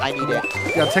the way. it. I need it.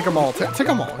 Yeah, take them all. Take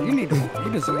them all. You need them all.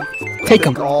 You deserve it. Take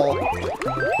him.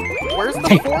 Where's the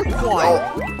Hey. fourth one?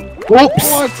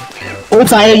 Oops. What?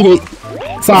 Oops, I ate it.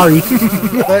 Sorry. I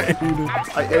ate it.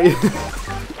 I ate.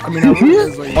 I mean, I really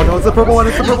is like. Oh no, it's the purple one,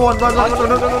 it's the purple one. Run.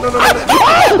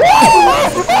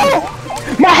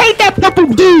 I hate that purple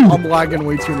dude. I'm lagging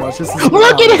way too much. This is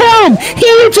Look at him.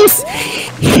 He just.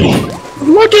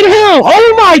 Look at him.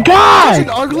 Oh my He's god. an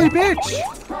ugly bitch.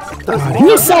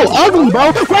 He's so ugly,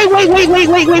 bro. Wait.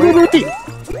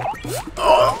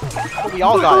 We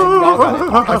all got it. We all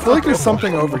got it. I feel like there's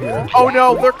something over here. Oh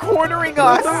no, they're cornering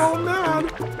us.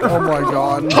 Oh my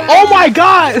god. Oh my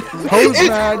god. Hose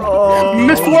man.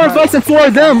 There's 4 of us and 4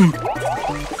 of them.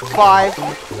 5.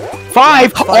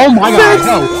 5. Oh my god.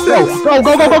 Go.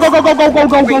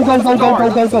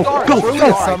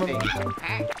 Something.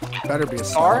 Better be a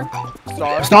Star?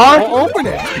 star. Star? Oh, open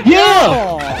it.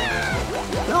 Yeah.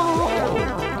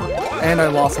 And I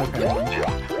lost my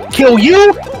pen. Kill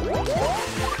you.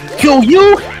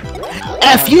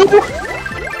 F you.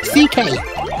 CK.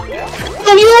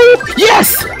 Kill you.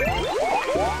 Yes.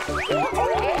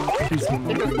 Please give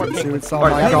me suits. Oh my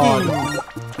god.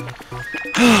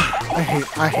 I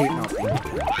hate not being here.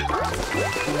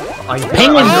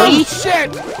 Penguin, Oh please. shit!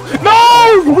 No,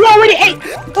 we already ate.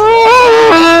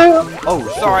 Oh,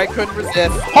 Sorry, I couldn't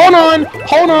resist. Hold on.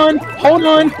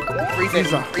 Freezing.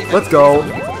 let's go.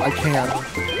 I can't.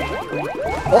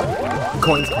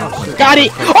 Coins. Oh, shit. Got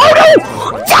it. Oh no!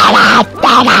 Shut up.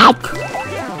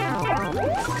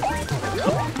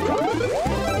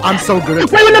 I'm so good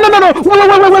at Wait, no.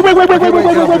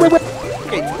 Wait.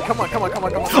 Okay, come on. Oh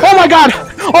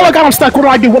my god, I'm stuck. What do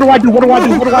I do?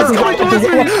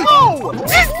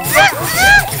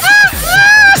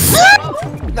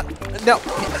 No,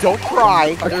 don't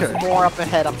cry. Okay. There's more up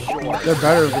ahead, I'm sure. They're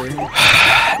better than me.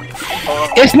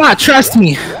 It's not, trust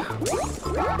me.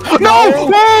 No!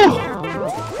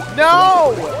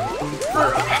 No!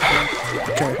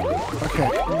 Okay.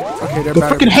 Okay, they're I better.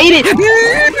 fucking hate it.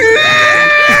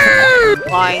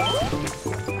 Fine.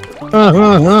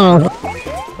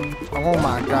 Oh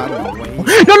my god, no way. No.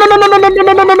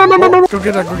 Go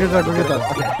get that, go get that, go get that.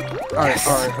 Okay. Alright, it's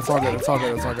all good, it's all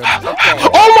good, it's all good.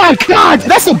 Oh my god,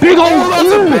 that's a big old.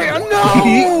 No!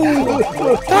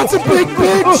 That's a big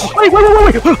bitch! Wait.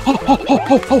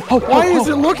 Why is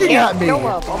it looking at me? Kill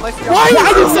him, unless you're- Why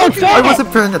is it so I fat?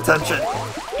 wasn't paying attention.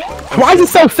 Why is it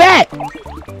so fat?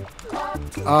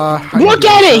 Look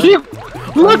at it.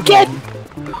 Look at.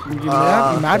 You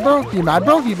mad, bro? You mad,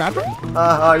 bro? You mad, bro? You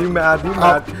mad? You mad?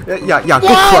 Yeah, go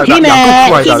Why? cry He about it. mad.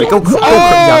 Go cry about it. Go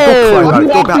cry about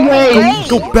it. Walk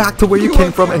Go back to where you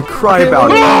came from and cry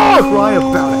about it. Cry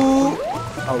about it.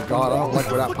 Oh god, I don't like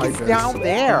where that pipe is. Down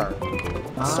there.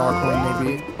 Star coin,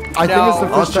 maybe. I think No. it's the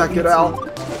I'll fish. check it out.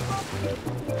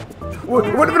 What?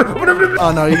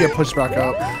 Oh no, you get pushed back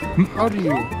up. How do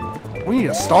you? We need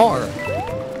a star.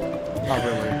 Not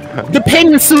really. The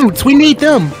penguin suits. We need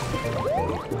them.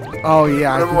 Oh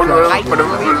yeah, I think I that's- really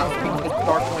think the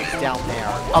Star Coin's down there.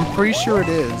 I'm pretty sure it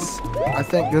is. I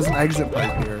think there's an exit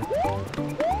pipe here.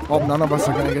 Well, none of us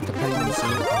are gonna get the penguin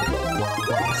suit.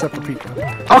 Except for Pika.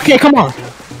 Okay, come on.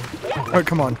 Alright,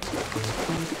 come on.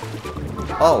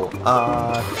 Oh,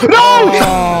 No!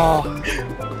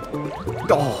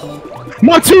 oh,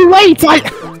 Not too late.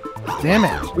 Damn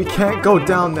it. we can't go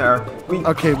down there.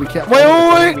 Okay, we can't.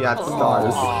 Wait. We had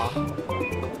stars.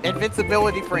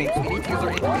 Invincibility frames. We need to use our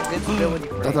invincibility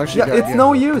frames. That's actually Yeah, a good it's idea.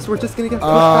 no use. We're just gonna get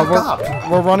pushed back up.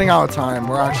 We're running out of time.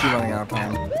 We're actually running out of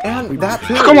time. And that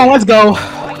too. Come on, let's go.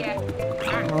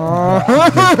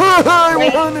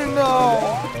 I want to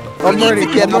know. I'm need ready.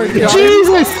 to get I'm up ready. there.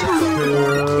 Jesus.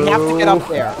 We have to get up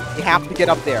there. We have to get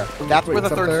up there. That's Wait, where the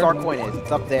it's up third there? Star Coin is.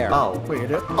 It's up there. Oh,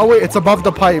 Wait, it's above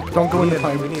the pipe. Don't go in the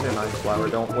pipe. we need an ice flower,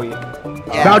 don't we?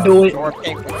 Yeah, I'll do it. Or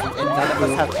pink, and none of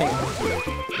us have pink.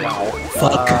 Wow.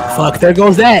 Fuck. There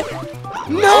goes that.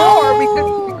 No! Or we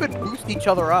could boost each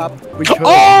other up. We could.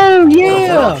 Oh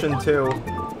yeah. Option 2.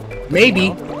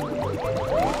 Maybe.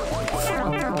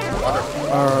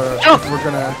 If we're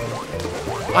gonna.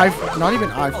 Not even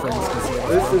iframes can see it.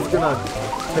 This is gonna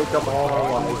take up all our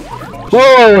lives.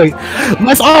 Wait.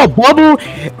 Let's all bubble,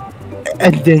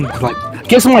 and then like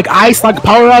get some like ice like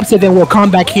power ups, and then we'll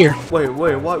come back here. Wait,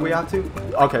 what? We have to?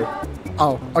 Okay.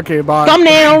 Oh, okay, bye.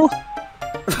 Thumbnail.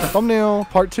 Thumbnail,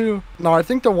 part 2. No, I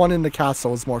think the one in the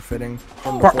castle is more fitting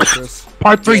from the fortress.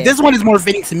 Part 3. Yeah. This one is more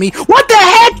fitting to me. What the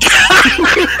heck?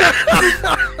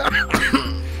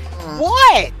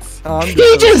 What?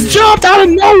 He just jumped out of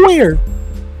nowhere.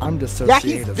 I'm Yeah,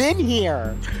 dissociated. he's been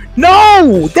here.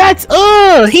 No, that's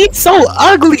he's so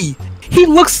ugly. He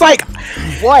looks like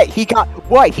What? He got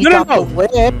what? He No, got no. the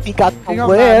lips. He got the He got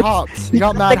mad lips. hops. He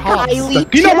got mad the hops.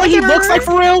 Kylie you know what he Jenner. looks like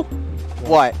for real?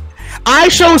 What? I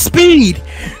show speed.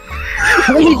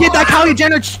 When he did that Kylie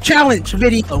Jenner challenge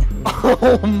video.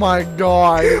 Oh my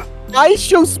god. I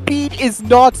show speed is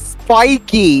not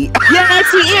spiky.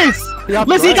 Yes, he is. Yeah,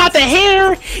 Listen, he got the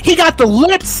hair. He got the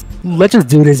lips. Let's just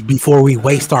do this before we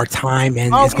waste our time,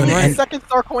 and Oh, it's gonna we need a end. second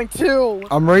Star Coin too.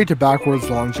 I'm ready to backwards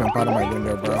long jump out of my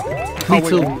window, bro. Me wait,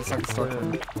 too. I need a second start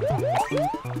coin.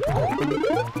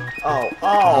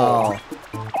 Oh.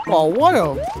 Oh, what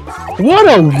a What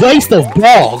a waste of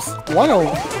balls. what a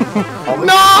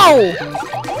no!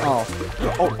 Oh,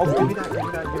 Oh, give me that.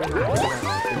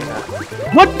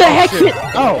 What the heck?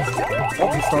 oh,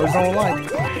 the stars don't like.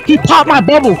 He popped my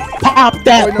bubble. Pop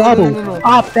that Wait, no, bubble. no.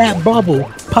 Pop that bubble.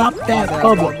 Pop that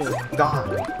bubble.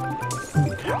 Die.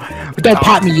 Don't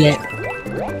pop me yet.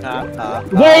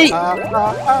 Wait.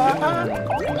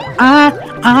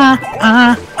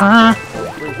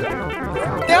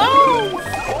 No!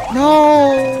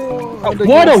 No! The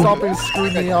What game a- stopping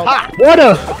screwed me up.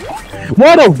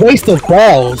 What a waste of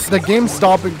balls. The game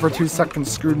stopping for 2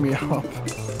 seconds screwed me up.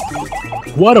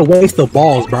 What a waste of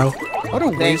balls, bro. What a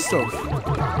waste of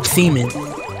Semen.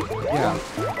 yeah.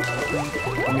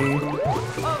 Me.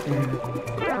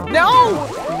 No!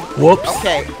 Whoops.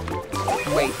 Okay.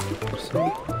 Wait.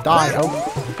 Die, help.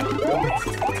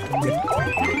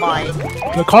 Mine.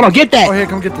 Hold on, get Oh, that. here,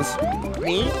 come get this.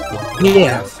 Me?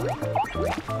 Yeah.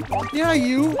 Yeah,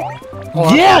 you.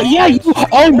 Oh, Yeah, you.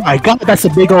 Oh my god, that's a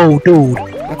big old dude.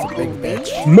 That's a big bitch.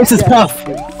 Mrs. Puff.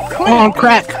 On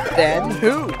crack. Then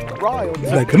who? Ryle.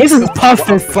 Like, Mrs. Puff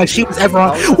is like she was ever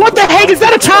on. What the heck? Is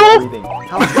that a turtle? Breathing.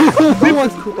 How is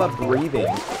Koopa breathing?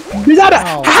 Is that a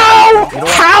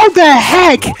how the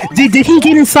heck did he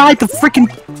get inside the freaking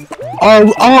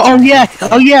oh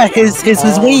yeah his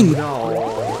wing. No.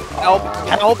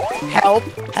 Help.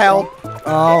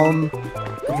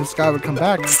 If this guy would come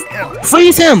back.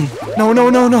 Freeze him. No.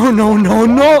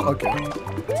 Okay.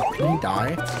 Can you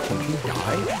die? Can you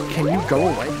die? Can you go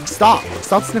away? Stop!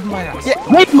 Stop sniffing my ass. Yeah.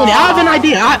 Wait a minute, I have an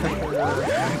idea.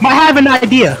 I have an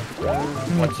idea.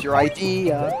 What's your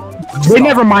idea? Wait,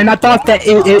 never mind. I thought that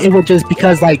it was just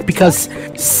because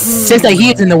since that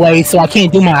he is in the way, so I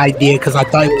can't do my idea because I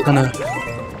thought he was gonna.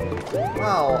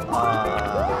 Well,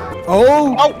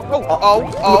 Oh! Oh!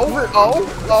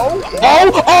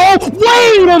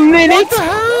 Wait a minute! What the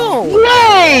hell?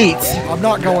 Wait! I'm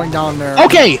not going down there.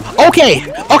 Okay.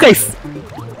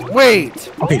 Wait!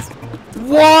 Okay.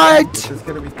 What? this is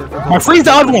gonna be difficult. Alright, freeze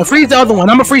the other one. Freeze the other one.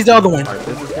 I'm gonna freeze the other one. Alright,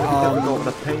 this is gonna be difficult with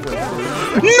the penguin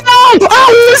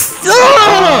suit. No!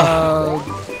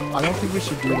 I don't think we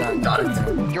should do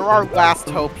that. You're our last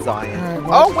hope, Zion. Alright,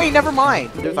 well- Oh wait, never mind.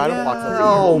 There's item blocks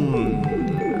over here.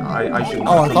 I should Oh,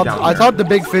 not be down I there. thought the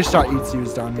big fish shot eats you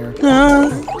was down here. Da,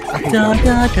 da,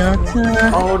 da, da.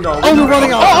 Oh no. Oh, they're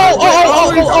running out.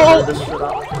 Oh! This shit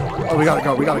up. Oh, we gotta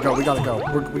go. We gotta go. We gotta go.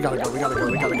 We gotta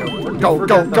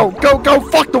go. Go.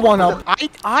 Fuck the one up.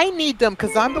 I need them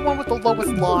because I'm the one with the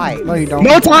lowest life. No, you don't.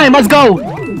 No time. Let's go.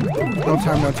 No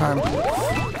time.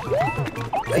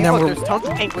 Hey, And then look, we're. there's tons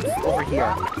of penguins over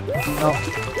here. No.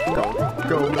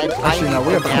 Go. And Actually, no,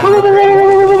 we have.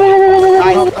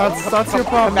 Guys, That's your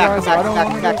problem, come back, guys. I don't want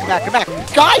come to. back.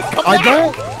 Guys, come I back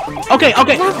don't. Okay.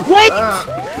 Wait.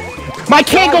 My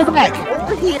can't go back.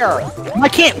 over here. My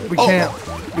can't. We can't.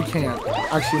 We can't.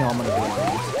 Actually, no. I'm gonna do it.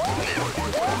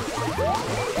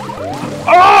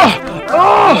 Oh!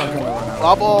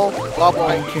 Bubble.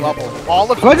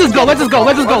 All of you. Let's just go. Let's go.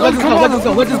 We're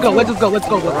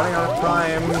running out of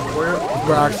time.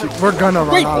 We're gonna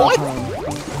run Wait, out what? of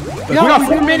time. We got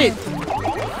 4 minutes.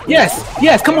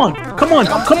 Yes. Come on. Move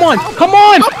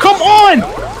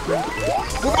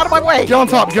out of my way. Get on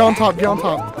top.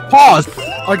 Pause.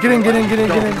 Get in. Go.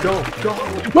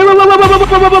 Wait.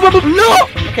 No!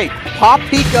 Okay, pop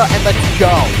Pika and let's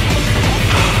go.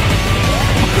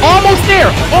 Almost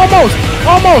there.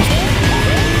 Almost.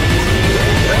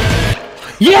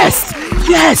 Yes.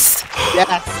 Yes,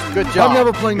 good job. I'm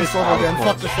never playing this level again.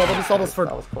 Fuck this level. This level's for.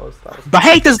 That was close. I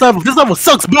hate this level. This level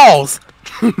sucks balls.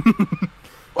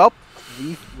 Well,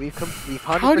 we've 100%ed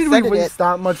How did we it. waste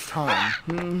that much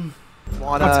time?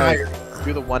 Wanna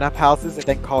do the one-up houses and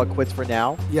then call it quits for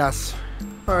now? Yes.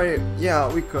 Alright,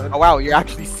 yeah, we could. Oh wow, you're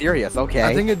actually serious. Okay.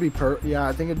 I think it'd be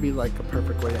I think it'd be like a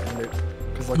perfect way to end it.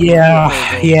 'Cause, like,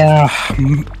 Yeah.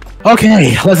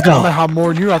 Okay, let's I'm gonna go. have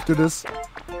more than you after this.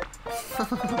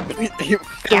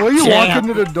 The way you walk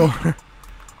into the door.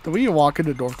 The way you walk in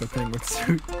the door with the penguin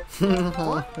suit.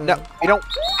 No, you don't.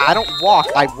 I don't walk.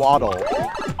 I waddle.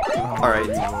 Alright.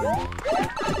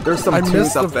 There's some I twos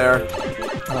missed up the- there.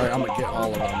 Alright, I'm gonna get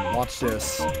all of them. Watch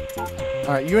this.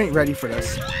 Alright, you ain't ready for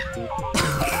this.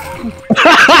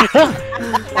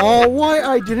 Oh, why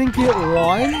I didn't get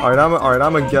one? Alright,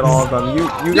 I'm gonna get all of them. You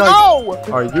guys. No!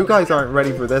 Alright, you guys aren't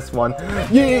ready for this one.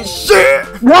 Yeah,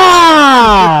 shit!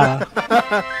 Wow!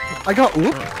 I got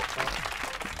oop.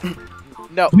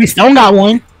 No. We still got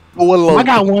one. I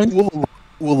got one.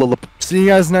 See you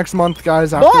guys next month,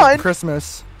 guys, after One?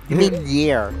 Christmas. You mean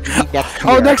year? You mean next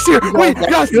year? Oh, next year! Wait,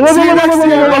 next guys, see year. you next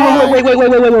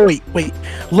year! Wait.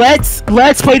 Let's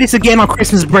play this again on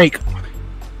Christmas break.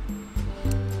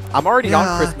 I'm already on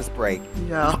Yeah. Christmas break.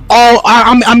 Yeah. Oh,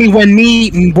 I mean when me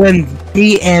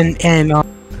and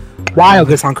Wild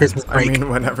gets on Christmas I break. mean,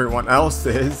 when everyone else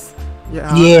is.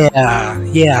 Yeah.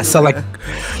 Yeah. So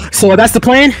that's the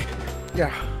plan.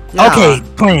 Yeah. Yeah. Okay,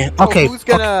 plan. So Okay. who's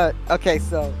gonna? Okay,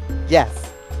 so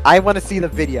yes, I want to see the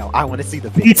video.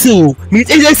 Me too.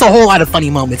 It's a whole lot of funny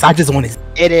moments. I just want to.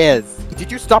 It is.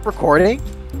 Did you stop recording?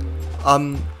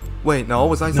 Wait, no,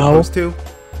 was I No. supposed to?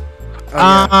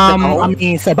 I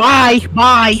mean, so bye.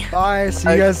 Bye,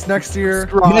 see you guys next year.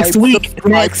 Next week,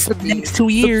 subscribe to me. next 2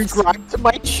 years. Subscribe to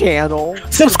my channel.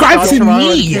 Subscribe to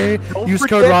me. Don't Use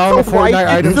code forget ROW in to the Fortnite like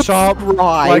and item shop.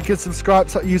 subscribe. Like and subscribe.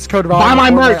 Use code ROW Buy in the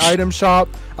my Fortnite merch. item shop.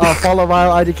 Follow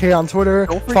Ryle IDK on Twitter.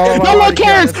 Don't forget- Follow No Ryle one IDK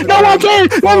cares. on No one Instagram.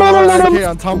 cares. Follow Ryle No. IDK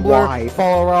on Tumblr. Why?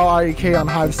 Follow Ryle IDK on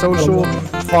Hive Social.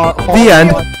 The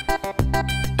end.